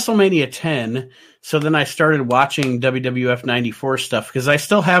watched WrestleMania 10, so then I started watching WWF 94 stuff because I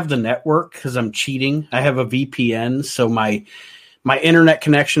still have the network because I'm cheating. I have a VPN, so my internet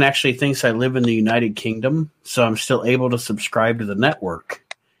connection actually thinks I live in the United Kingdom, so I'm still able to subscribe to the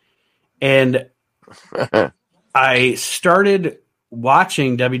network. And I started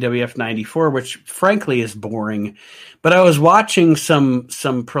watching WWF 94, which frankly is boring, but I was watching some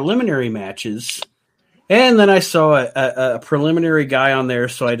preliminary matches, and then I saw a preliminary guy on there,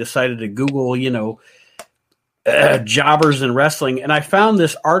 so I decided to Google, jobbers in wrestling, and I found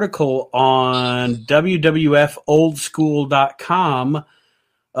this article on WWFoldschool.com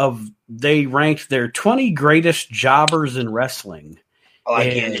they ranked their 20 greatest jobbers in wrestling. Oh, I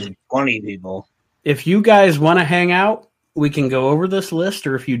can't do 20 people. If you guys want to hang out, we can go over this list,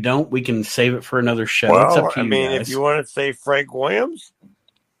 or if you don't, we can save it for another show. Well, it's up to you guys. If you want to say Frank Williams,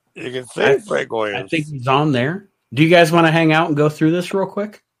 you can say Frank Williams. I think he's on there. Do you guys want to hang out and go through this real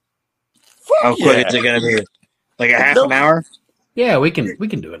quick? How quick is it going to be? Like a half an hour? Yeah, we can do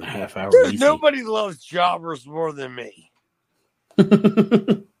it in a half hour. Dude, nobody loves jobbers more than me.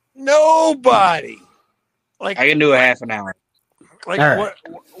 Nobody. Like I can do a half an hour. Like right.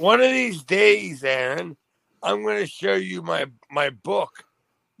 One of these days, Aaron, I'm going to show you my book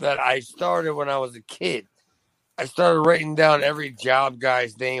that I started when I was a kid. I started writing down every job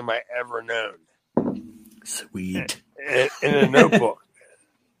guy's name I ever known. Sweet. In a notebook.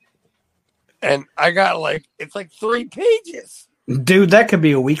 And I got it's 3 pages. Dude, that could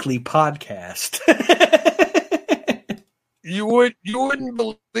be a weekly podcast. You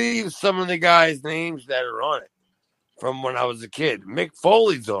wouldn't believe some of the guys' names that are on it from when I was a kid. Mick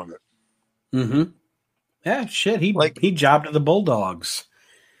Foley's on it. Mm-hmm. Yeah, shit. He jobbed at the Bulldogs.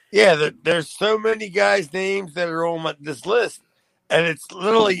 Yeah, there's so many guys' names that are on this list, and it's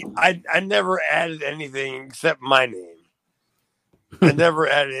literally I never added anything except my name. I never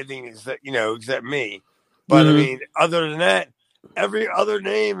added anything except me. But I mean, other than that, every other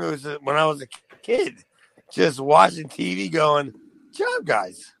name was when I was a kid, just watching TV, going, "Job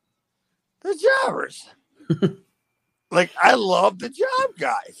guys, the jobbers." I love the job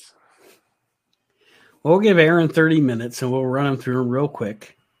guys. We'll give Aaron 30 minutes and we'll run him through them real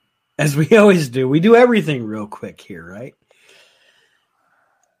quick. As we always do. We do everything real quick here, right?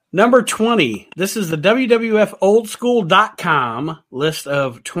 Number 20. This is the WWFoldschool.com list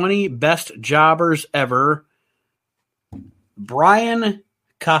of 20 best jobbers ever. Brian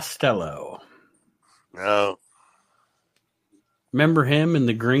Costello. No. Remember him in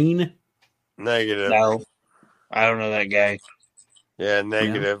the green? Negative. No. I don't know that guy. Yeah,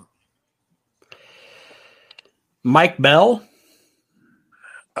 negative. Yeah. Mike Bell.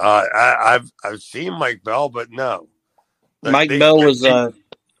 I've seen Mike Bell, but no. Mike Bell was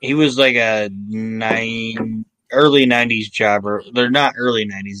he was like a early 90s jobber. They're not early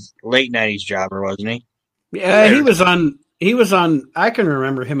 90s, late 90s jobber, wasn't he? Yeah, he was on I can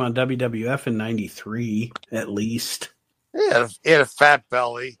remember him on WWF in 93 at least. Yeah, he had a fat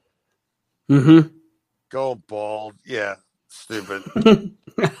belly. Mm-hmm. Going bald. Yeah. Stupid.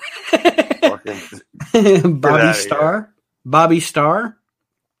 Bobby Starr. Bobby Starr.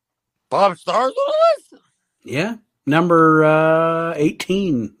 Bob Starr's on the list? Yeah. Number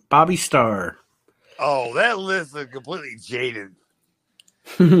 18. Bobby Starr. Oh, that list is completely jaded.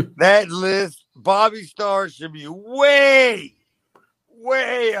 That list, Bobby Starr should be way,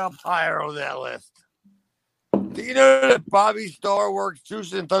 way up higher on that list. Do you know that Bobby Starr works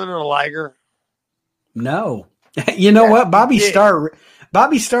Jushin Thunder Liger? No. You know what? Bobby Starr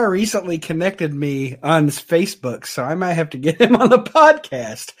recently connected me on Facebook, so I might have to get him on the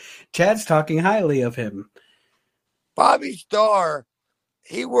podcast. Chad's talking highly of him. Bobby Starr,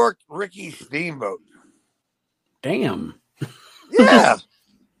 he worked Ricky Steamboat. Damn. Yeah.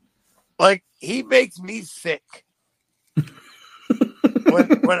 He makes me sick.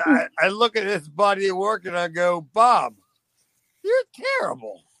 when I look at his body of work and I go, Bob, you're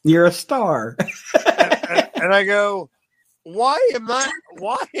terrible. You're a star. and I go, why am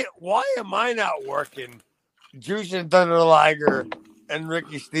I not working Jushin Thunder Liger and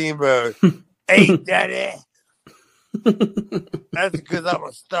Ricky Steamboat? Hey, Daddy. That's because I'm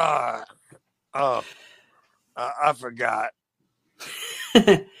a star. Oh, I forgot.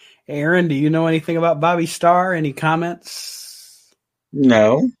 Aaron, do you know anything about Bobby Starr? Any comments?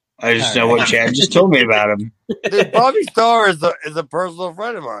 No. I just know what Chad just told me about him. Dude, Bobby Starr is a personal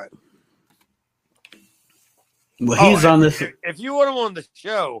friend of mine. Well, he's on this. If you want him on the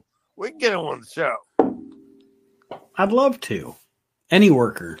show, we can get him on the show. I'd love to. Any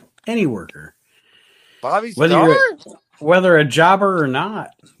worker. Bobby Starr? Whether a jobber or not,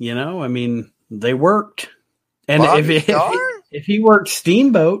 I mean, they worked. And if he worked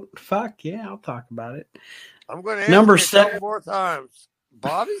Steamboat, fuck yeah, I'll talk about it. I'm going to ask Number you 7 a couple more times.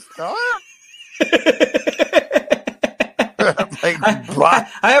 Bobby Starr?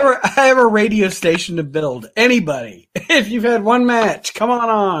 I have a radio station to build. Anybody, if you've had one match, come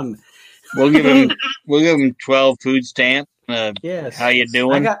on. We'll give him 12 food stamp. Yes. How you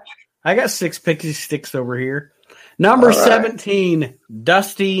doing? I got 6 Pixie Sticks over here. Number 17,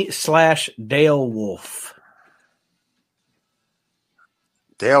 Dusty/Dale Wolf.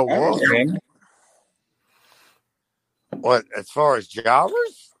 Dale Wolf. What, as far as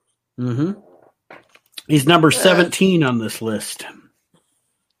jobbers? Mm-hmm. He's number 17 on this list.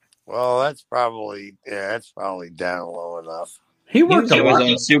 Well, that's probably down low enough. He worked a lot.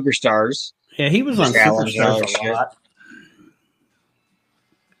 On Superstars. Yeah, he was on Superstars a lot.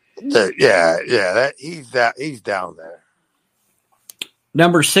 He's down there.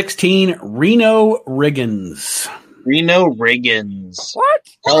 Number 16, Reno Riggins. Reno Riggins. What?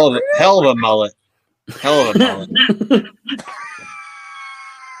 Hell of a mullet. Hell of a mullet.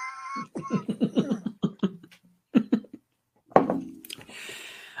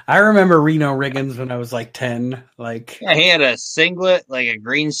 I remember Reno Riggins when I was like 10. He had a singlet, like a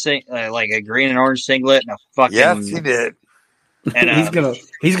green and orange singlet, and a fucking. Yes, he did. And he's gonna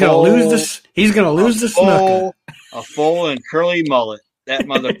lose this. He's gonna lose the snooker. A full and curly mullet. That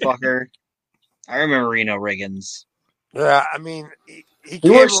motherfucker. I remember Reno Riggins. Yeah, I mean, he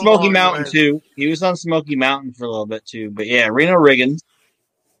worked Smoky Mountain too. He was on Smoky Mountain for a little bit too. But yeah, Reno Riggins.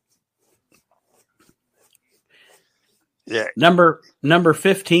 Yeah. Number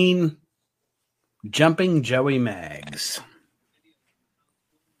 15, Jumping Joey Maggs.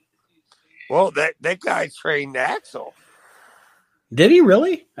 Well, that guy trained Axel. Did he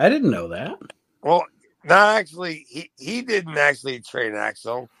really? I didn't know that. Well, not actually. He didn't actually train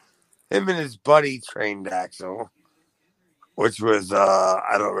Axel. Him and his buddy trained Axel, which was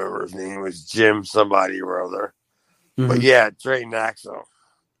I don't remember his name. It was Jim somebody or other. Mm-hmm. But yeah, trained Axel.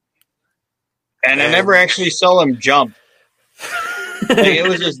 And I never actually saw him jump. It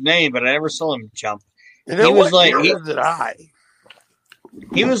was his name, but I never saw him jump. You know, he was like, did I?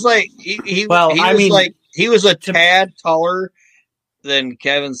 He was like, he was a tad taller than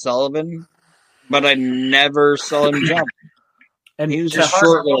Kevin Sullivan, but I never saw him jump. And he was a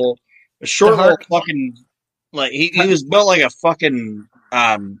short little fucking, like he was built like a fucking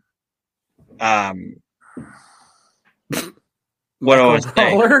what do I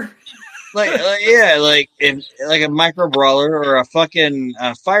say? Like a micro brawler or a fucking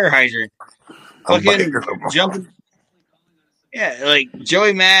fire hydrant. Fucking jumping. Yeah, like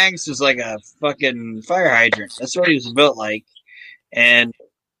Joey Maggs was like a fucking fire hydrant. That's what he was built like. And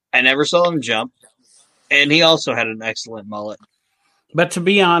I never saw him jump. And he also had an excellent mullet. But to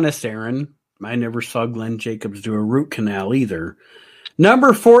be honest, Aaron, I never saw Glenn Jacobs do a root canal either.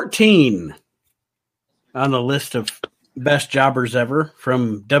 Number 14 on the list of best jobbers ever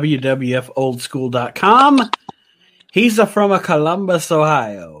from WWFOldSchool.com. He's from Columbus,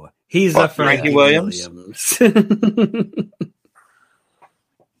 Ohio. He's a Frankie Williams.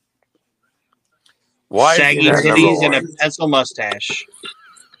 Why shaggy titties and a pencil mustache.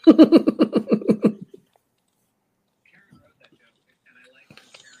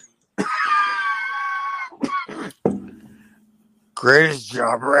 Greatest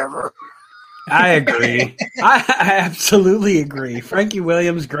jobber ever. I agree. I absolutely agree. Frankie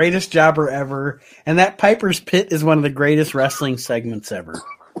Williams, greatest jobber ever, and that Piper's Pit is one of the greatest wrestling segments ever.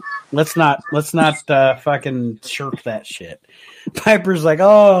 Let's not fucking shirk that shit. Piper's like,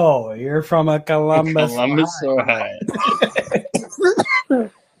 oh, you're from a Columbus, Ohio.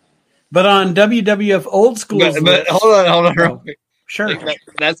 But on WWF Old School, but hold on, real quick. Sure,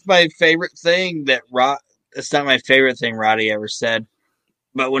 that's my favorite thing that It's not my favorite thing Roddy ever said.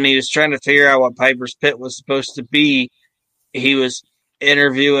 But when he was trying to figure out what Piper's Pit was supposed to be, he was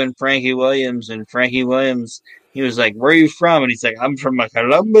interviewing Frankie Williams, and Frankie Williams, he was like, where are you from? And he's like, I'm from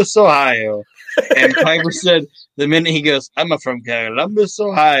Columbus, Ohio. And Piper said, the minute he goes, I'm from Columbus,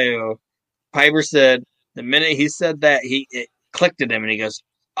 Ohio, Piper said, the minute he said that, it clicked at him, and he goes,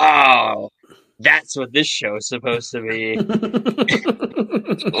 oh, that's what this show is supposed to be.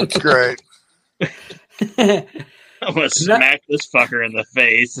 That's great. I'm going to smack this fucker in the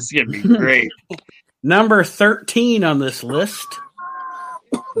face. It's going to be great. Number 13 on this list,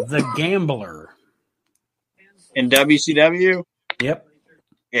 The Gambler. In WCW? Yep.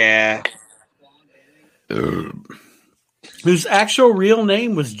 Yeah. Whose actual real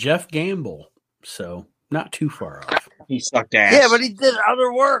name was Jeff Gamble. So, not too far off. He sucked ass. Yeah, but he did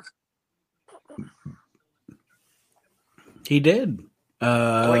other work. He did.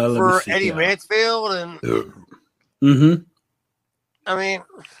 Like for Eddie Mansfield and... Mm-hmm. I mean,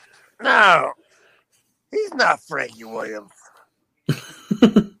 no. He's not Frankie Williams.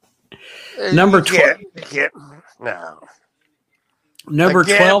 Number 12. No. Number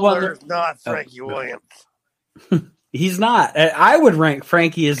 12 on the... not Frankie Williams. He's not. I would rank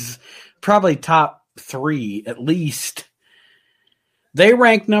Frankie as probably top 3 at least. They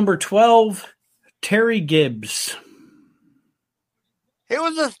rank number 12, Terry Gibbs. He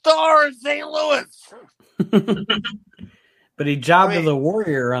was a star in St. Louis. But he jobbed to the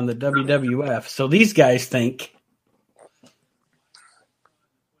Warrior on the WWF. So these guys think.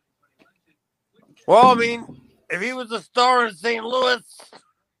 Well, I mean, if he was a star in St. Louis,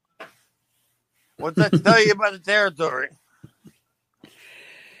 what's that tell you about the territory?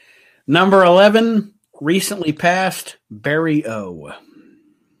 Number 11, recently passed, Barry O.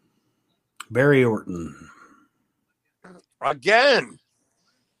 Barry Orton. Again,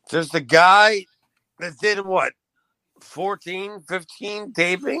 just a guy that did what, 14, 15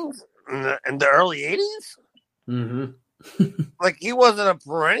 tapings in the early 80s? Mm-hmm. Like, he wasn't a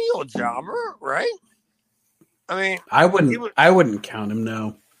perennial jobber, right? I mean, I wouldn't count him,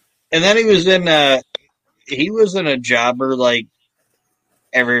 no. And then he was in a jobber like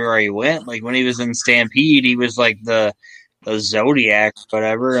everywhere he went. Like when he was in Stampede, he was like the Zodiac,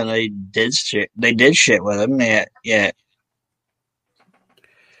 whatever, and they did shit with him. Yeah.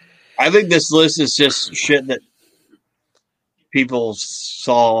 I think this list is just shit that people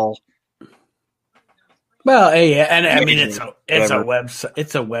saw. Well, yeah, and I mean it's a website.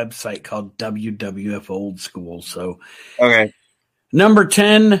 It's a website called WWF Old School. So, okay. Number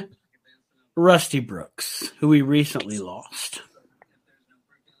 10, Rusty Brooks, who we recently lost.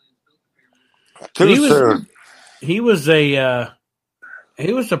 He was a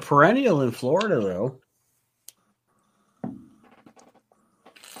perennial in Florida, though.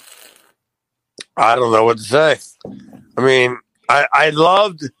 I don't know what to say. I mean, I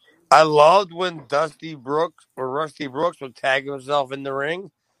loved when Rusty Brooks would tag himself in the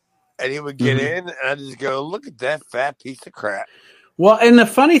ring, and he would get in, and I just go, "Look at that fat piece of crap." Well, and the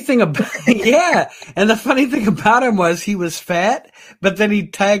funny thing about him was he was fat, but then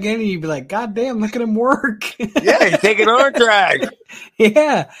he'd tag in and he'd be like, "God damn, look at him work!" Yeah, he'd take an arm drag.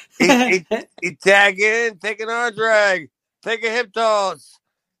 Yeah, he'd tag in, take an arm drag, take a hip toss,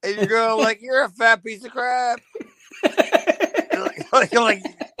 and you're going like, "You're a fat piece of crap." like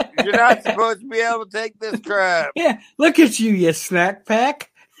you're not supposed to be able to take this crap. Yeah, look at you snack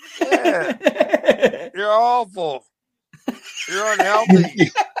pack. Yeah, you're awful. You're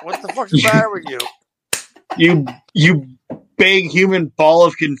unhealthy. What the fuck's the matter with you? You big human ball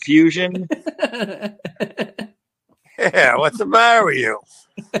of confusion. Yeah, what's the matter with you?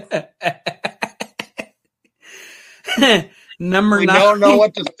 Number 9. We don't know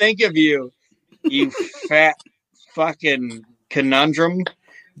what to think of you, you fat fucking conundrum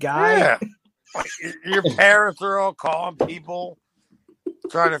guy. Yeah. Your parents are all calling people,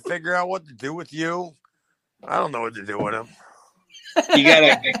 trying to figure out what to do with you. I don't know what to do with them. You got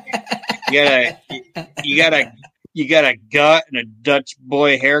a gut and a Dutch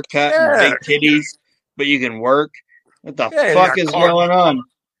boy haircut and big titties, but you can work. What the fuck is going on?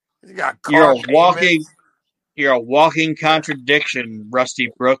 You're a walking contradiction,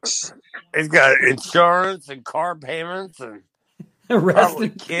 Rusty Brooks. He's got insurance and car payments and probably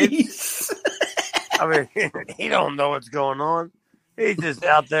kids. I mean, he don't know what's going on. He's just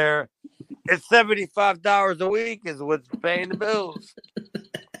out there. It's $75 a week is what's paying the bills.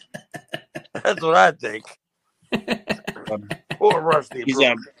 That's what I think. Poor Rusty.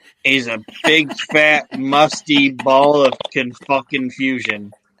 He's a big, fat, musty ball of fucking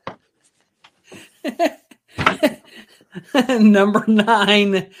fusion. Number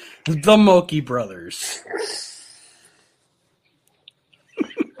 9, the Mulkey Brothers.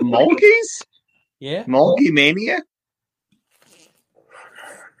 Mulkeys? Yeah. Mulkey Mania?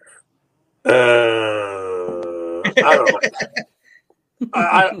 I don't know.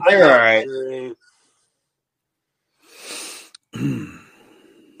 They're all right.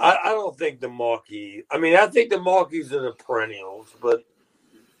 I don't think the Mulkey. I mean, I think the Mulkeys are the perennials, but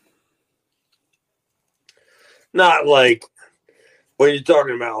not like when you're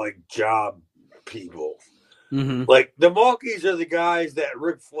talking about like job people. Mm-hmm. Like the Mulkeys are the guys that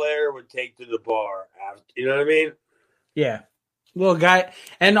Ric Flair would take to the bar after. You know what I mean? Yeah. Well,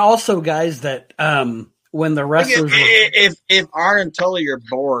 and also guys that when the wrestlers if Arn and Tully are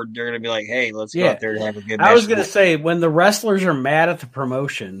bored, they're gonna be like, "Hey, let's go out there and have a good match." I was gonna say when the wrestlers are mad at the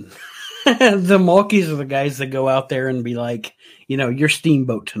promotion, the Mulkeys are the guys that go out there and be like, "You're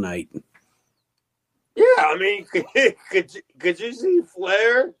Steamboat tonight." Yeah, I mean, could you see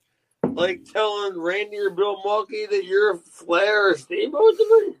Flair like telling Randy or Bill Mulkey that you're Flair or Steamboat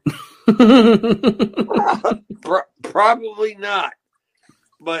tonight? Probably not.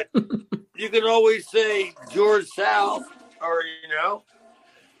 But you can always say George South or,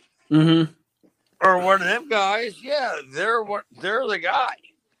 mm-hmm. or one of them guys. Yeah, they're the guy.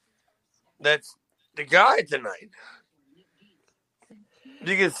 that's the guy tonight.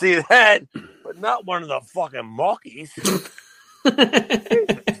 You can see that, but not one of the fucking monkeys.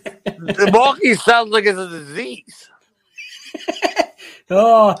 The monkey sounds like it's a disease.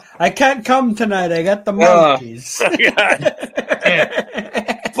 Oh, I can't come tonight. I got the monkeys.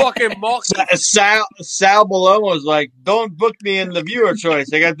 Fucking monkeys. Sal Malone was like, "Don't book me in the viewer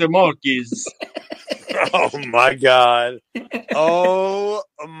choice. I got the monkeys." Oh my god. Oh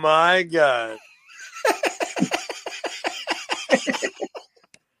my god.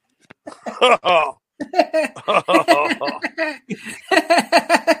 Oh.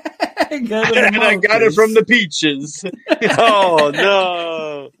 I got it from the peaches. Oh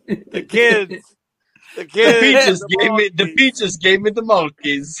no! The kids. The peaches gave me the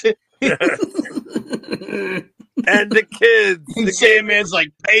monkeys. And the kids. The Sandman's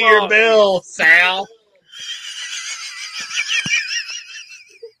like, pay your bill, Sal.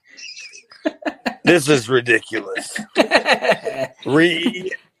 This is ridiculous.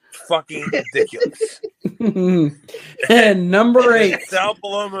 Fucking ridiculous. And number 8. Sal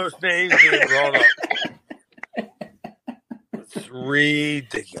Palomo's name's being brought up. It's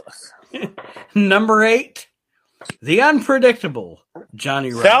ridiculous. Number 8. The unpredictable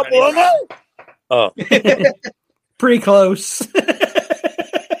Johnny Rods. Sal Palomo? Oh. Pretty close.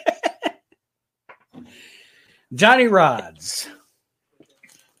 Johnny Rods.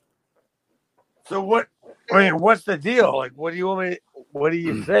 So what's the deal? Like, what do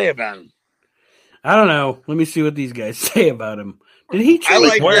you say about him? I don't know. Let me see what these guys say about him. Did he I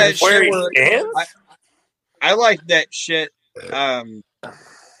like that shit. I like that shit.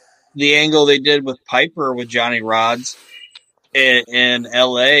 The angle they did with Piper with Johnny Rods in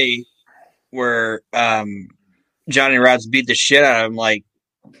L.A., where Johnny Rods beat the shit out of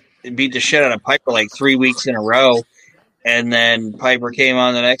Piper like 3 weeks in a row. And then Piper came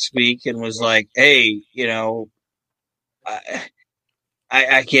on the next week and was like, "Hey,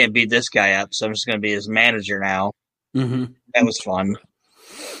 I can't beat this guy up, so I'm just going to be his manager now." Mm-hmm. That was fun.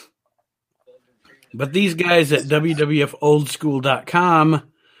 But these guys at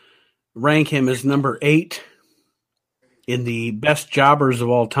WWFOldSchool.com rank him as number 8 in the best jobbers of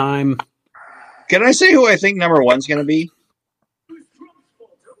all time. Can I say who I think number 1's going to be?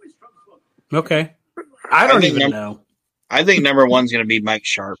 Okay. I don't even know. I think number 1's going to be Mike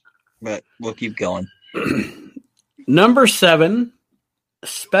Sharp, but we'll keep going. Number 7,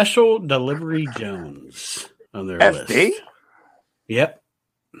 Special Delivery Jones on their FD? list. Yep.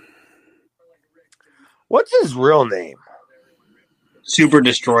 What's his real name? Super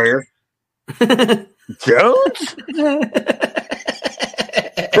Destroyer. Jones?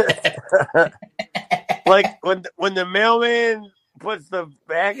 Like when the mailman puts the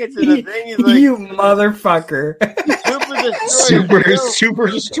package in the thing, he's like, "You motherfucker." Super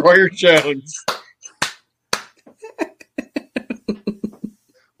Destroyer Jones.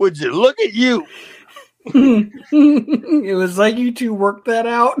 Would you look at you? It was like you two worked that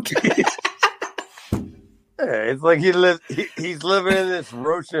out. It's like he's living in this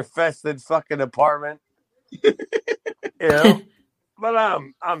roach-infested fucking apartment. But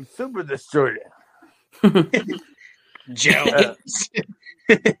I'm Super Destroyer. Jones.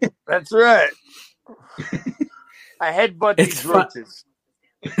 That's right. I headbutt these roaches.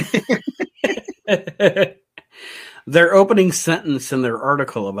 Their opening sentence in their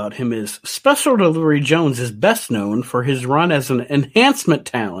article about him is, "Special Delivery Jones is best known for his run as an enhancement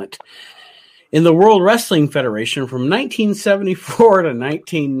talent in the World Wrestling Federation from 1974 to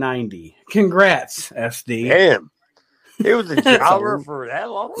 1990. Congrats, SD." Damn. It was a jobber for that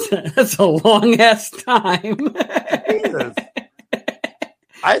long? That's a long-ass time. Jesus.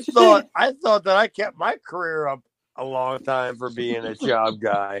 I thought that I kept my career up a long time for being a job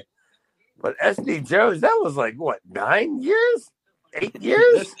guy. But SD Jones, that was like, what, 9 years? 8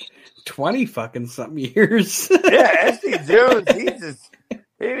 years? 20 fucking something years. Yeah, SD Jones, he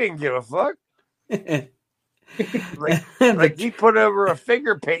didn't give a fuck. Like he put over a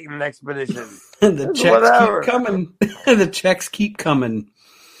finger painting expedition. The checks keep coming. The checks keep coming.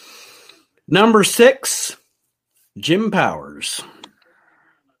 Number 6, Jim Powers.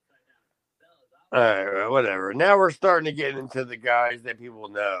 All right, whatever. Now we're starting to get into the guys that people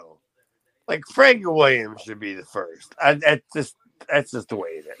know. Like Frankie Williams should be the first. That's just the way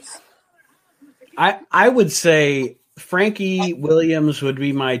it is. I would say Frankie Williams would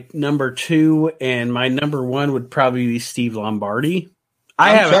be my number 2, and my number 1 would probably be Steve Lombardi.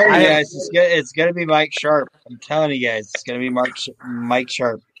 It's going to be Mike Sharp. I'm telling you guys, it's going to be Mike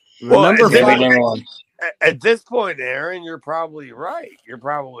Sharp. Well, number 5. At this point, Aaron, you're probably right.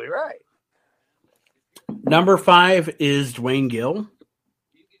 Number 5 is Dwayne Gill.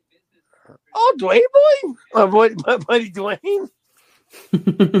 Oh, Dwayne boy, my buddy Dwayne.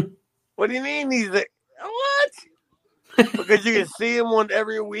 What do you mean he's like what? Because you can see him on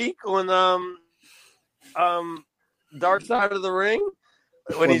every week on Dark Side of the Ring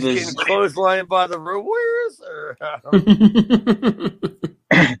when he's getting clotheslined by the Road Warriors, or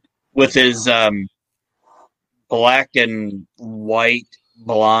with his black and white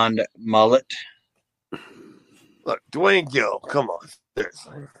blonde mullet. Look, Dwayne Gill, come on,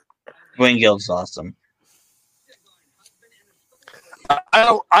 seriously. Dwayne Gill's awesome. I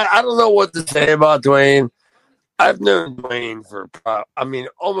don't know what to say about Dwayne. I've known Dwayne for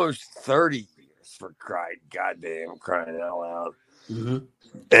almost 30 years for crying out loud. Mm-hmm.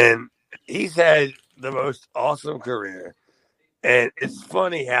 And he's had the most awesome career. And it's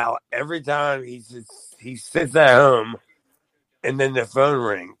funny how every time he sits at home and then the phone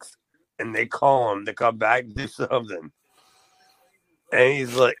rings and they call him to come back and do something. And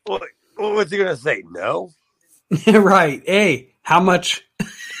he's like, what's he going to say? No? Right. Hey, how much?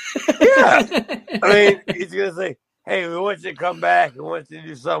 Yeah. I mean, he's going to say, hey, we want you to come back. We want you to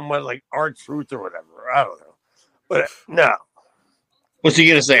do something with like R-Truth or whatever. I don't know. But no. What's he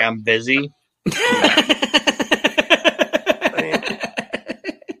going to say? I'm busy?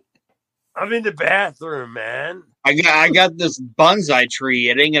 I'm in the bathroom, man. I got this bonsai tree.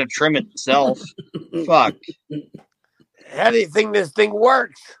 It ain't going to trim itself. Fuck. How do you think this thing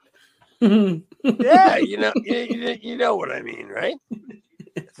works? Yeah, you know what I mean, right?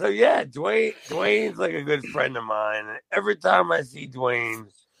 So yeah, Dwayne's like a good friend of mine. Every time I see Dwayne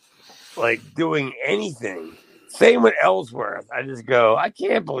like doing anything, same with Ellsworth, I just go, I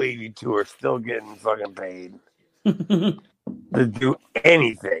can't believe you two are still getting fucking paid to do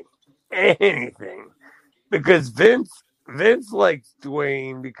anything. Because Vince likes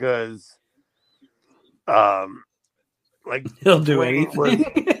Dwayne because like he'll do anything.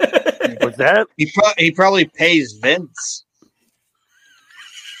 What's that? He probably pays Vince.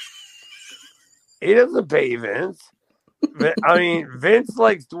 He doesn't pay Vince. I mean, Vince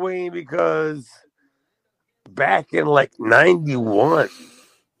likes Dwayne because back in like 91,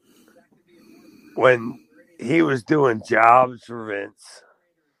 when he was doing jobs for Vince,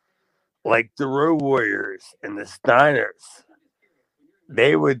 like the Road Warriors and the Steiners,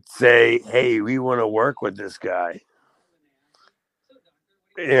 they would say, hey, we want to work with this guy.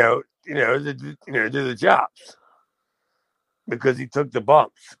 Do the jobs. Because he took the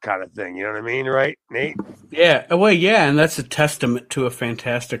bumps kind of thing. You know what I mean, right, Nate? Yeah. Well, yeah, and that's a testament to a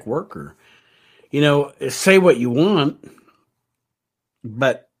fantastic worker. Say what you want,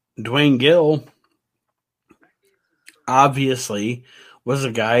 but Dwayne Gill obviously was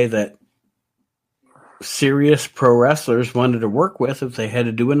a guy that serious pro wrestlers wanted to work with if they had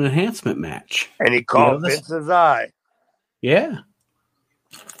to do an enhancement match. And he called Vince's eye. Yeah.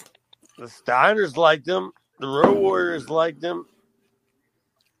 The Steiners liked him. The Road Warriors liked him.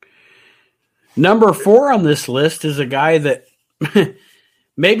 Number 4 on this list is a guy that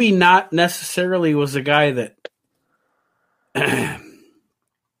maybe not necessarily was a guy that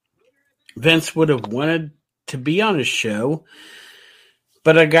Vince would have wanted to be on his show,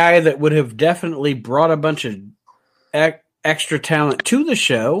 but a guy that would have definitely brought a bunch of extra talent to the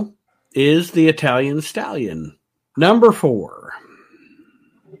show is the Italian Stallion. Number 4.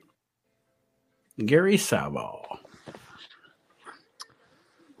 Gary Salvo.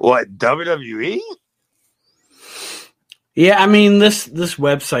 What, WWE? Yeah, I mean, this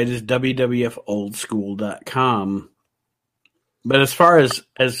website is wwfoldschool.com. But as far as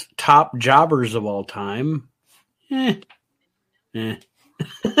top jobbers of all time,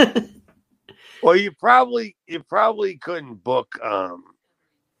 Well, you probably couldn't book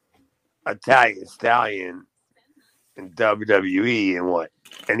Italian Stallion in WWE in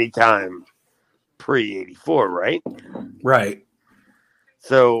anytime pre-84, right? Right.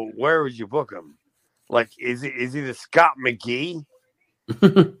 So where would you book him? Like, is he the Scott McGee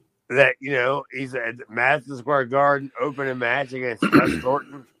that he's at Madison Square Garden opening a match against Gus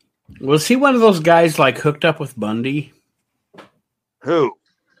Thornton? Was he one of those guys like hooked up with Bundy? Who?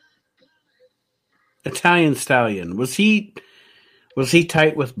 Italian Stallion. Was he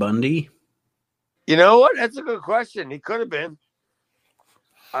tight with Bundy? You know what? That's a good question. He could have been.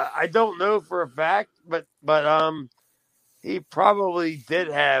 I don't know for a fact, but he probably did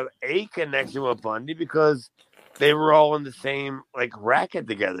have a connection with Bundy because they were all in the same racket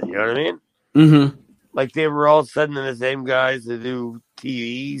together. You know what I mean? Mm-hmm. Like they were all sending the same guys to do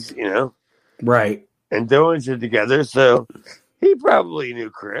TVs, right, and doing shit together. So he probably knew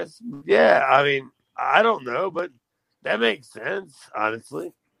Chris. Yeah, I mean, I don't know, but that makes sense,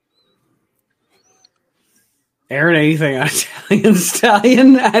 honestly. Aaron, anything on Italian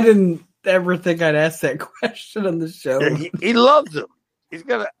Stallion? I didn't ever think I'd ask that question on the show. He loves them. He's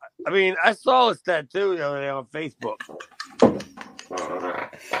got a. I mean, I saw his tattoo the other day on Facebook.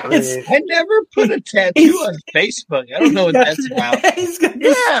 I never put a tattoo on Facebook. I don't know what that's about.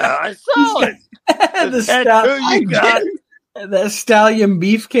 I saw it. The tattoo you got. That stallion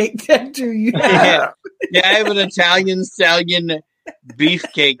beefcake tattoo you have. Yeah, I have an Italian stallion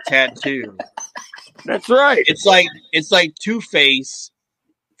beefcake tattoo. That's right. It's like Two-Face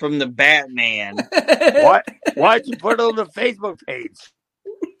from the Batman. Why'd you put it on the Facebook page?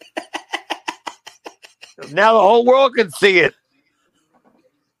 Now the whole world can see it.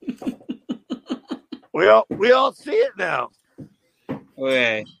 We all see it now.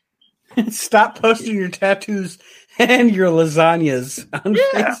 Okay. Stop posting your tattoos and your lasagnas on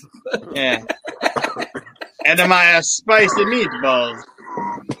Facebook. Yeah. And my spicy meatballs.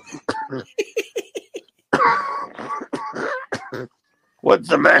 What's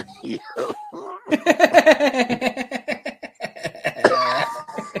the matter?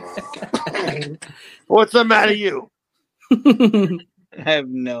 What's the matter, you? I have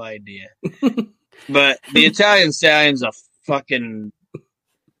no idea. But the Italian stallion's a fucking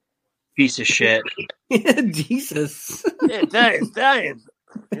piece of shit. Jesus. Yeah, Italian stallion.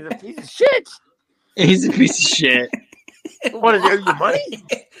 He's a piece of shit. He's a piece of shit. What is it? Your money?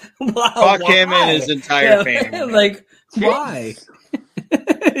 Fuck him and his entire family. Like, why?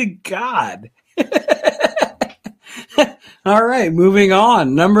 God. All right, moving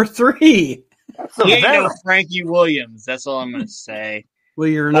on. Number 3. He ain't no Frankie Williams. That's all I'm going to say. Well,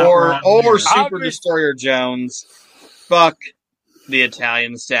 you're not or Super Destroyer Jones. Fuck the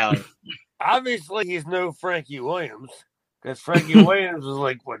Italian stallion. Obviously, he's no Frankie Williams because Frankie Williams was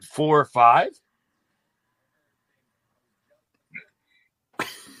like what 4 or 5.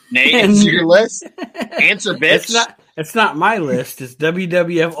 Nate, answer your list. Answer, bitch. It's not my list. It's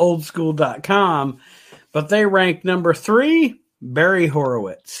WWFOldSchool.com, but they rank number 3, Barry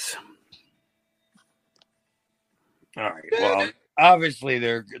Horowitz. All right. Well, obviously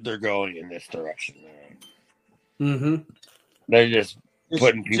they're going in this direction. Mm-hmm. They're just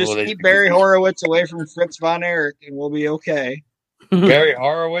putting people. Just keep Barry Horowitz away from Fritz von Erich, and we'll be okay. Barry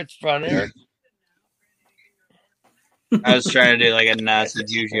Horowitz, von Erich. I was trying to do like a Nazi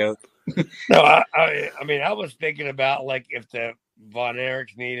Jew joke. No, I mean, I was thinking about like if the Von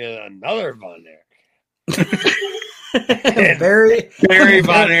Erichs needed another Von Erich. Barry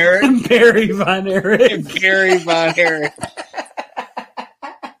Von Erich. Barry Von Erich. Barry Von Erich.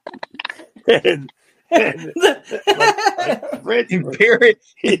 Barry,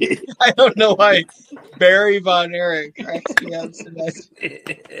 I don't know why Barry Von Erich cracks me up so much.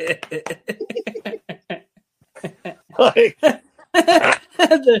 Like,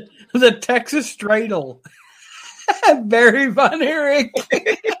 the Texas Straddle. Barry Von Erich.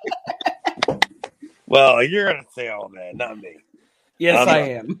 Well, you're going to say all that, not me. Yes, I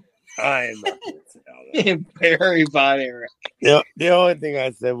am. I am not going to say all that. Barry Von Erich. The only thing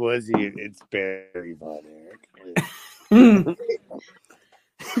I said was it's Barry Von Erich.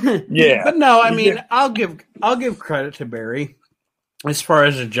 Yeah. But no, I mean, I'll give credit to Barry as far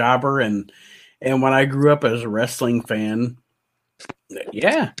as a jobber and when I grew up as a wrestling fan,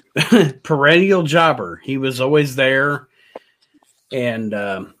 yeah, perennial jobber. He was always there, and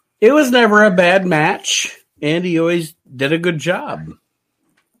it was never a bad match, and he always did a good job.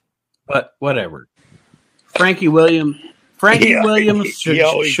 But whatever. Frankie Williams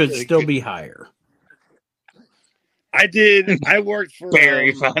should still be higher. I worked for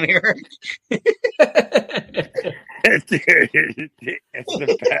Barry Von Erich. It's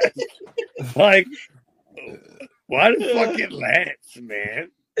the best. Like, why the fucking Lance, man?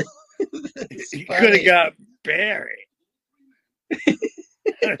 You could have got Barry.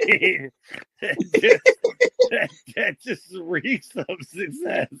 I mean, that just reeks of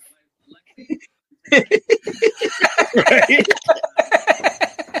success. Right?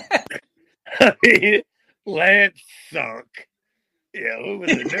 I mean, Lance sunk. With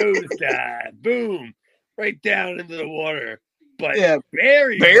a nosedive. Boom. Right down into the water. But yeah,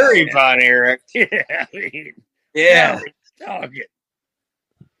 Barry Von Erich. Yeah, I mean, yeah. Now we're talking.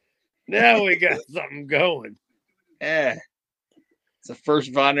 Now we got something going. Yeah. It's the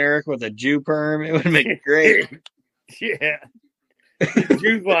first Von Erich with a Jew perm. It would make it great. Yeah.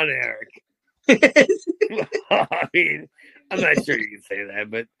 Jew Von Erich. I mean, I'm not sure you can say that,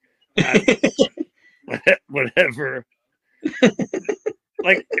 but whatever.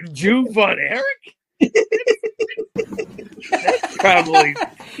 Like, Jew Von Erich? That's probably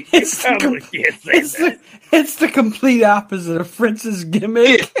can't say that. It's the complete opposite of Fritz's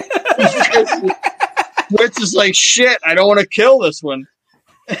gimmick. Fritz is like, shit, I don't want to kill this one.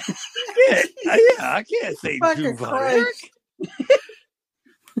 I can't say Fucking too much.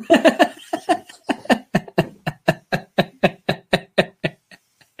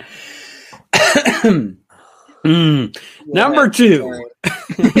 Number two.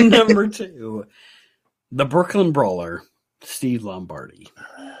 Number two. The Brooklyn Brawler, Steve Lombardi.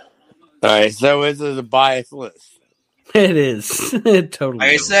 All right, so this is a biased list. It is. It totally Like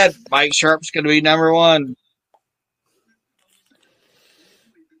I is. said, Mike Sharp's going to be number one.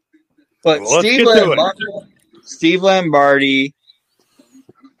 But Well, Steve Lombardi,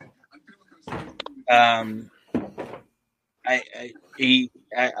 I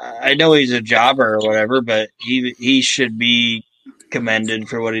know he's a jobber or whatever, but he should be commended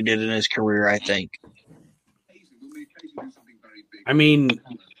for what he did in his career, I think. I mean,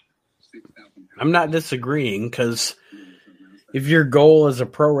 I'm not disagreeing, because if your goal as a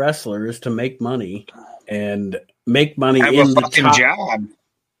pro wrestler is to make money and make money Have in a the fucking top job.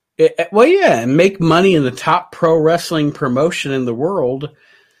 and make money in the top pro wrestling promotion in the world,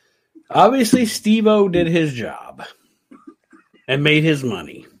 obviously Steve-O did his job and made his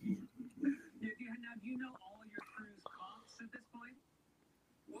money.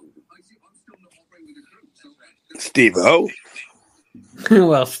 Steve-O?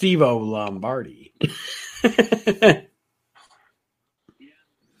 Well, Steve-O Lombardi.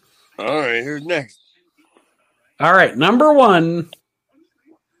 All right, who's next? All right, number one.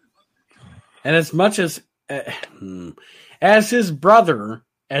 And as much as his brother,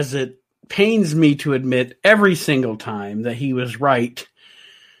 as it pains me to admit every single time that he was right,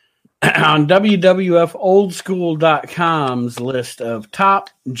 on WWFOldSchool.com's list of top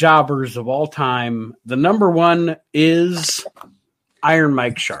jobbers of all time, the number one is Iron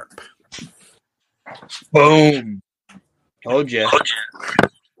Mike Sharp. Boom. Told you.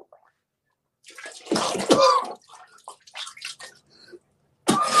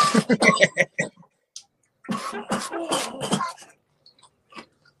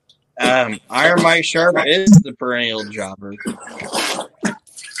 Iron Mike Sharp is the perennial jobber.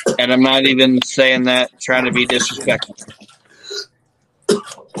 And I'm not even saying that trying to be disrespectful.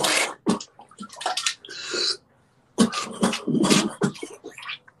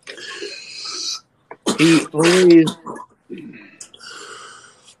 He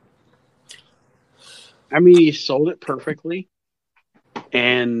sold it perfectly.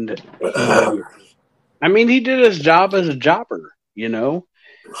 And he did his job as a jobber, you know.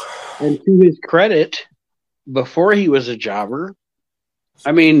 And to his credit, before he was a jobber,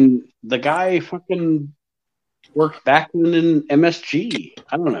 the guy fucking worked back in MSG.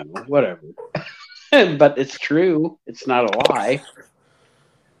 I don't know, whatever. But it's true. It's not a lie.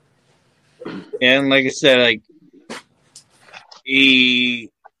 And like I said,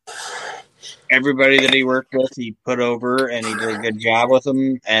 everybody that he worked with, he put over, and he did a good job with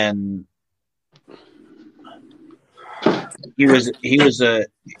them. And he was a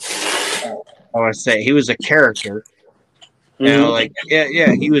character. You know,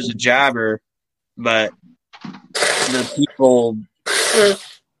 he was a jobber, but the people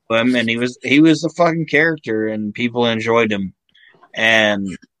him, and he was a fucking character, and people enjoyed him.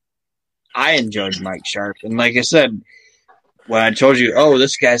 And I enjoyed Mike Sharp. And like I said, when I told you,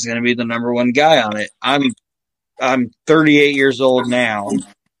 this guy's going to be the number one guy on it, I'm 38 years old now.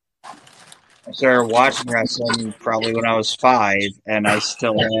 I started watching wrestling probably when I was 5, and I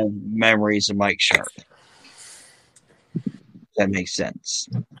still have memories of Mike Sharp. That makes sense.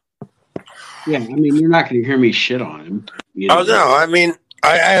 Yeah, you're not going to hear me shit on him. You know? Oh no,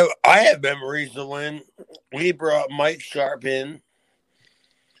 I have memories of when we brought Mike Sharp in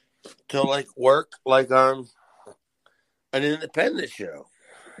to work on an independent show.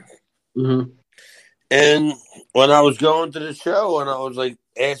 Mm-hmm. And when I was going to the show, and I was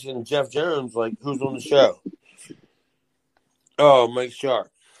asking Jeff Jones, who's on the show? Oh, Mike Sharp.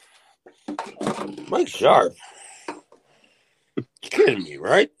 Mike Sharp? You're kidding me,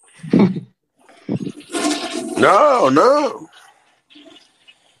 right? No.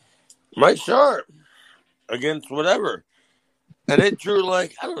 Mike Sharp against whatever. And it drew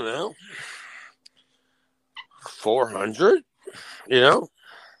 400, you know?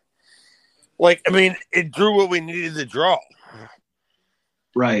 It drew what we needed to draw.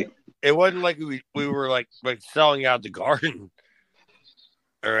 Right. It wasn't like we were selling out the Garden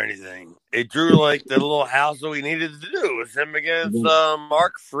or anything. It drew the little house that we needed to do. It was him against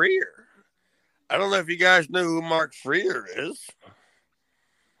Mark Freer. I don't know if you guys know who Mark Freer is.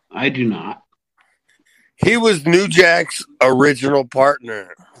 I do not. He was New Jack's original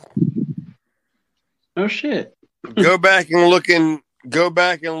partner. Oh shit. Go back and look in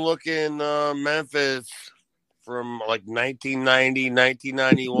Memphis from 1990,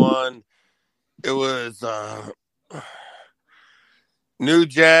 1991. it was New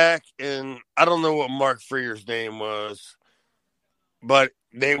Jack, and I don't know what Mark Freer's name was, but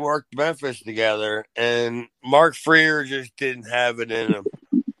they worked Memphis together, and Mark Freer just didn't have it in him.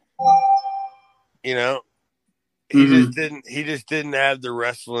 You know, he just didn't have the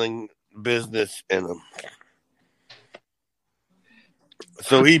wrestling business in him.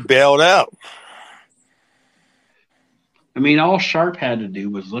 So he bailed out. I mean, all Sharp had to do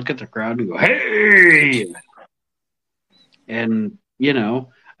was look at the crowd and go, "Hey!" And, you know,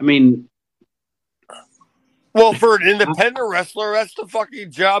 I mean... Well, for an independent wrestler, that's the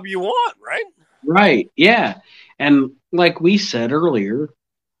fucking job you want, right? Right, yeah. And like we said earlier,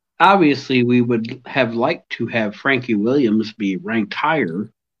 obviously we would have liked to have Frankie Williams be ranked higher,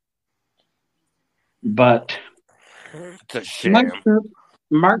 but... It's a shame.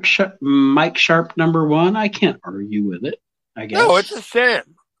 Mike Sharp number one, I can't argue with it, I guess. No, it's a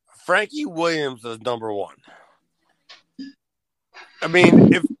shame. Frankie Williams is number one. I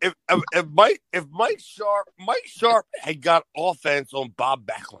mean, if Mike Sharp had got offense on Bob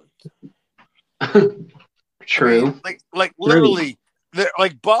Backlund. True. I mean, like literally,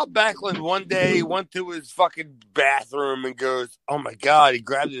 like Bob Backlund one day went to his fucking bathroom and goes, "Oh my God," he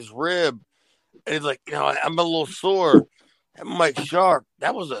grabbed his rib. And he's like, you know, I'm a little sore. And Mike Sharp,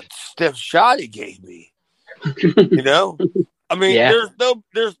 that was a stiff shot he gave me. You know? I mean, there's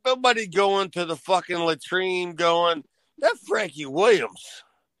nobody going to the fucking latrine going, that Frankie Williams.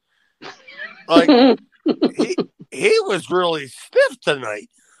 Like he was really stiff tonight.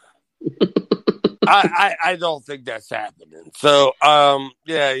 I don't think that's happening. So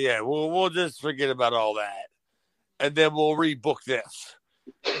yeah. We'll just forget about all that. And then we'll rebook this.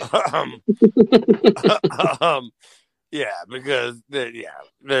 Yeah, because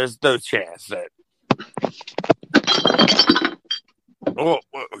there's no chance that. Oh,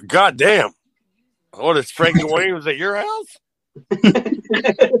 goddamn! What is Frankie Williams at your house?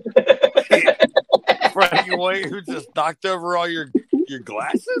 Frankie Williams just knocked over all your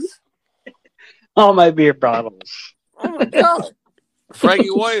glasses. All my beer bottles. Oh my God!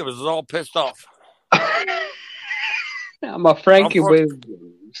 Frankie Williams is all pissed off. I'm a Frankie Williams.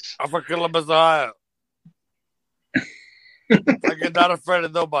 I'm from Columbus, Ohio. I'm not afraid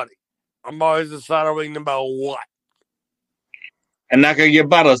of nobody. I'm always deciding about what. And knocking your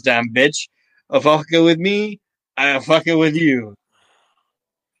bottles down, bitch. A fucking with me, I fucking with you.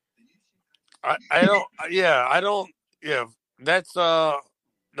 I don't. Yeah, that's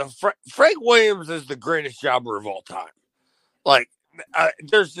Frank Williams is the greatest jobber of all time. Like,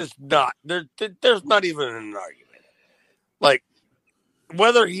 there's just not there's not even an argument. Like,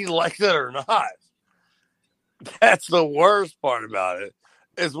 whether he likes it or not, that's the worst part about it.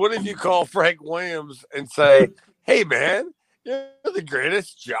 Is what if you call Frank Williams and say, "Hey, man, you're the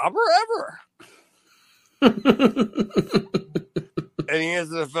greatest jobber ever," and he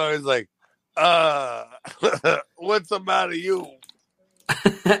answers the phone. He's like, "What's the matter, you?"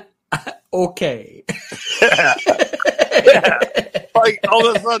 Okay. Yeah. Like all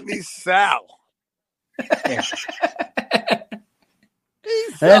of a sudden he's Sal.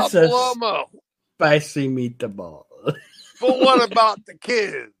 He's Sal That's a Palomo. Spicy meatball. But what about the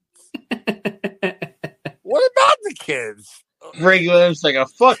kids? What about the kids? Frankie Williams like,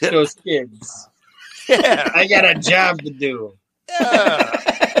 fuck those kids. Yeah. I got a job to do. Yeah.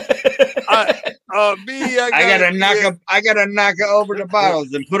 I gotta knock over the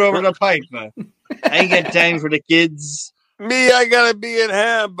bottles and put over the pipe. I ain't got time for the kids. Me, I gotta be in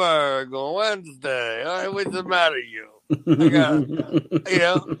Hamburg on Wednesday. All right, what's the matter, you? I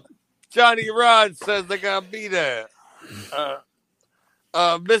got, Johnny Rod says I gotta be there.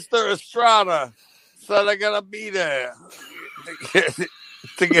 Mr. Estrada said I gotta be there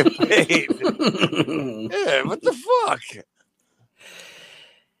to get paid. Yeah, what the fuck?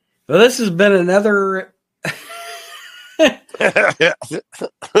 Well, this has been another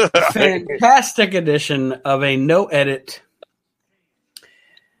fantastic edition of a no-edit,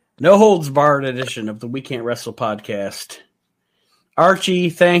 no-holds-barred edition of the We Can't Wrestle podcast. Archie,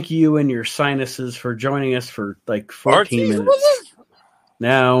 thank you and your sinuses for joining us for like 14 minutes.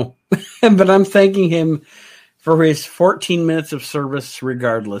 No, but I'm thanking him for his 14 minutes of service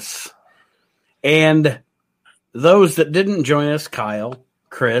regardless. And those that didn't join us, Kyle,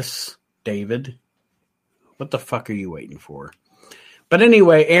 Chris, David, what the fuck are you waiting for? But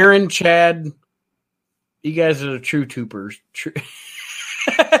anyway, Aaron, Chad, you guys are the true troopers. The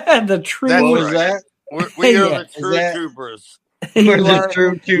true. What was that? We are the true troopers. You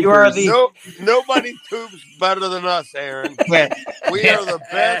are the. Nobody tubes better than us, Aaron. We are the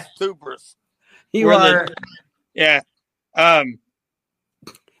best tubers. You are. Yeah.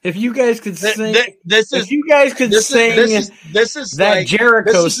 If you guys could sing, this is that like,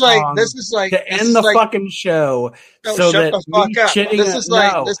 Jericho song to end the like, fucking show, no, so shut that the fuck me up. shitting This is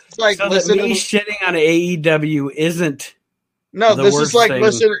like, no, this is like so that me shitting on AEW isn't. No, the this worst is like thing.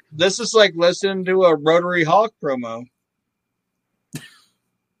 listening to a Rotary Hawk promo.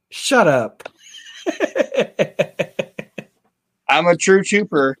 Shut up. I'm a true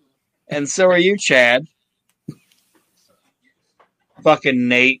trooper, and so are you, Chad. Fucking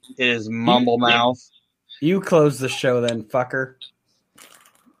Nate is mumble mouth. You close the show then, fucker.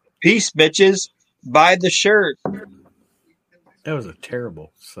 Peace, bitches. Buy the shirt. That was a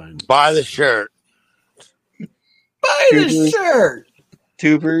terrible sign. Buy the shirt. Buy the shirt,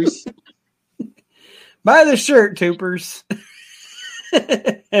 Tubers. Buy the shirt, Tupers.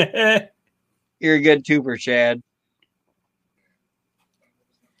 You're a good tuber, Chad.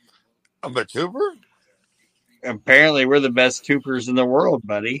 I'm a tuber? Apparently, we're the best tubers in the world,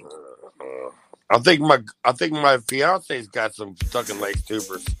 buddy. I think my fiance's got some fucking lace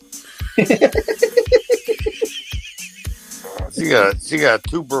tubers. She got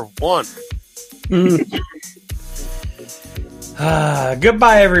tuber one.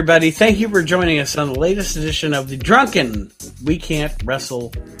 Goodbye, everybody. Thank you for joining us on the latest edition of the Drunken We Can't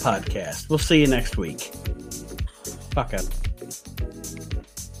Wrestle podcast. We'll see you next week. Fuck up.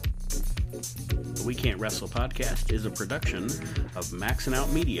 The We Can't Wrestle podcast is a production of Maxin'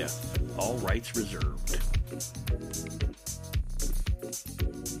 Out Media. All rights reserved.